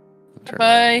 Turn around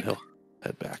and Bye. he'll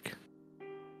head back.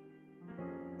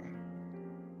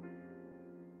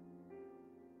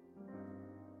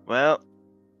 Well,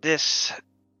 this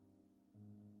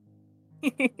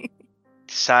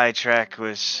sidetrack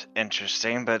was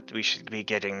interesting, but we should be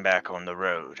getting back on the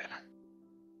road.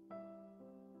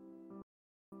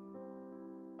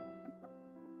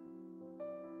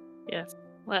 Yes.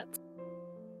 Let's.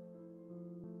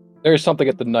 There's something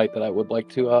at the night that I would like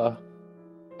to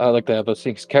I'd like to have a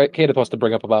scene. Kenneth wants to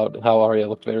bring up about how Arya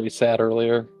looked very sad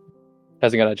earlier.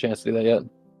 Hasn't got a chance to do that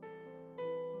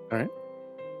yet.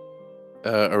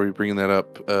 Are we bringing that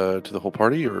up to the whole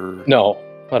party, or No,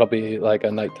 that'll be like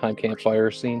a nighttime campfire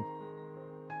scene.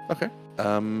 Okay.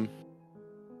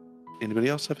 Anybody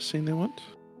else have a scene they want?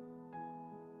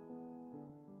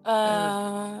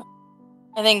 I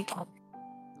think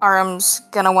Aram's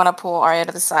gonna want to pull Arya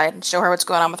to the side and show her what's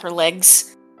going on with her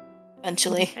legs.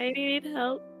 Eventually, I need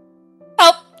help.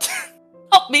 help,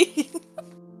 help me.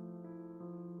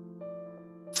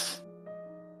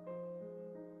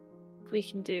 We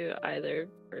can do either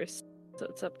first, so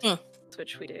it's up to us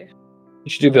which we do. You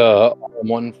should do the Aram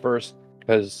one first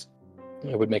because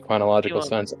it would make chronological You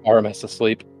want- sense. Aram has to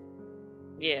sleep.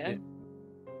 Yeah.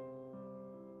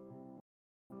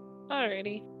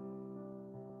 Alrighty.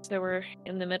 So we're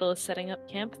in the middle of setting up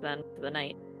camp then for the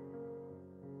night.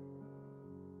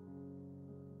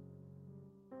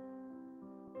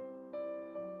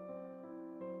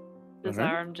 Does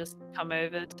Alright. Aram just come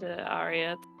over to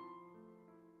Arya?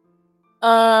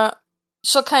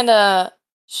 She'll kind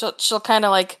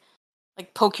of like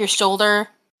poke your shoulder,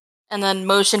 and then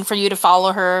motion for you to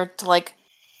follow her to like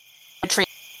a tree.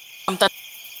 Something.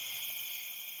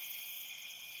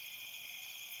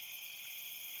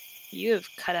 You have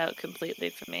cut out completely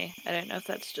for me. I don't know if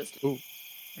that's just.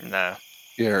 No.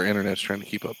 Yeah, our internet's trying to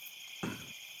keep up.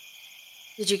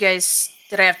 Did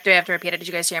I have to repeat it? Did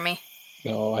you guys hear me?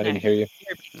 No, I didn't hear you.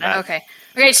 Nah. Okay.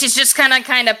 Okay, she's just kind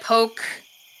of poke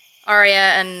Arya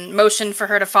and motion for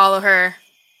her to follow her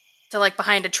to like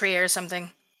behind a tree or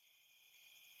something.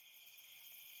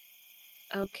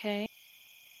 Okay.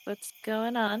 What's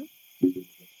going on?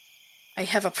 I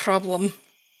have a problem.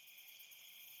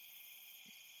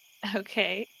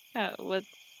 Okay.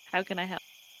 How can I help?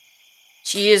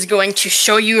 She is going to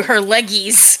show you her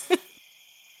leggies.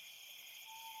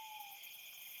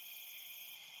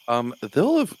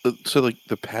 They'll have so like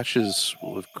the patches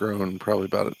will have grown probably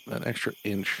about an extra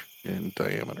inch in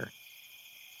diameter.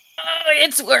 Oh,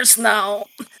 it's worse now.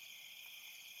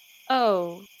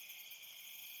 Oh.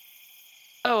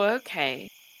 Oh, okay.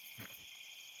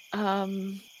 I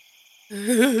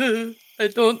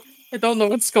don't know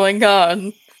what's going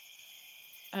on.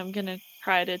 I'm gonna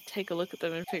try to take a look at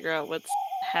them and figure out what's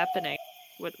happening.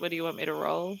 What do you want me to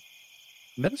roll?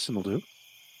 Medicine will do.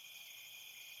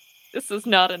 This is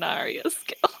not an Arya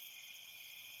skill.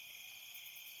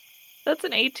 That's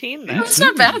an 18 though. It's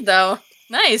not bad though.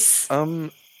 Nice.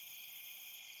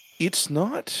 It's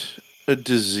not a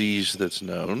disease that's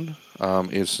known.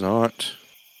 It's not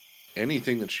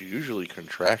anything that's usually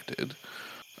contracted.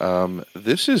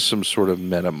 This is some sort of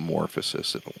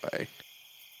metamorphosis in a way.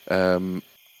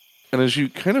 And as you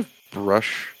kind of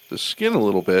brush the skin a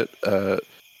little bit,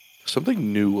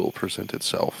 something new will present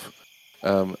itself.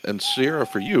 And Sierra,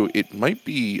 for you, it might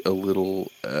be a little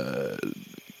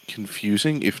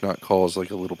confusing, if not cause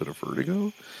like a little bit of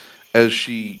vertigo, as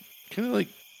she kind of like,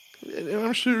 and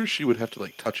I'm sure she would have to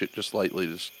like touch it just lightly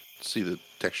to see the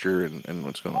texture and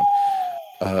what's going on.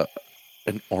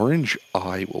 An orange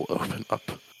eye will open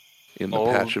up in the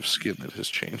patch of skin that has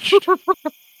changed.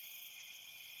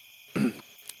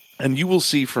 And you will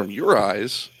see from your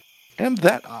eyes and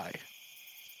that eye.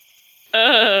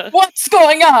 What's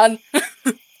going on?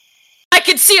 I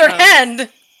can see her hand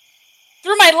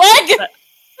through my leg.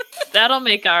 That'll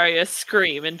make Arya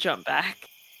scream and jump back.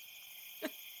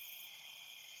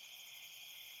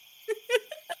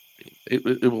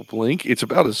 It will blink. It's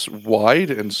about as wide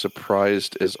and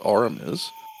surprised as Aram is,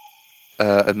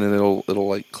 and then it'll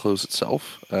like close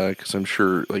itself. Because I'm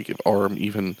sure like if Aram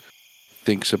even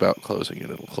thinks about closing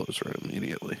it, it'll close right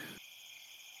immediately.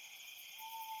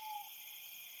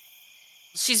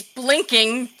 She's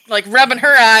blinking, like rubbing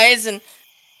her eyes and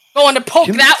going to poke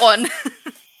that one.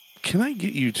 Can I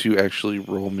get you to actually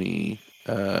roll me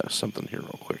something here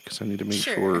real quick? Because I need to make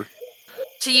sure.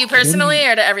 To you personally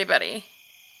or to everybody?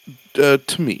 To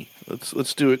me.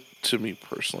 Let's do it to me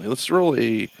personally. Let's roll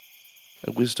a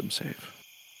wisdom save.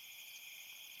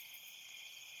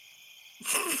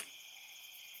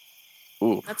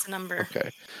 Ooh. That's a number.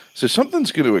 Okay. So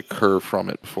something's going to occur from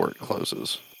it before it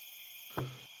closes.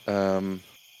 Let me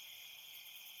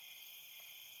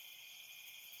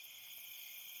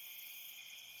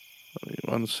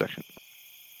 1 second.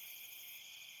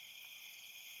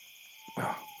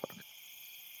 Oh, fuck.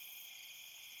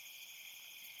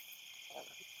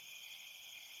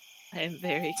 I am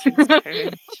very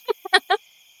concerned.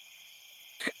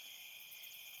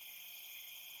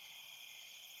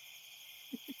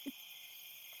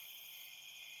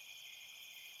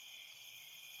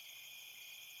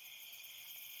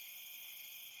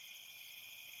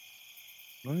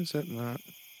 Why is that not?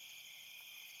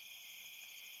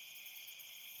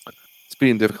 It's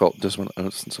being difficult. It doesn't want to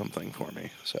open something for me,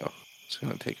 so it's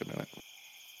going to take a minute.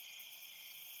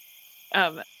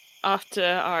 After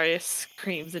Arya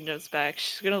screams and jumps back,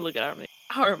 she's gonna look at Arm.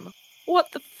 Arm,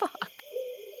 what the fuck?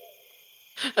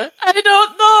 I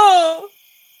don't know.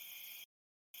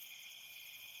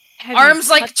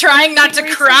 Arm's like trying not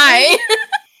to cry.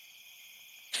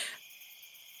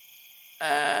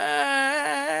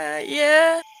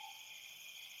 Yeah.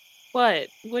 What?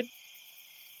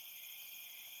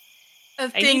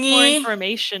 A I need more thingy.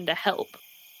 information to help.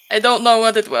 I don't know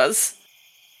what it was,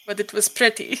 but it was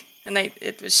pretty, and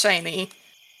it was shiny.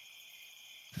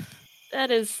 That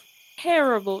is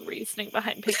terrible reasoning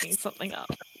behind picking something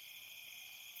up.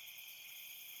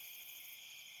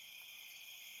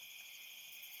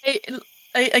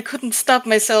 I couldn't stop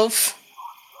myself.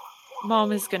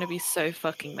 Mom is gonna be so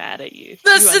fucking mad at you.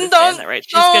 Listen, you don't. That, right?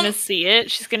 She's gonna see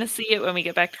it. She's gonna see it when we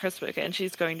get back to Christmas, and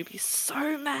she's going to be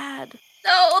so mad.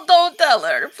 No, don't tell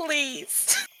her,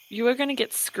 please. You are gonna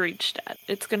get screeched at.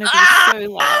 It's gonna be so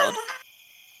loud.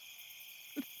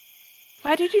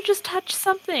 Why did you just touch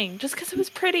something? Just because it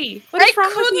was pretty? What is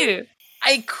wrong with you?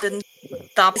 I couldn't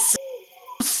stop.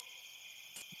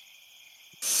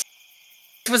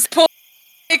 It was pulling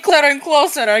closer and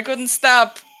closer. I couldn't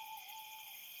stop.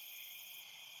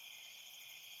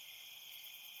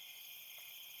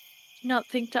 Not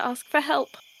think to ask for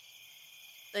help.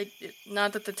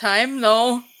 Not at the time,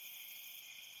 no.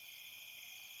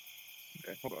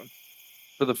 Okay, hold on.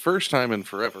 For the first time in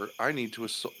forever, I need to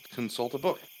consult a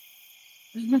book.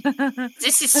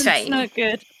 This is That's fine. not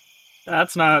good.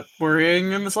 That's not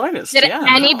worrying in the slightest. Did Yeah,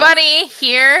 no. anybody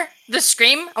hear the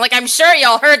scream? Like, I'm sure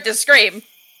y'all heard the scream.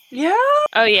 Yeah,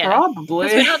 Oh yeah, probably.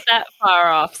 because we're not that far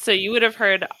off. So you would have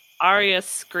heard Arya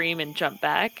scream and jump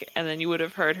back, and then you would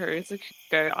have heard her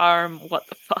go, "Arm, what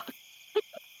the fuck?"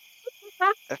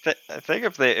 I think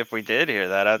if we did hear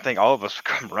that, I think all of us would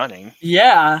come running.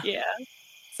 Yeah. Yeah.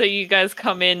 So you guys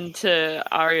come into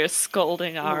Arya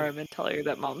scolding Arm and tell her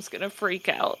that Mom's gonna freak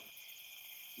out.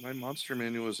 My monster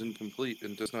manual is incomplete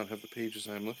and does not have the pages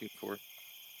I am looking for.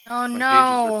 Oh My pages are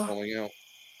no. falling out.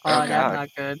 Oh, Oh, yeah, God.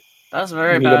 not good. That's You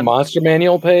very need a bad. monster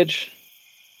manual page?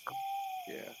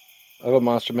 Yeah. I have a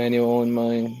monster manual in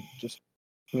my just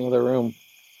in the other room.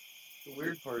 The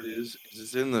weird part is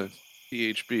it's in the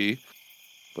PHB,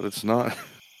 but it's not.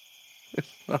 It's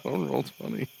not on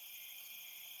Roll20.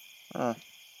 Huh.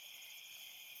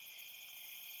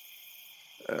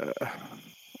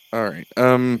 All right.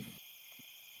 I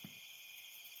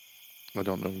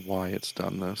don't know why it's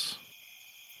done this.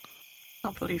 I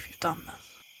can't believe you've done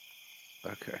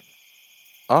this. Okay.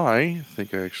 I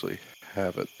think I actually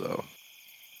have it though.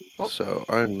 Oh. So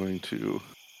I'm going to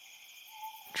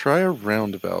try a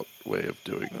roundabout way of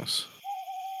doing this.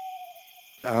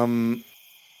 From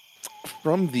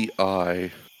the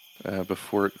eye,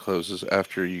 before it closes,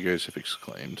 after you guys have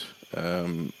exclaimed,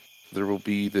 there will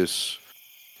be this.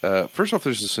 First off,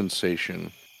 there's a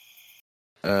sensation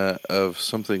of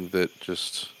something that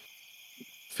just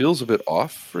feels a bit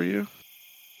off for you.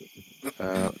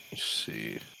 Let's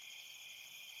see.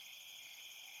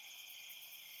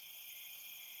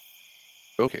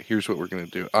 Okay, here's what we're gonna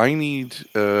do. I need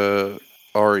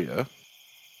Arya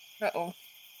Uh-oh.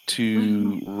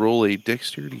 to roll a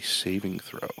dexterity saving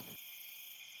throw.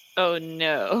 Oh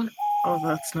no, Oh,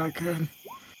 that's not good.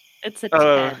 it's a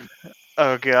Oh. 10.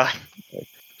 Oh god.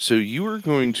 So you are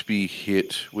going to be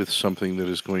hit with something that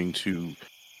is going to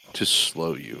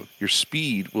slow you. Your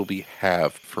speed will be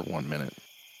halved for 1 minute.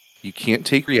 You can't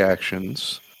take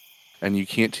reactions, and you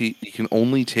can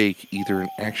only take either an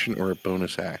action or a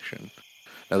bonus action.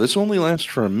 Now this only lasts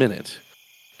for a minute,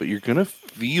 but you're gonna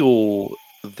feel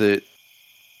that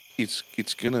it's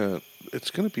gonna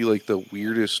be like the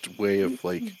weirdest way of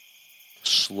like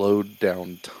slowed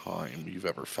down time you've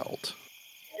ever felt.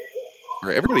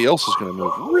 Where everybody else is gonna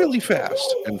move really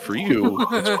fast, and for you,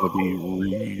 it's gonna be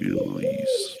really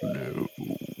slow.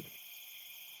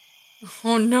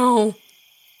 Oh no.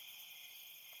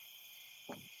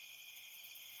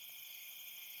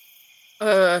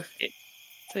 So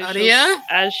Arya?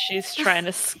 as she's trying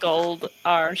to scold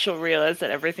Arm, she'll realize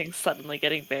that everything's suddenly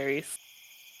getting very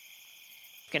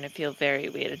gonna feel very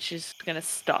weird, and she's gonna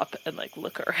stop and like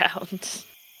look around.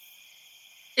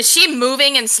 Is she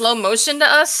moving in slow motion to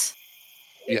us?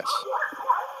 Yes.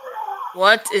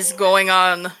 What is going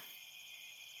on?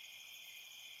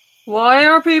 Why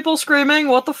are people screaming?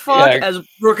 What the fuck? Yeah. As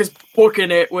Rook is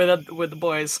booking it with the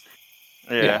boys.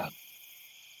 Yeah.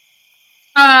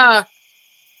 I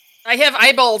have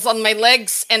eyeballs on my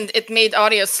legs and it made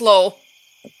Arya slow.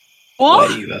 What?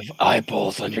 Why do you have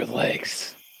eyeballs on your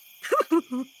legs?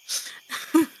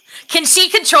 Can she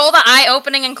control the eye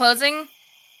opening and closing?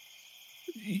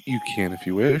 You can if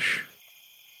you wish.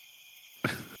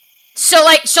 She'll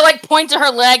point to her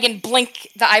leg and blink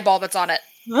the eyeball that's on it.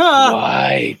 Ah,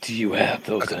 Why do you have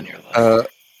those on your legs?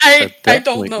 I At that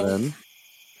don't point, know. Then,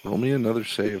 roll me another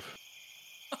save.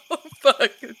 Oh,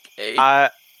 fuck, okay. I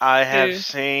have Dude.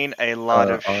 seen a lot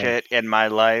of alright. shit in my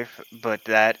life, but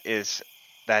that is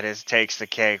takes the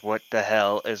cake. What the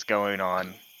hell is going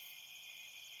on?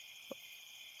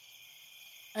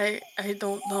 I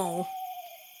don't know.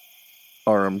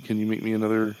 Aram, can you make me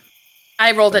another?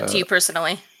 I rolled it to you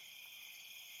personally.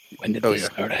 When did Oh, this yeah.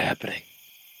 start happening?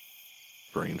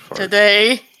 Brain fart.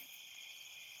 Today.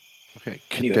 Okay,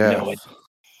 You have no Kadath.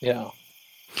 idea. Yeah.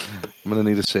 I'm gonna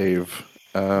need a save.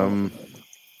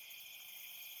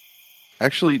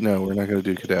 Actually, no, we're not gonna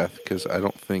do Kadath because I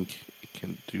don't think it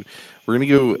can do. We're gonna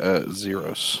go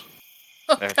Zeros.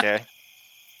 Okay.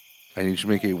 I need you to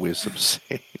make a wisdom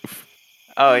save.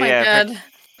 Oh, my yeah. god.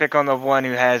 Pick on the one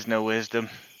who has no wisdom.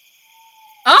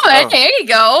 Oh, Oh. there you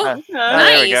go. Oh,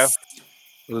 there we go. Nice.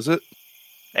 What is it?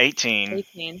 18.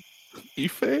 18. You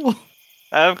fail.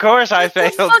 Of course I What the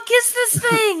failed. fuck is this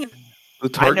thing? The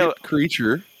I know- target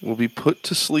creature will be put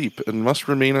to sleep and must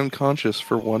remain unconscious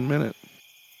for 1 minute.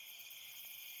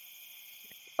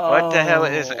 What the hell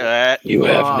is Oh. that? You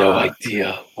have no Fuck.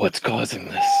 idea what's causing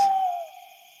this.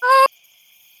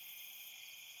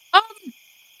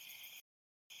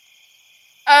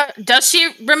 Um, Does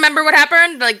she remember what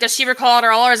happened? Like, does she recall it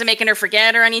at all, or is it making her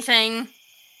forget or anything?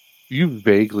 You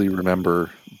vaguely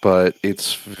remember, but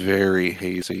it's very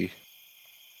hazy.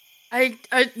 I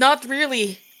not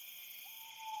really.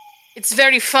 It's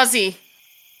very fuzzy.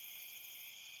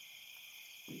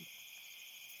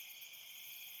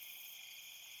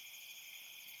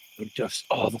 Just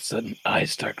all of a sudden,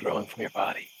 eyes start growing from your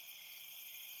body.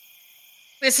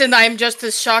 Listen, I'm just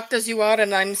as shocked as you are,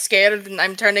 and I'm scared, and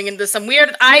I'm turning into some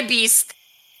weird eye beast.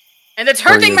 And it's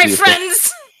hurting my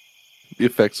friends! The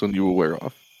effects on you will wear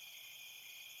off.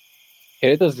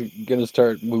 Kata's gonna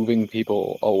start moving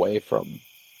people away from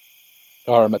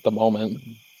Aram at the moment.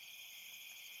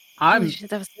 I'm Holy shit,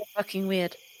 that was so fucking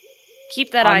weird.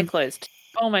 Keep that eye I'm- closed.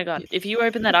 Oh my god. If you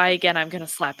open that eye again, I'm gonna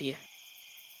slap you.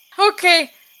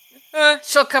 Okay.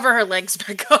 She'll cover her legs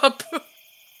back up.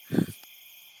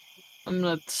 I'm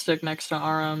gonna stick next to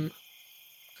Aram.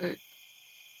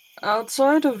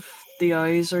 Outside of the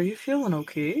eyes, are you feeling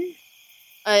okay?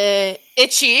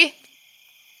 Itchy.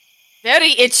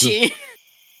 Very itchy.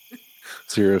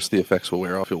 Zeros, the effects will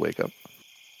wear off. You'll wake up.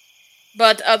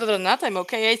 But other than that, I'm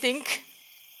okay, I think.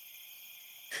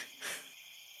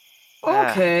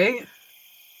 Ah. Okay.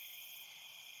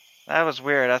 That was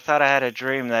weird. I thought I had a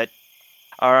dream that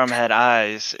Aram had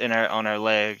eyes on her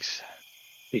legs.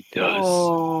 He does.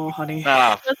 Oh, honey.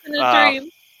 Ah, Wasn't a Ah. dream.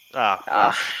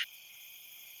 Ah.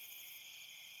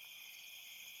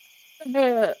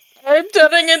 I'm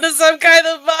turning into some kind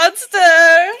of monster.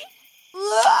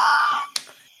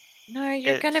 No,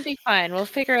 you're It- gonna be fine. We'll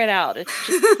figure it out. It's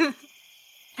just.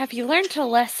 Have you learned a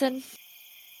lesson?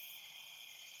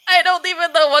 I don't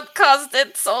even know what caused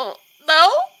it, so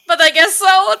no, but I guess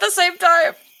so at the same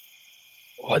time.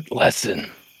 What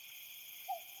lesson?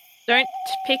 Don't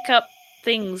pick up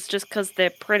things just because they're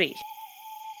pretty.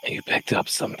 You picked up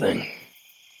something.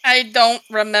 I don't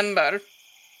remember.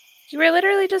 You were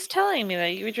literally just telling me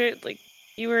that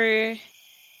you were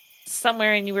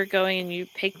somewhere and you were going and you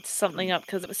picked something up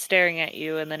because it was staring at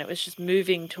you and then it was just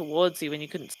moving towards you and you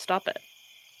couldn't stop it.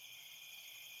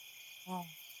 Oh.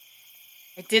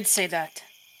 I did say that.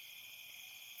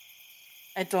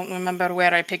 I don't remember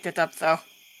where I picked it up, though.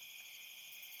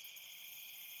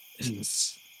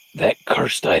 Is that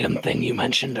cursed item thing you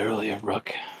mentioned earlier,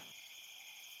 Rook?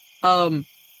 Well,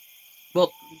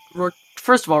 Rook,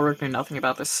 first of all, Rook knew nothing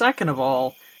about this. Second of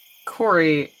all,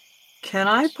 Corey, can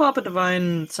I pop a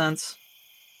divine sense?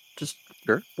 Just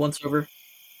Sure. once over.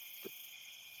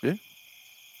 Yeah.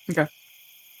 Okay.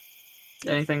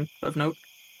 Anything of note?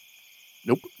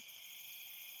 Nope.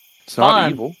 It's not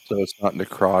Fun. evil, so it's not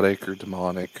necrotic or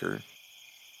demonic or.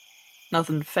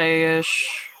 Nothing fayish.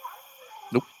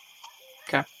 Nope.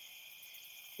 Okay.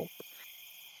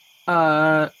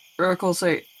 Rook will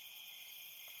say,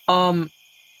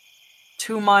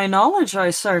 to my knowledge,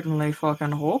 I certainly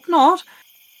fucking hope not.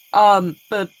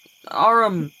 But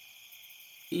Aram,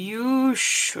 you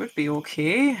should be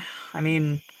okay. I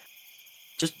mean,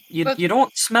 just you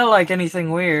don't smell like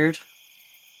anything weird.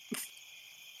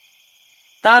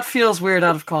 That feels weird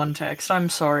out of context. I'm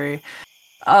sorry.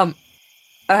 I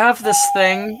have this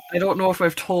thing, I don't know if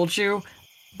I've told you,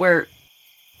 where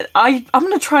I'm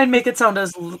gonna try and make it sound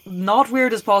as not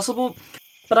weird as possible,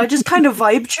 but I just kind of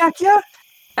vibe check you,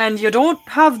 and you don't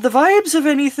have the vibes of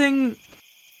anything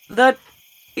that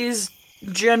is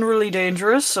generally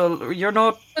dangerous, so you're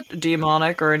not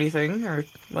demonic or anything, or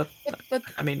what? But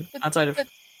I mean, outside of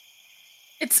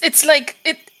it's like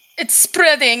it's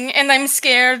spreading, and I'm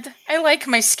scared. I like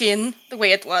my skin the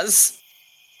way it was.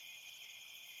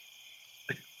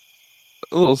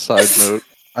 A little side note.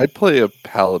 I play a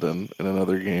paladin in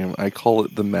another game. I call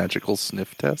it the magical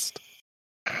sniff test.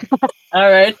 all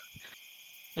right.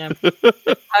 Yeah,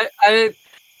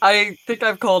 I think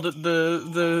I've called it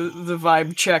the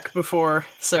vibe check before,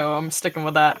 so I'm sticking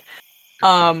with that.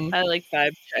 I like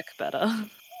vibe check better.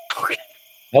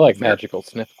 I like magical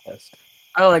sniff test.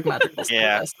 I like magical sniff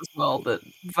Yeah. test as well, but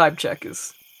vibe check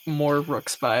is more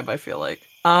Rook's vibe, I feel like.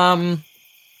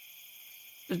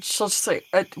 She'll just say,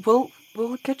 we'll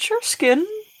get your skin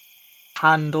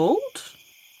handled,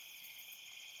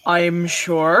 I'm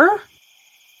sure,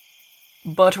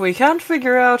 but we can't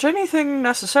figure out anything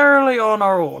necessarily on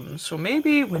our own, so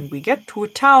maybe when we get to a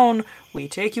town, we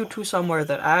take you to somewhere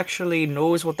that actually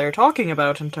knows what they're talking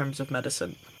about in terms of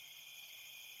medicine.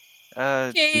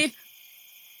 Yay.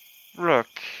 Rook,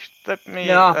 let me.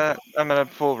 Yeah. I'm gonna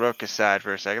pull Rook aside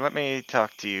for a second. Let me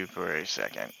talk to you for a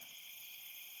second.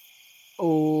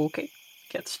 Okay.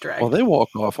 Gets dragged. While they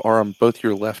walk off, Aram, both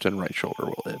your left and right shoulder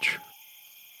will itch.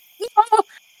 No!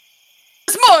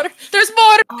 There's more! There's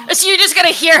more! So you're just gonna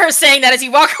hear her saying that as you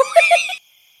walk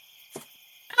away.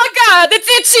 God, it's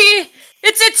itchy!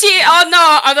 It's itchy! Oh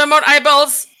no, are there more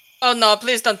eyeballs? Oh no,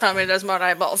 please don't tell me there's more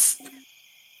eyeballs.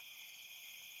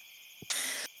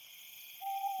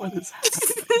 What is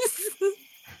happening?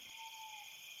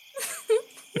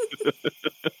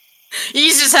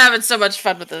 He's just having so much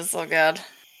fun with this, oh god.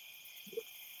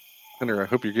 Hunter, I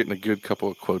hope you're getting a good couple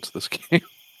of quotes this game.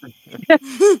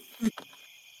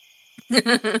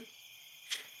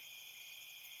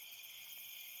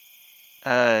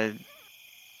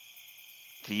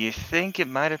 Do you think it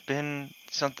might have been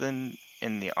something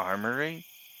in the armory?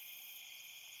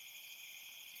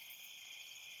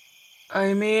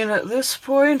 I mean, at this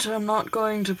point, I'm not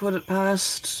going to put it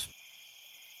past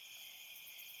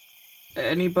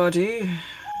anybody.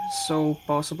 So,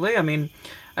 possibly. I mean,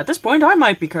 at this point, I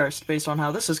might be cursed based on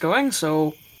how this is going,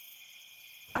 so.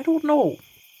 I don't know.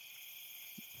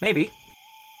 Maybe.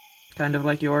 Kind of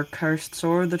like your cursed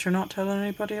sword that you're not telling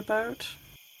anybody about.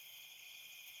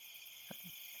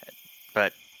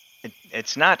 But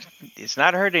it's not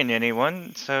hurting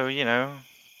anyone, so you know.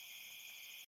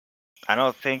 I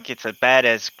don't think it's as bad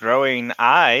as growing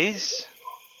eyes.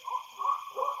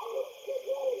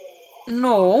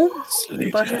 No,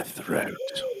 Slit but her throat.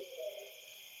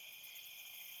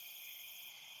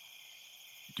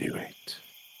 Do it.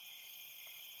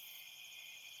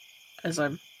 as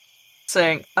I'm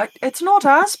saying, it's not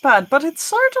as bad, but it's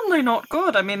certainly not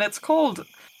good. I mean, it's called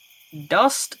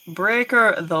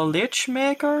Dustbreaker the Lich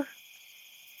Maker.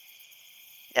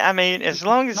 Yeah, I mean, as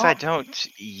long as I Not- don't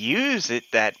use it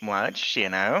that much, you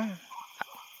know.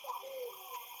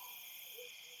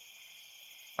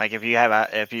 Like if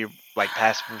you like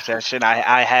passive possession,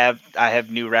 I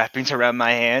have new wrappings around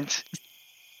my hands.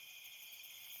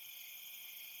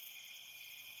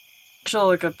 She'll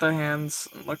look at the hands,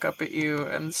 look up at you,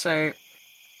 and say,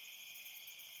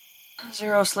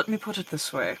 Zeros, let me put it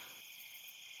this way.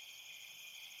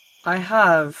 I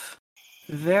have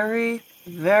very,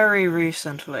 very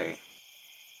recently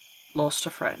lost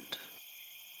a friend.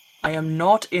 I am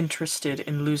not interested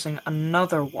in losing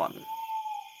another one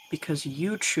because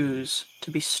you choose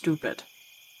to be stupid.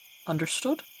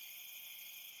 Understood?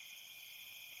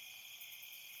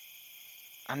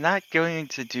 I'm not going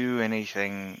to do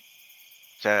anything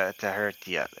to hurt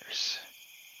the others.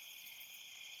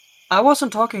 I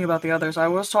wasn't talking about the others, I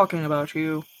was talking about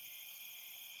you.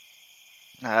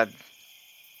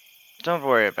 Don't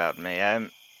worry about me.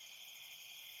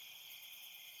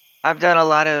 I've done a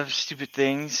lot of stupid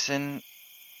things, and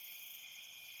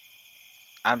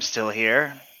I'm still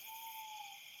here.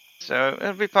 So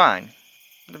it'll be fine.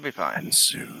 It'll be fine. And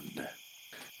soon,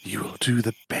 you will do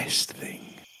the best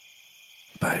thing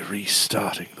by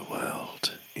restarting the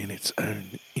world in its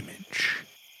own image.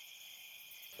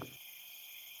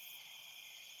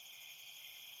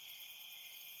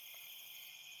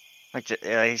 Like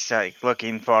he's like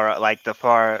looking for like the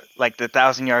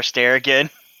 1,000-yard stare again.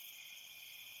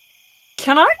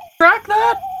 Can I track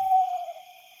that?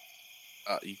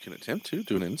 You can attempt to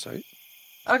do an insight.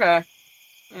 Okay.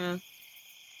 Yeah.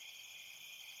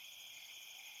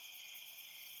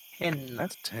 10.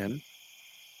 That's 10.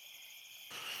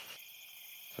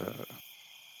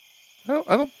 No,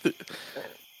 I don't think.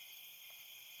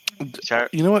 Sure.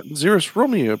 You know what? Xeris, roll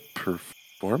me a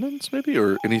performance, maybe,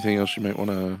 or anything else you might want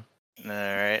to. All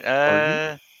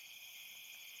right.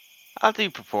 I'll do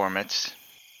performance.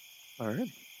 All right.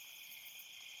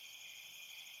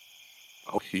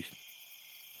 Oh,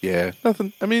 yeah,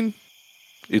 nothing. I mean,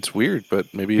 it's weird,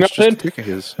 but maybe it's just a Nothing. pick of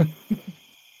his.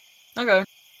 Okay.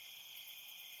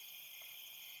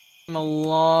 A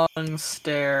long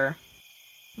stare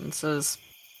and says,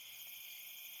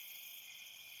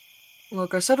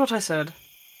 Look, I said what I said.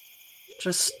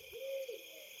 Just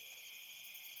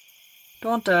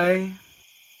don't die.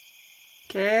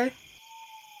 Okay?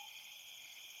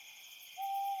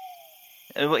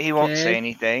 He won't say Okay.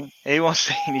 anything. He won't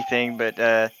say anything,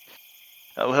 but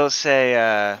he'll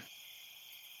say,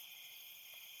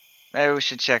 maybe we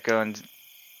should check on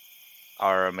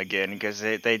Arum again, because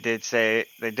they did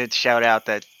shout out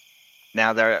that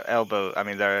now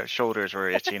their shoulders were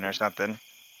itching or something.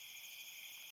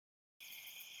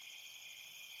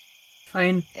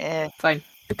 Fine. Eh, Fine.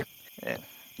 Yeah.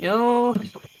 You'll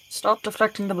stop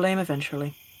deflecting the blame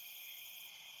eventually.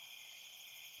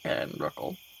 And Rook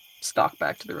will stalk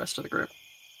back to the rest of the group.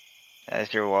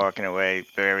 as you're walking away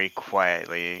very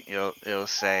quietly, you'll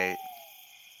say,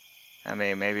 I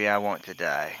mean, maybe I want to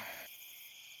die.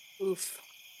 Oof.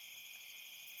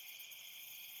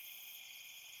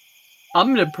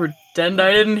 I'm gonna pretend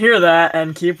I didn't hear that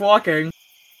and keep walking.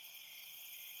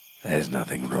 There's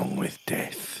nothing wrong with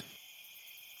death.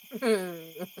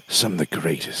 Some of the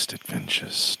greatest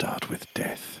adventures start with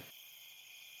death.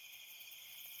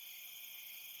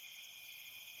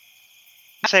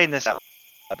 saying this out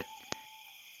loud.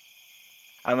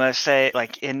 I'm gonna say it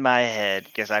like in my head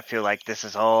because I feel like this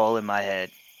is all in my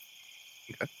head.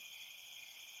 Okay.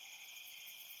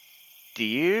 Do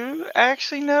you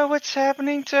actually know what's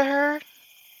happening to her?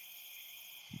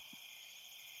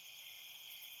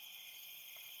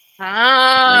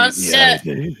 Ah, Maybe I shit.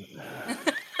 do.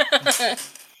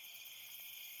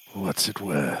 What's it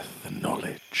worth, the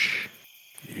knowledge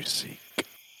you seek?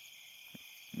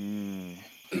 Hmm.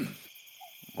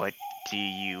 What do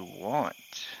you want?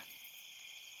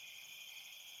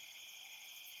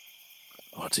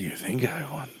 What do you think I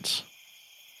want?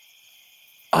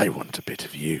 I want a bit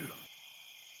of you.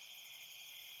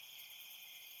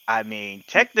 I mean,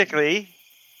 technically,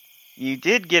 you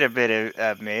did get a bit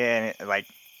of me, and like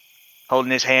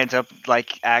holding his hands up,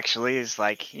 like actually is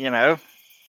like, you know.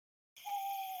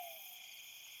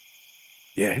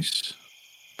 Yes,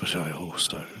 but I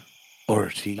also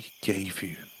already gave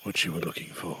you what you were looking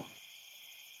for.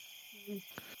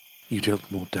 You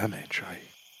dealt more damage. I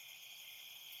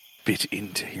bit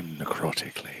into him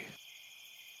necrotically.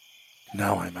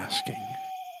 Now I'm asking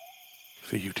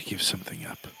for you to give something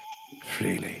up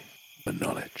freely for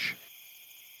knowledge.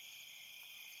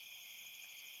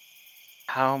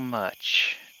 How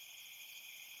much?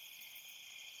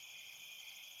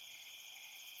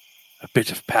 A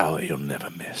bit of power you'll never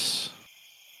miss.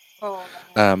 Oh,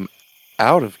 no.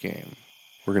 Out of game,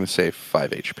 we're going to save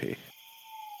 5 HP.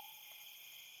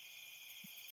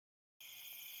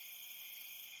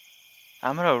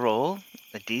 I'm gonna roll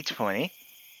a d20.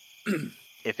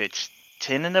 If it's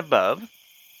 10 and above,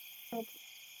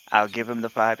 I'll give him the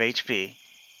 5 HP.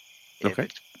 Okay.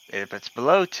 If it's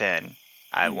below 10,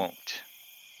 I won't.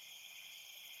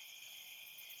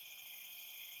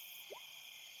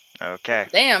 Okay.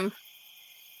 Damn.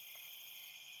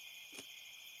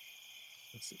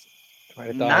 Try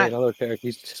to die Not- another character.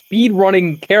 He's speed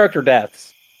running character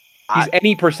deaths. He's I-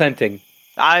 any percenting.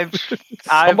 I'm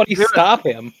Somebody doing- stop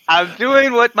him. I'm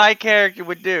doing what my character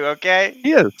would do, okay?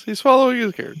 He is. He's following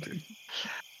his character.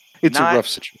 It's Not- a rough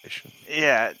situation.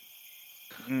 Yeah.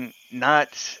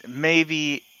 Not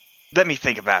maybe. Let me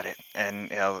think about it,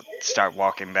 and I'll start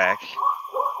walking back.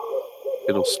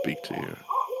 It'll speak to you.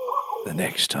 The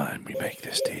next time we make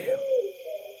this deal,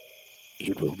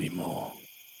 it will be more.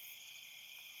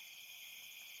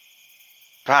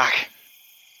 Fuck.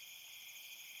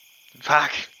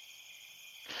 Fuck.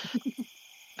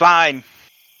 Fine.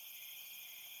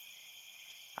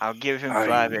 I'll give him 5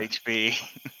 Fine. HP.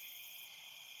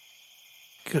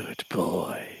 Good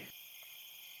boy.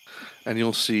 And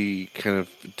you'll see kind of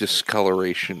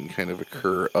discoloration kind of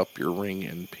occur up your ring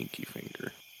and pinky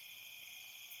finger.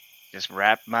 Just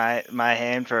wrap my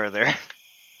hand further.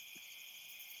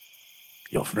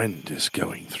 Your friend is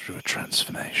going through a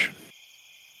transformation.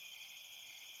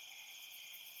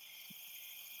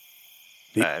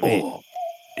 The I mean- orb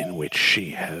in which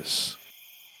she has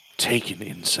taken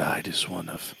inside is one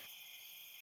of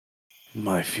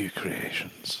my few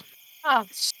creations. Oh,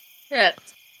 shit.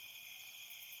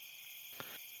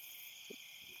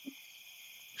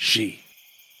 She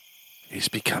is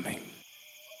becoming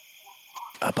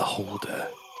a beholder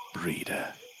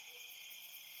breeder.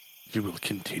 You will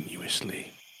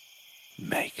continuously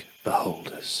make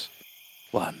beholders,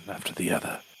 one after the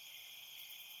other,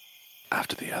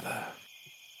 after the other,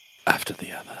 after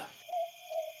the other.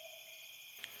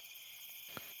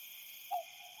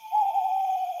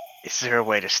 Is there a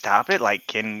way to stop it? Like,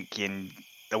 can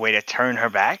a way to turn her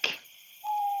back?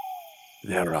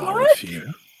 There are a What?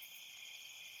 few.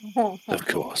 Of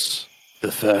course,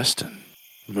 the first and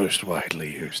most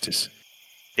widely used is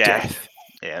death.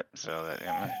 Yeah. So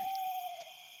that.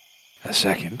 A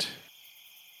second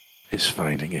is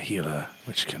finding a healer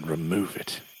which can remove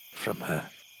it from her.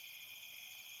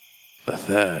 The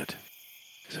third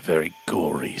is a very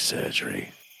gory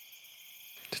surgery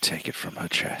to take it from her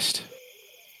chest.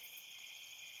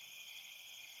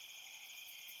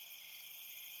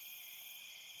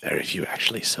 Very few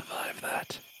actually survive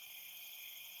that.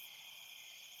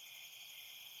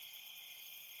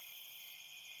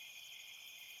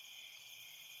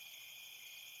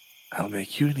 I'll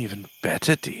make you an even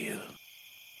better deal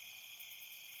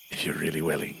if you're really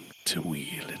willing to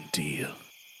wheel and deal.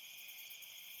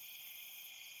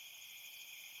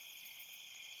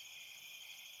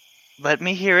 Let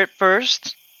me hear it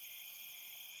first.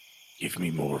 Give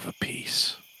me more of a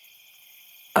piece,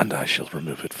 and I shall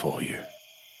remove it for you.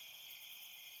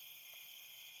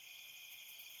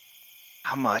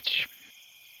 How much?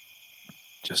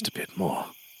 Just a bit more.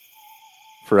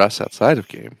 For us outside of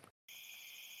game,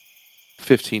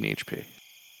 15 HP.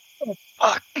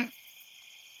 Fuck.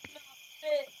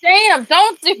 Damn!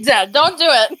 Don't do that. Don't do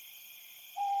it.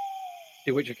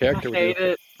 Do what your I character would hate do.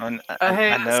 it. And I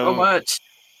hate it so much.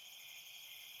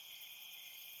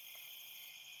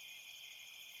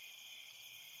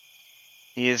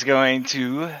 he is going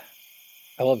to.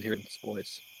 I love hearing his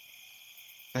voice.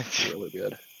 It's really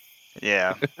good.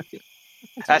 Yeah,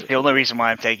 It's that's really the only good. reason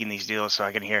why I'm taking these deals, so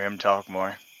I can hear him talk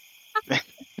more.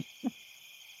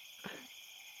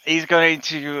 He's going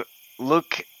to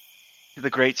look to the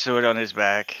great sword on his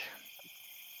back.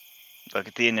 Look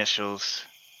at the initials.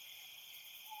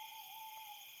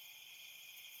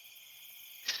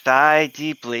 Sigh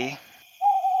deeply.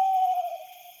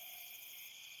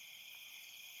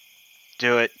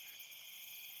 Do it.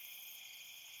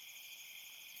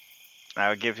 I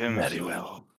would give him Very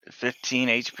well. 15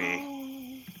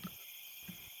 HP.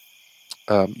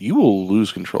 You will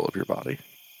lose control of your body.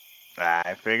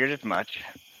 I figured as much.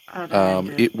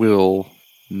 It will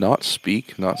not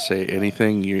speak, not say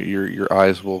anything. Your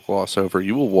eyes will gloss over.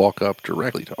 You will walk up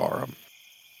directly to Aram.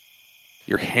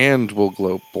 Your hand will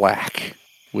glow black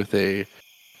with a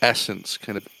essence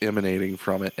kind of emanating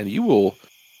from it, and you will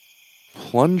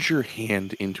plunge your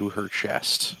hand into her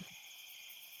chest.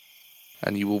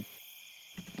 And you will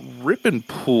rip and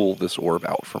pull this orb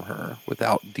out from her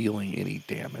without dealing any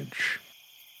damage.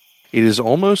 It is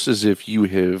almost as if you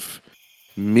have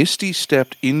Misty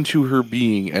stepped into her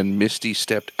being and Misty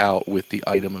stepped out with the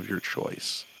item of your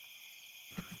choice.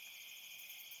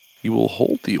 You will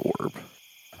hold the orb,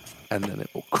 and then it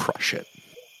will crush it.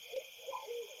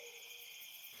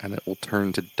 And it will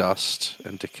turn to dust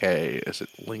and decay as it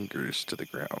lingers to the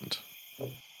ground.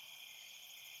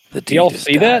 The Do y'all deed is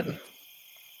see that? done.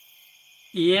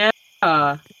 Yeah.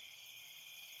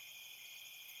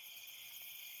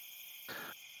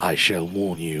 I shall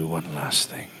warn you one last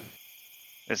thing.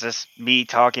 Is this me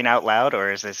talking out loud,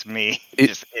 or is this me?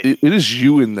 It is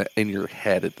you in your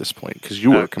head at this point, because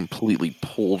you are Okay. completely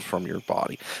pulled from your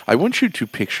body. I want you to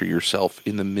picture yourself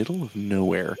in the middle of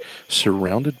nowhere,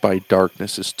 surrounded by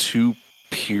darkness as two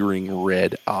peering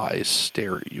red eyes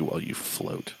stare at you while you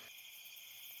float.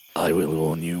 I will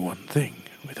warn you one thing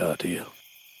with our deal.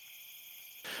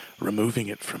 Removing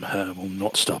it from her will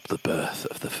not stop the birth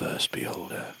of the first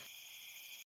beholder.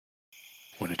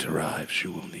 When it arrives,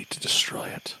 you will need to destroy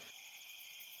it.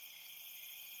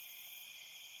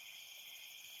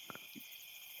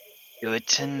 Good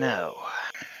to know.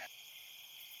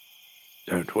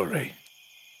 Don't worry.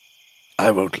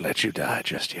 I won't let you die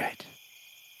just yet.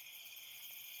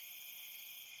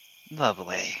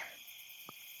 Lovely.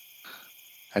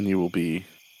 And you will be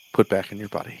put back in your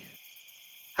body.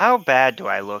 How bad do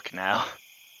I look now?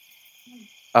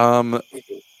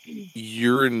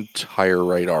 Your entire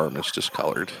right arm is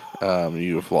discolored.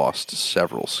 You have lost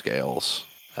several scales.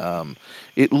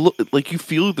 It like you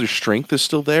feel the strength is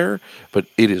still there, but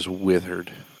it is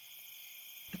withered.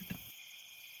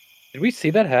 Did we see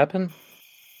that happen?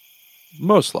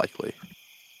 Most likely.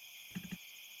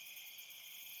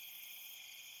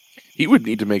 He would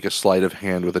need to make a sleight of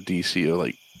hand with a DC of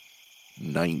like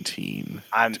 19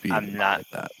 I'm to be able to not hide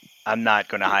that. I'm not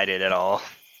gonna hide it at all.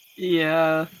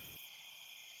 Yeah.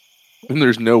 And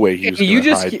there's no way he was You going to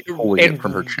just hide keep- pulling and- it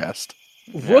from her chest.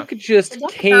 Rook just Does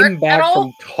that came hurt at back all?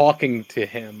 from talking to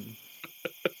him.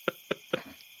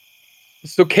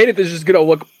 So Kadith is just gonna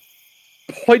look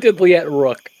pointedly at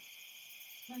Rook.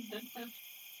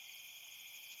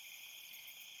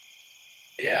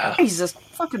 Yeah. Jesus.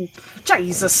 Fucking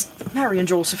Jesus. Mary and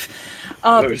Joseph.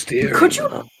 Where's the could you-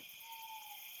 Mom?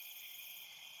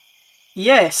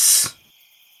 Yes.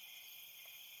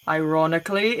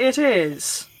 Ironically, it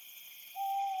is.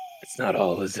 It's not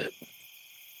all, is it?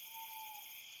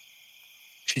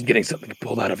 She's getting something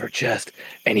pulled out of her chest,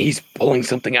 and he's pulling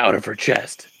something out of her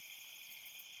chest.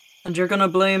 And you're gonna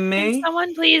blame Can me?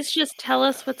 someone please just tell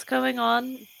us what's going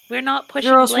on? We're not pushing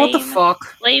Girls, blame. what the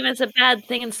fuck? Blame is a bad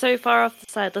thing and so far off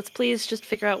the side. Let's please just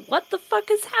figure out what the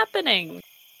fuck is happening.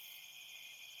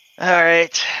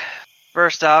 Alright.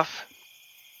 First off,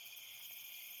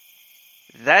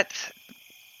 that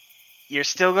you're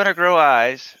still gonna grow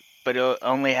eyes, but it'll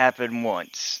only happen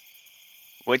once.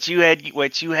 What you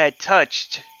had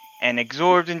touched and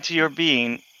absorbed into your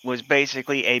being was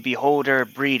basically a beholder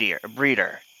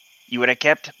breeder. You would have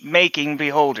kept making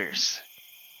beholders.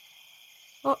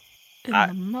 In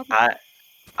the mother-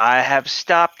 I have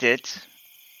stopped it,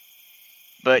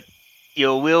 but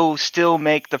you will still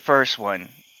make the first one.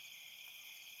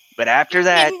 But after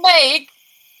that, Make?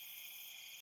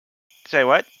 say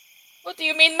what? What do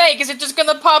you mean make? Is it just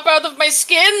gonna pop out of my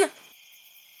skin?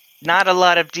 Not a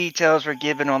lot of details were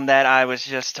given on that. I was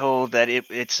just told that it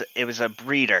was a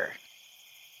breeder.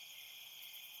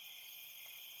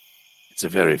 It's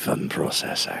a very fun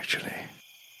process, actually.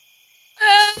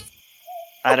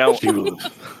 I don't.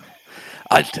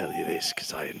 I'll tell you this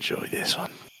because I enjoy this one.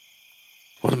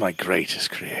 One of my greatest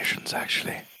creations,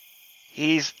 actually.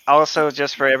 He's also,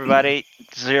 just for everybody,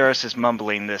 Zeros is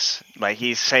mumbling this. Like,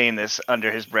 he's saying this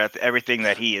under his breath, everything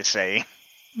that he is saying.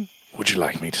 Would you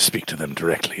like me to speak to them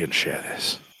directly and share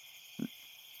this?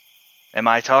 Am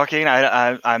I talking?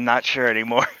 I'm not sure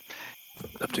anymore.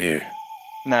 Up to you.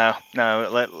 No,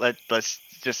 let's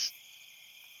just...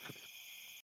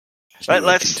 As you will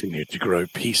let's- continue to grow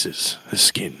pieces, her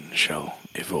skin shall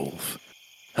evolve.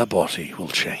 Her body will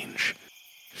change.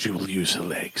 She will use her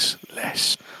legs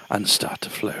less and start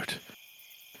to float.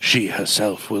 She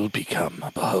herself will become a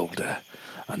beholder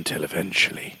until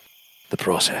eventually the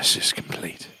process is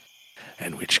complete,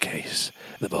 in which case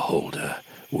the beholder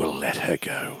will let her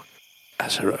go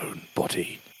as her own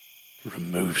body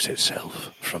removes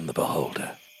itself from the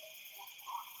beholder.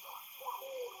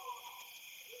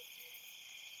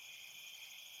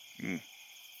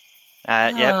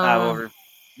 Yep, I will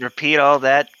repeat all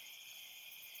that.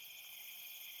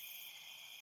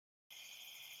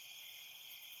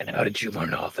 And how did you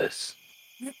learn all this?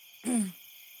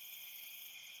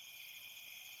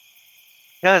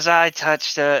 Because I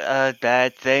touched a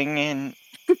bad thing, and,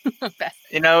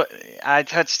 I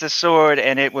touched a sword,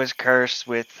 and it was cursed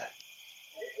with...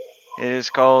 It is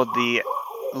called the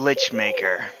Lich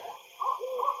Maker.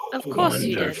 Of course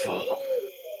you did. Wonderful.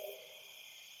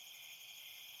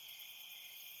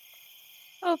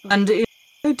 Oh, And in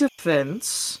my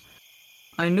defense,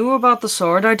 I knew about the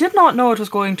sword. I did not know it was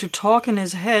going to talk in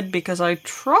his head because I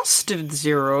trusted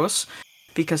Zeros,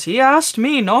 because he asked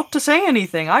me not to say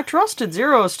anything. I trusted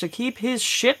Zeros to keep his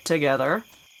shit together.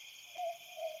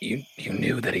 You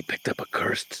knew that he picked up a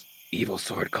cursed evil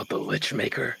sword called the Lich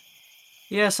Maker?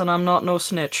 Yes, and I'm not no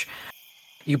snitch.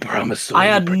 You promised so I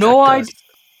you'd had protect no us,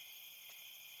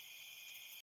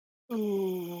 idea.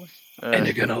 ooh. and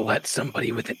you're gonna let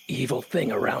somebody with an evil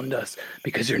thing around us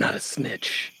because you're not a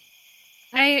snitch.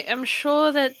 I am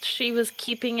sure that she was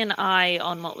keeping an eye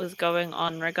on what was going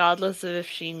on, regardless of if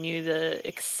she knew the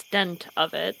extent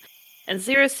of it. And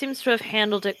Zero seems to have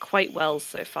handled it quite well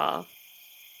so far.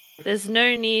 There's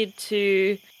no need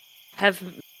to have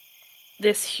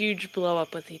this huge blow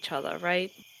up with each other,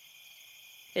 right?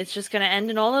 It's just going to end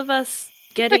in all of us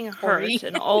getting Corey. hurt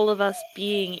and all of us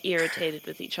being irritated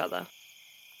with each other.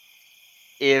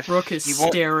 If Brooke is you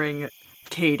won't... staring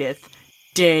Kadith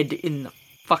dead in the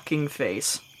fucking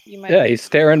face. You might Yeah, he's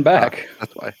staring back.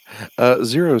 That's why.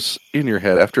 Zeros, in your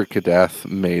head, after Kadath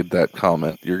made that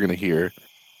comment, you're going to hear,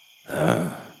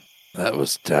 That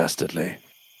was dastardly.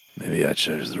 Maybe I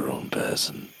chose the wrong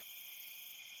person.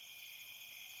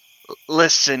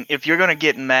 Listen, if you're gonna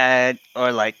get mad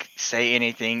or, like, say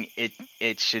anything,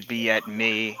 it should be at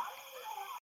me.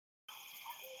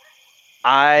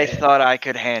 I thought I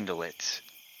could handle it.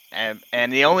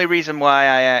 And the only reason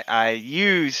why I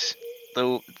use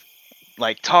the,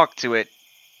 like, talk to it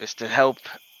is to help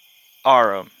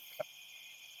Arum.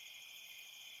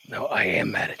 No, I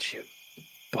am mad at you.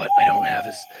 But I don't have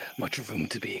as much room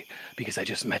to be because I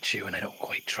just met you and I don't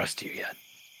quite trust you yet.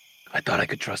 I thought I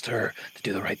could trust her to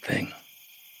do the right thing.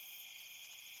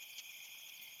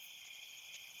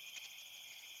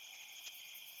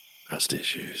 Trust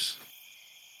issues.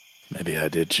 Maybe I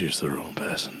did choose the wrong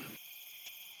person.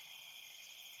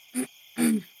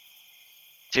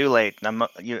 Too late.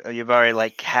 You've already,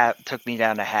 like, took me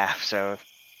down to half, so...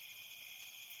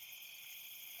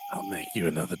 I'll make you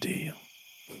another deal.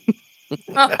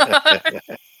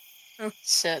 Oh,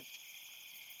 shit.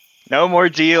 No more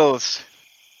deals.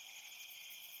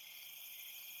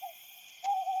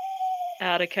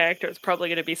 out of character. It's probably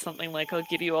going to be something like, I'll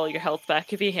give you all your health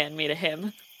back if you hand me to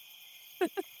him.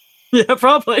 Yeah,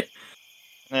 probably.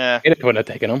 Yeah, It wouldn't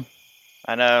have taken him.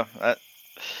 I know.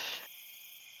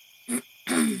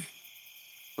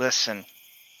 Listen,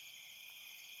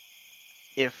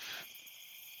 if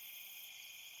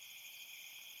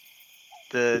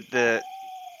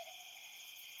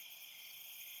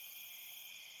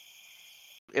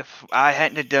if I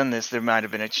hadn't have done this, there might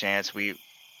have been a chance we'd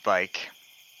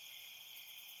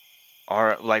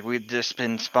just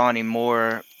been spawning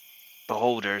more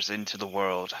beholders into the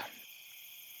world.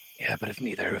 Yeah, but if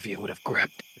neither of you would have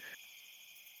grabbed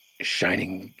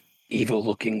shining,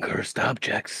 evil-looking cursed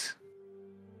objects.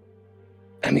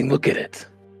 I mean, look at it.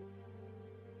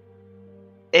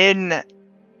 In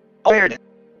awareness,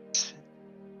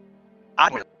 I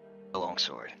want a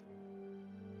longsword.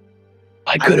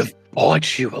 I could have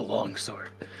bought you a longsword.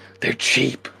 They're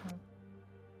cheap.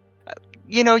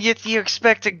 You know, you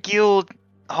expect a guild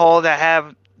hall to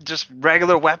have just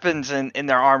regular weapons in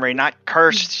their armory, not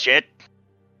cursed shit.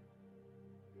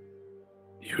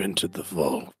 You entered the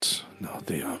vault, not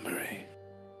the armory.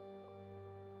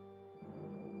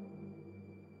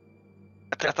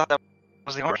 I thought that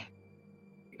was the armory.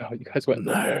 Oh, you guys went.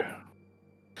 No.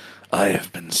 I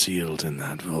have been sealed in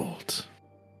that vault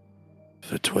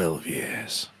for 12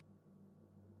 years.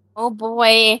 Oh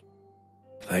boy.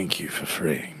 Thank you for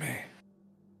freeing me.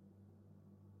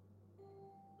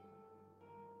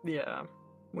 Yeah.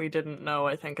 We didn't know,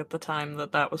 I think, at the time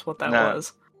that was what that No.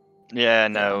 was. Yeah,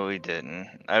 no, we didn't.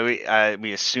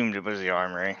 We assumed it was the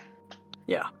armory.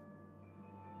 Yeah.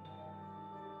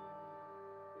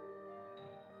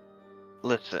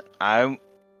 Listen, I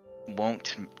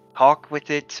won't talk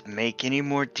with it, make any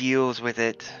more deals with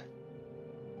it.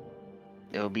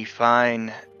 It'll be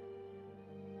fine.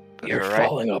 But You're for right-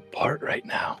 falling apart right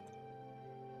now.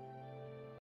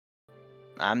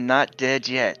 I'm not dead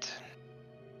yet.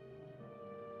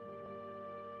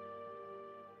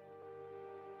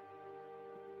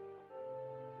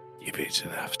 Give it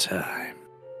enough time.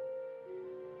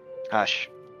 Hush.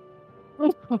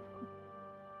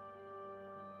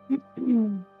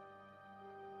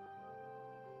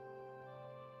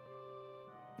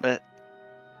 But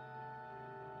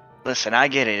listen, I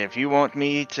get it. If you want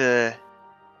me to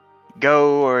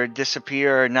go or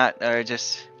disappear or not, or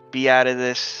just be out of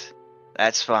this,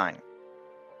 that's fine.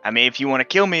 I mean, if you want to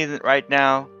kill me right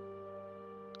now,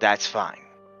 that's fine.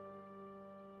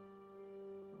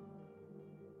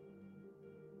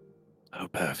 Oh,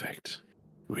 perfect.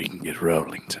 We can get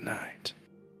rolling tonight.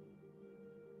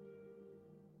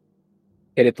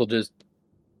 Edith will just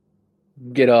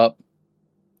get up,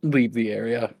 leave the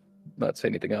area, not say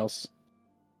anything else.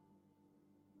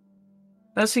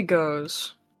 As he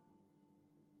goes,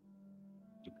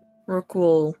 Rook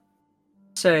will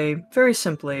say, very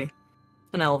simply,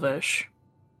 in Elvish,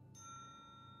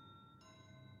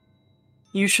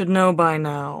 "You should know by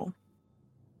now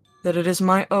that it is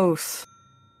my oath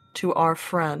to our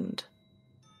friend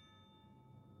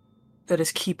that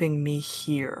is keeping me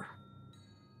here.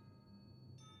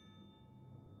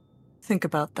 Think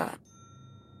about that."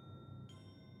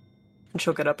 And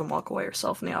she'll get up and walk away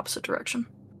herself in the opposite direction.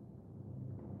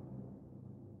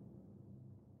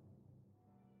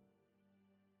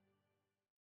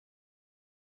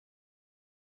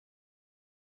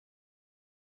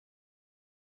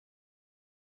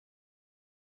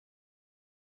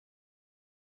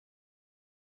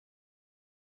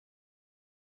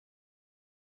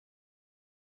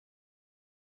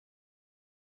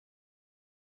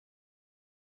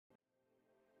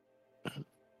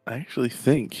 I actually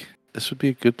think this would be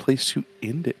a good place to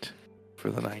end it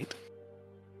for the night,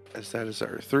 as that is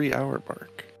our 3-hour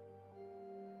mark.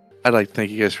 I'd like to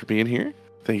thank you guys for being here.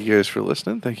 Thank you guys for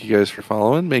listening. Thank you guys for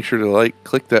following. Make sure to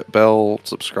click that bell,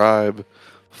 subscribe,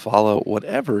 follow,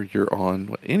 whatever you're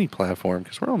on, any platform,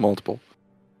 because we're on multiple.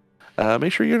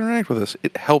 Make sure you interact with us.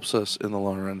 It helps us in the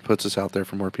long run, puts us out there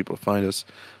for more people to find us,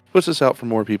 puts us out for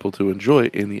more people to enjoy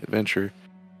in the adventure.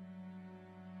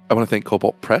 I want to thank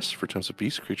Cobalt Press for Tomes of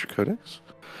Beast Creature Codex.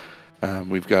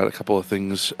 We've got a couple of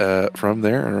things from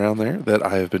there and around there that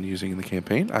I have been using in the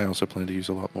campaign. I also plan to use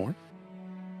a lot more.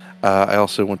 I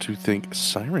also want to thank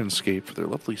Sirenscape for their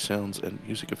lovely sounds and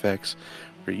music effects,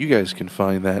 where you guys can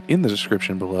find that in the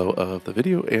description below of the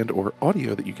video and or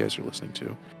audio that you guys are listening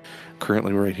to.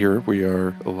 Currently right here we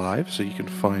are live, so you can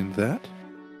find that.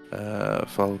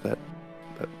 Follow that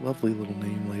lovely little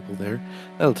name label there.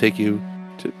 That'll take you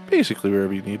to basically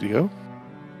wherever you need to go.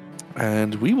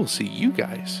 And we will see you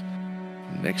guys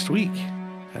next week.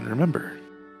 And remember,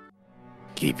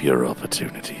 Keep your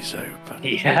opportunities open.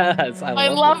 Yes, I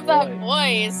love that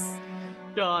voice.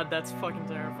 God, that's fucking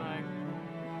terrifying.